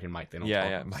 It's like Mike and Mike. They don't.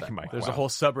 Mike and Mike. There's a whole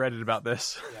subreddit about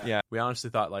this. Yeah, we honestly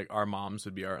thought like our moms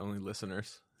would be our only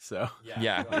listeners. So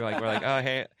Yeah, we're like, oh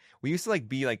hey, we used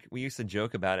to we used to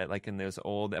joke about it like in those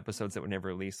old episodes that were never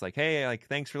released, like hey, like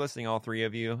thanks for listening, all three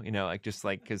of you, like just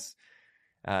like because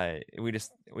we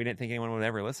didn't think anyone would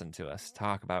ever listen to us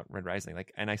talk about Red Rising,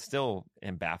 like, and I still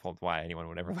am baffled why anyone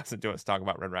would ever listen to us talk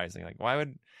about Red Rising, like why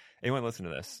would anyone listen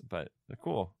to this? But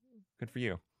cool, good for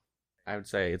you. I would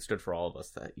say it's good for all of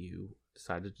us that you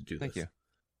decided to do this. Thank you.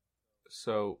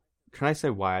 So, can I say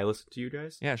why I listen to you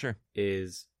guys? Yeah, sure.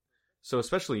 So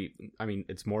especially, I mean,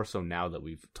 it's more so now that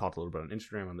we've talked a little bit on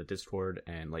Instagram, on the Discord,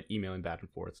 and like emailing back and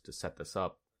forth to set this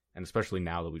up. And especially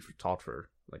now that we've talked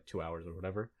for like 2 hours or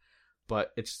whatever.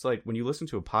 But it's just like when you listen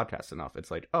to a podcast enough,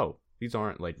 it's like, oh, these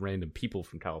aren't like random people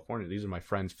from California. These are my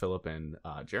friends, Philip and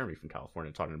Jeremy from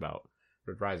California, talking about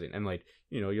Red Rising. And like,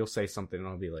 you'll say something and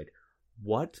I'll be like,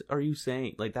 what are you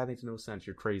saying? Like, that makes no sense.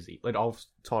 You're crazy. Like, I'll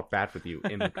talk back with you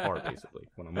in the car, basically,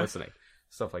 when I'm listening.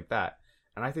 Stuff like that.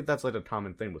 And I think that's like a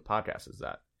common thing with podcasts is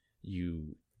that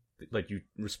you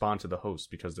respond to the host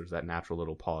because there's that natural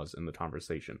little pause in the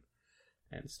conversation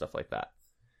and stuff like that.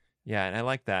 Yeah, and I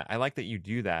like that. I like that you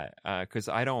do that because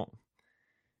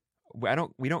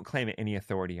we don't claim any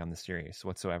authority on the series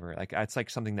whatsoever. Like it's like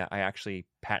something that I actually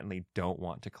patently don't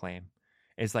want to claim.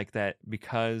 It's like that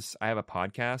because I have a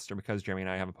podcast, or because Jeremy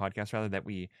and I have a podcast rather, that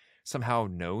we somehow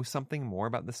know something more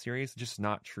about the series. Just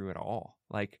not true at all.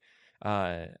 Like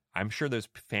I'm sure there's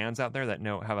fans out there that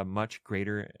have a much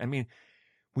greater. I mean,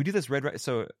 we do this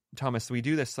So Thomas, we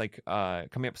do this like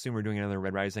coming up soon. We're doing another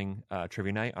Red Rising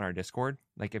trivia night on our Discord.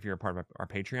 Like if you're a part of our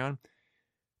Patreon,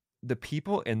 the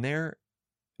people in there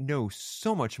know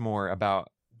so much more about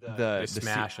the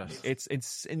smash us.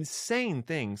 It's insane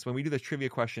things when we do the trivia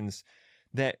questions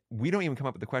that we don't even come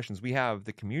up with the questions. We have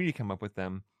the community come up with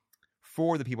them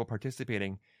for the people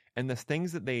participating, and the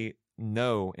things that they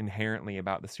know inherently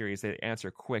about the series, they answer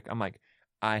quick. I'm like,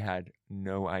 I had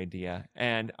no idea,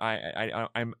 and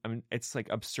I'm it's like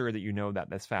absurd that you know that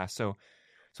this fast. So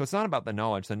it's not about the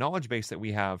knowledge. The knowledge base that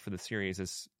we have for the series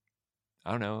is,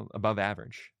 I don't know, above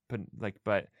average. But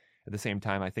at the same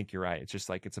time, I think you're right. It's just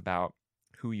like it's about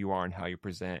who you are and how you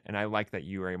present. And I like that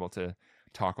you are able to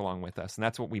talk along with us, and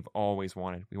that's what we've always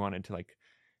wanted. We wanted to like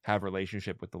have a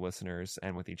relationship with the listeners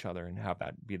and with each other, and have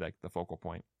that be like the focal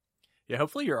point. Yeah,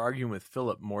 hopefully you're arguing with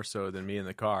Philip more so than me in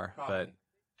the car, but.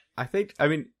 I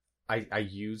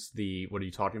use the what are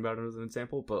you talking about as an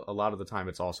example, but a lot of the time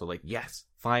it's also like, yes,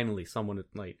 finally someone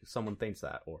thinks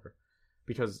that, or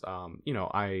because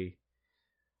I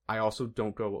also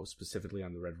don't go specifically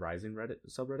on the Red Rising Reddit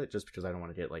subreddit just because I don't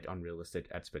want to get like unrealistic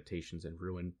expectations and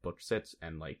ruin book sits,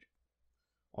 and like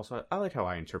also I like how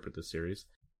I interpret the series,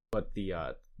 but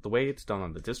the way it's done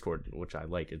on the Discord, which I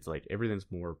like, it's like everything's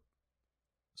more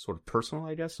sort of personal,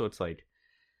 I guess, so it's like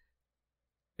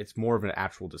it's more of an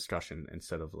actual discussion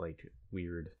instead of like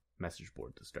weird message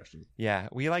board discussion. Yeah,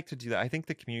 we like to do that. I think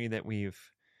the community that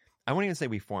I won't even say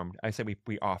we formed. I said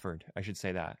we offered. I should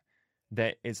say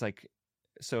that it's like,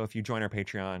 so if you join our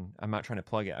Patreon, I'm not trying to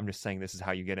plug it. I'm just saying this is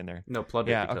how you get in there. No, plug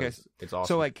it. Yeah, okay. It's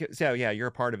awesome. So yeah, you're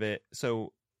a part of it.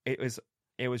 So it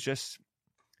just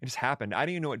happened. I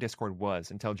didn't even know what Discord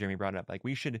was until Jeremy brought it up. Like,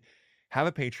 we should have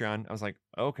a Patreon. I was like,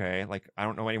 okay, like I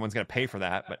don't know if anyone's gonna pay for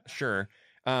that, but sure.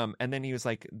 And then he was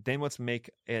like, then let's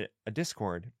make it a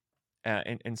Discord,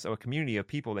 and so a community of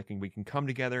people that we can come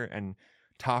together and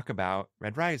talk about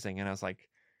Red Rising. And I was like,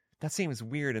 that seems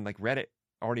weird, and like Reddit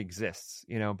already exists,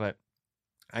 but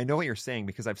I know what you're saying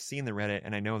because I've seen the Reddit,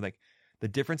 and I know like the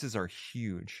differences are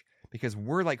huge because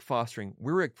we're fostering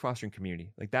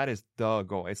community. Like that is the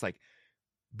goal. It's like,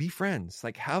 be friends,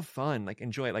 like have fun, like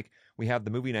enjoy it. Like we have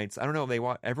the movie nights. I don't know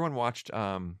if everyone watched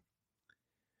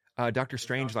Doctor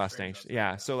Strange last night.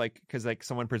 Yeah. So like, because like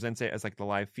someone presents it as like the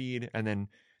live feed, and then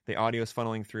the audio is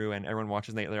funneling through, and everyone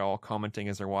watches. They're all commenting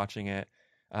as they're watching it.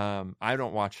 I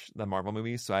don't watch the Marvel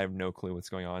movies, so I have no clue what's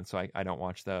going on. So I don't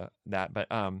watch that. But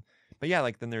yeah,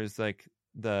 like then there's like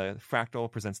the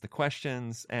Fractal presents the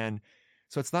questions, and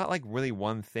so it's not like really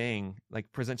one thing.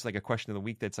 Like presents like a question of the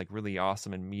week that's like really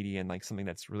awesome and meaty, and like something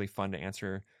that's really fun to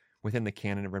answer within the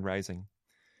canon of Red Rising.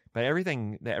 But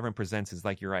everything that everyone presents is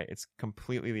like, you're right, it's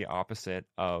completely the opposite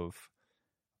of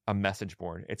a message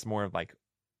board. It's more of like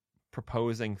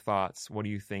proposing thoughts. What do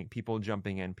you think? People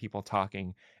jumping in, people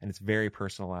talking, and it's very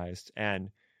personalized.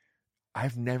 And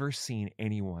I've never seen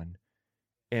anyone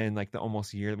in like the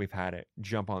almost year that we've had it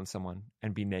jump on someone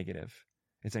and be negative.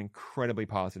 It's an incredibly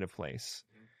positive place.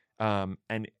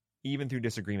 And even through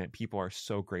disagreement, people are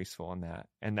so graceful in that.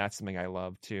 And that's something I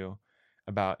love too.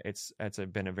 About it's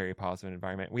been a very positive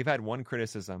environment. We've had one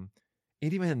criticism,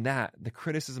 and even in that, the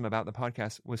criticism about the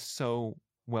podcast was so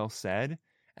well said,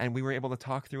 and we were able to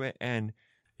talk through it. And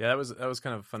Yeah, that was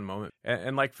kind of a fun moment.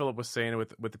 And like Philip was saying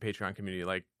with the Patreon community,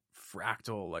 like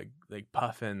Fractal, like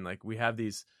Puffin, like we have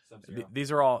these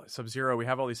these are all Sub-Zero. We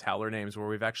have all these howler names where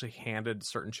we've actually handed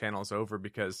certain channels over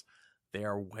because they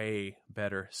are way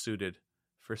better suited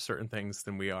for certain things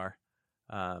than we are.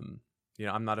 I'm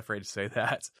not afraid to say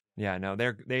that. Yeah, no,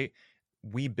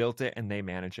 we built it and they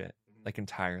manage it like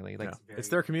entirely. Like it's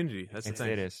their community. That's the thing.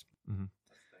 It is. Mm-hmm.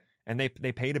 And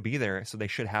they pay to be there, so they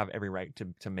should have every right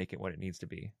to make it what it needs to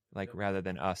be, like rather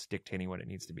than us dictating what it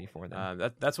needs to be for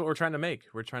them. That's what we're trying to make.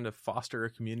 We're trying to foster a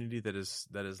community that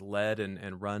is led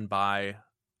and run by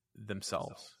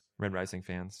themselves. Red Rising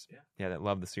fans, yeah, that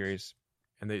love the series,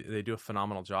 and they do a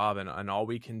phenomenal job. And all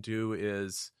we can do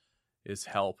is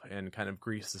help and kind of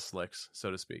grease the slicks,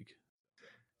 so to speak.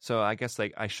 So I guess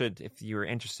like I should, if you were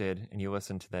interested and you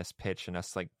listen to this pitch and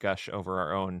us like gush over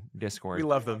our own Discord. We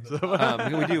love them.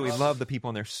 We do. We love the people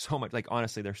and they're so much, like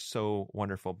honestly, they're so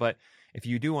wonderful. But if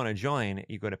you do want to join,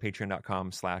 you go to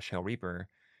patreon.com/HailReaper.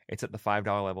 It's at the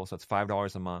 $5 level. So it's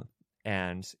 $5 a month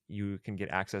and you can get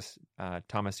access.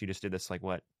 Thomas, you just did this like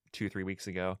 2-3 weeks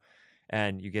ago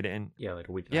and you get in. Yeah, like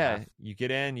a week and a half. You get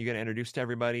in, you get introduced to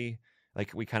everybody.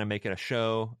 Like we kind of make it a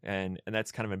show and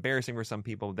that's kind of embarrassing for some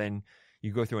people. Then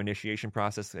you go through initiation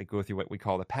process, like go through what we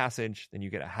call the passage. Then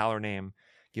you get a howler name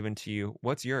given to you.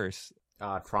 What's yours?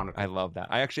 Chronicle. I love that.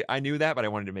 I knew that, but I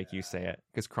wanted to make you say it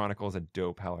because Chronicle is a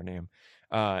dope howler name.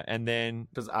 And then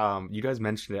because you guys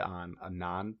mentioned it on a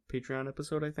non-Patreon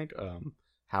episode, I think.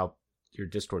 How your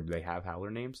Discord they have howler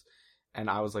names, and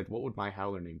I was like, what would my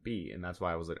howler name be? And that's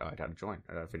why I was like, I gotta join.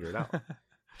 I gotta figure it out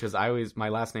because my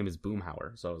last name is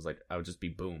Boomhauer, so I was like, I would just be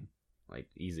Boom, like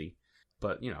easy.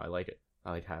 But I like it.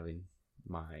 I like having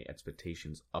my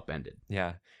expectations upended.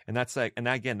 Yeah. And that's like, and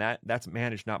again, that's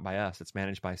managed not by us. It's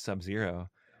managed by Sub-Zero,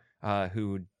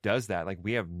 who does that. Like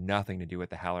we have nothing to do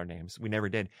with the howler names. We never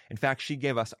did. In fact, she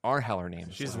gave us our howler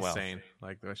names. She's as well. insane.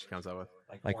 Like what she comes up with.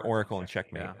 Like Oracle and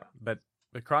Checkmate. Yeah.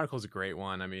 But Chronicle's a great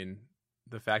one. I mean,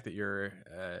 the fact that your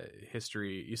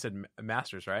history, you said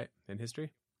masters, right? In history?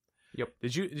 Yep.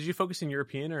 Did you focus in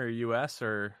European or US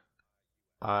or?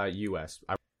 US.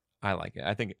 I like it.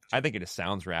 I think it just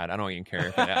sounds rad. I don't even care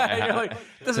if You're like,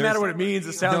 it doesn't matter what it means.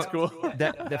 It sounds cool.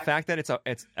 The fact that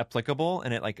it's applicable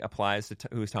and it like applies to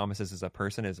who Thomas is as a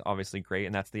person is obviously great,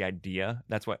 and that's the idea.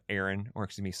 That's what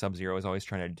Sub-Zero is always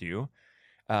trying to do.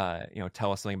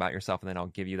 Tell us something about yourself, and then I'll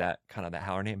give you that kind of that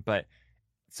howler name. But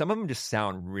some of them just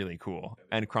sound really cool,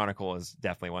 and Chronicle is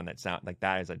definitely one that sound like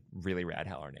that is a really rad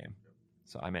howler name.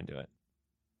 So I'm into it.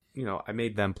 I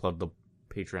made them plug the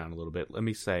Patreon a little bit. Let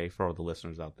me say for all the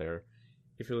listeners out there,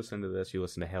 if you're listening to this, you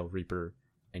listen to Hail Reaper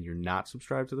and you're not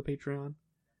subscribed to the Patreon,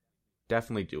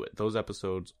 definitely do it. Those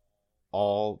episodes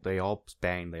they all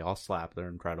bang, they all slap, they're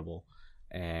incredible,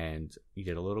 and you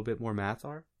get a little bit more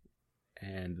Mathar,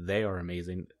 and they are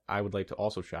amazing. I would like to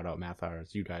also shout out Mathar,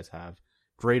 as you guys have.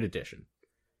 Great addition,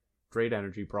 great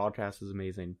energy. Broadcast is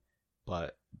amazing,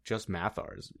 but just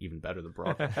Mathar is even better than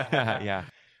broadcast. Yeah.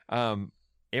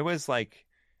 It was like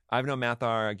I've known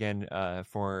Mathar again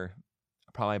for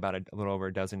probably about a little over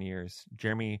a dozen years.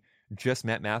 Jeremy just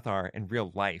met Mathar in real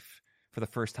life for the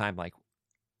first time like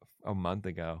a month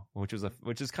ago, which is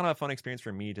kind of a fun experience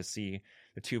for me to see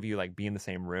the two of you like be in the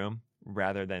same room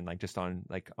rather than like just on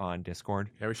Discord.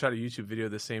 Yeah, we shot a YouTube video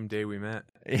the same day we met,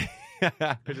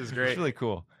 which is great. It's really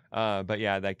cool. But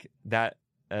yeah, like that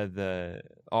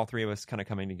all three of us kind of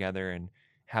coming together and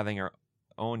having our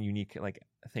own unique like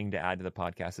thing to add to the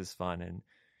podcast is fun. And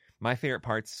my favorite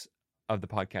parts of the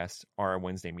podcast are our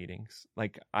Wednesday meetings.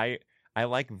 Like I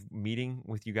like meeting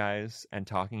with you guys and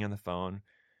talking on the phone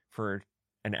for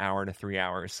an hour to 3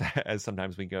 hours, as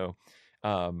sometimes we go,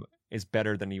 is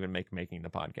better than even making the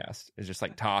podcast. It's just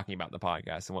like talking about the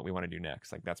podcast and what we want to do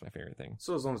next. Like that's my favorite thing.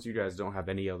 So as long as you guys don't have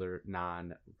any other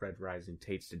non-Red Rising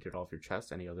tates to get off your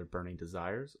chest, any other burning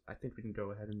desires, I think we can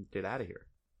go ahead and get out of here.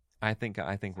 I think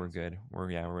we're good. We're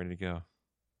ready to go.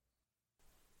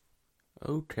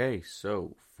 Okay,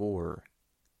 so for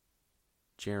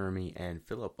Jeremy and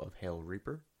Philip of Hail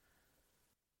Reaper,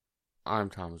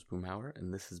 I'm Thomas Boomhauer,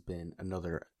 and this has been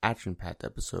another action-packed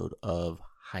episode of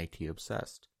High Tea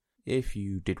Obsessed. If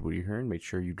you did what you're hearing, make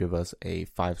sure you give us a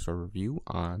 5-star review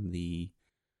on the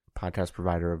podcast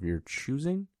provider of your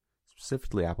choosing,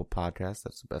 specifically Apple Podcasts.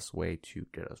 That's the best way to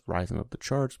get us rising up the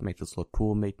charts, make this look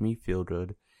cool, make me feel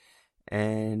good,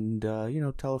 and,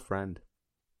 tell a friend.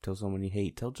 Tell someone you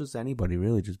hate. Tell just anybody,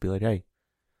 really. Just be like, hey,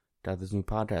 got this new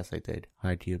podcast I did,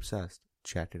 High Tea Obsessed.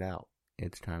 Check it out.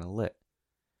 It's kind of lit.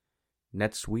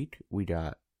 Next week, we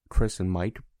got Chris and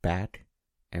Mike back,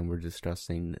 and we're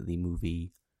discussing the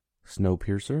movie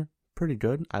Snowpiercer, pretty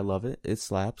good. I love it. It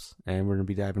slaps. And we're going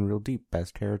to be diving real deep.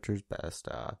 Best characters, best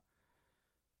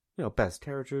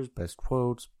characters, best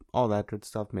quotes, all that good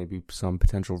stuff. Maybe some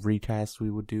potential recasts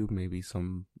we would do. Maybe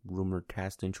some rumored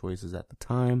casting choices at the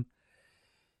time.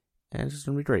 And it's just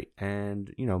going to be great.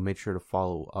 And, make sure to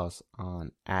follow us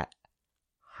on at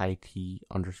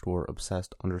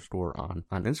 @HighT_obsessed_ on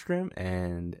Instagram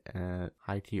and at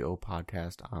HighTO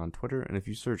podcast on Twitter. And if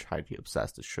you search HighT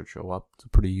Obsessed, it should show up. It's a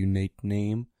pretty unique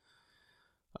name.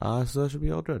 So that should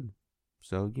be all good.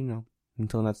 So,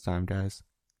 until next time, guys,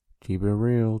 keep it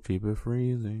real, keep it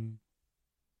freezing.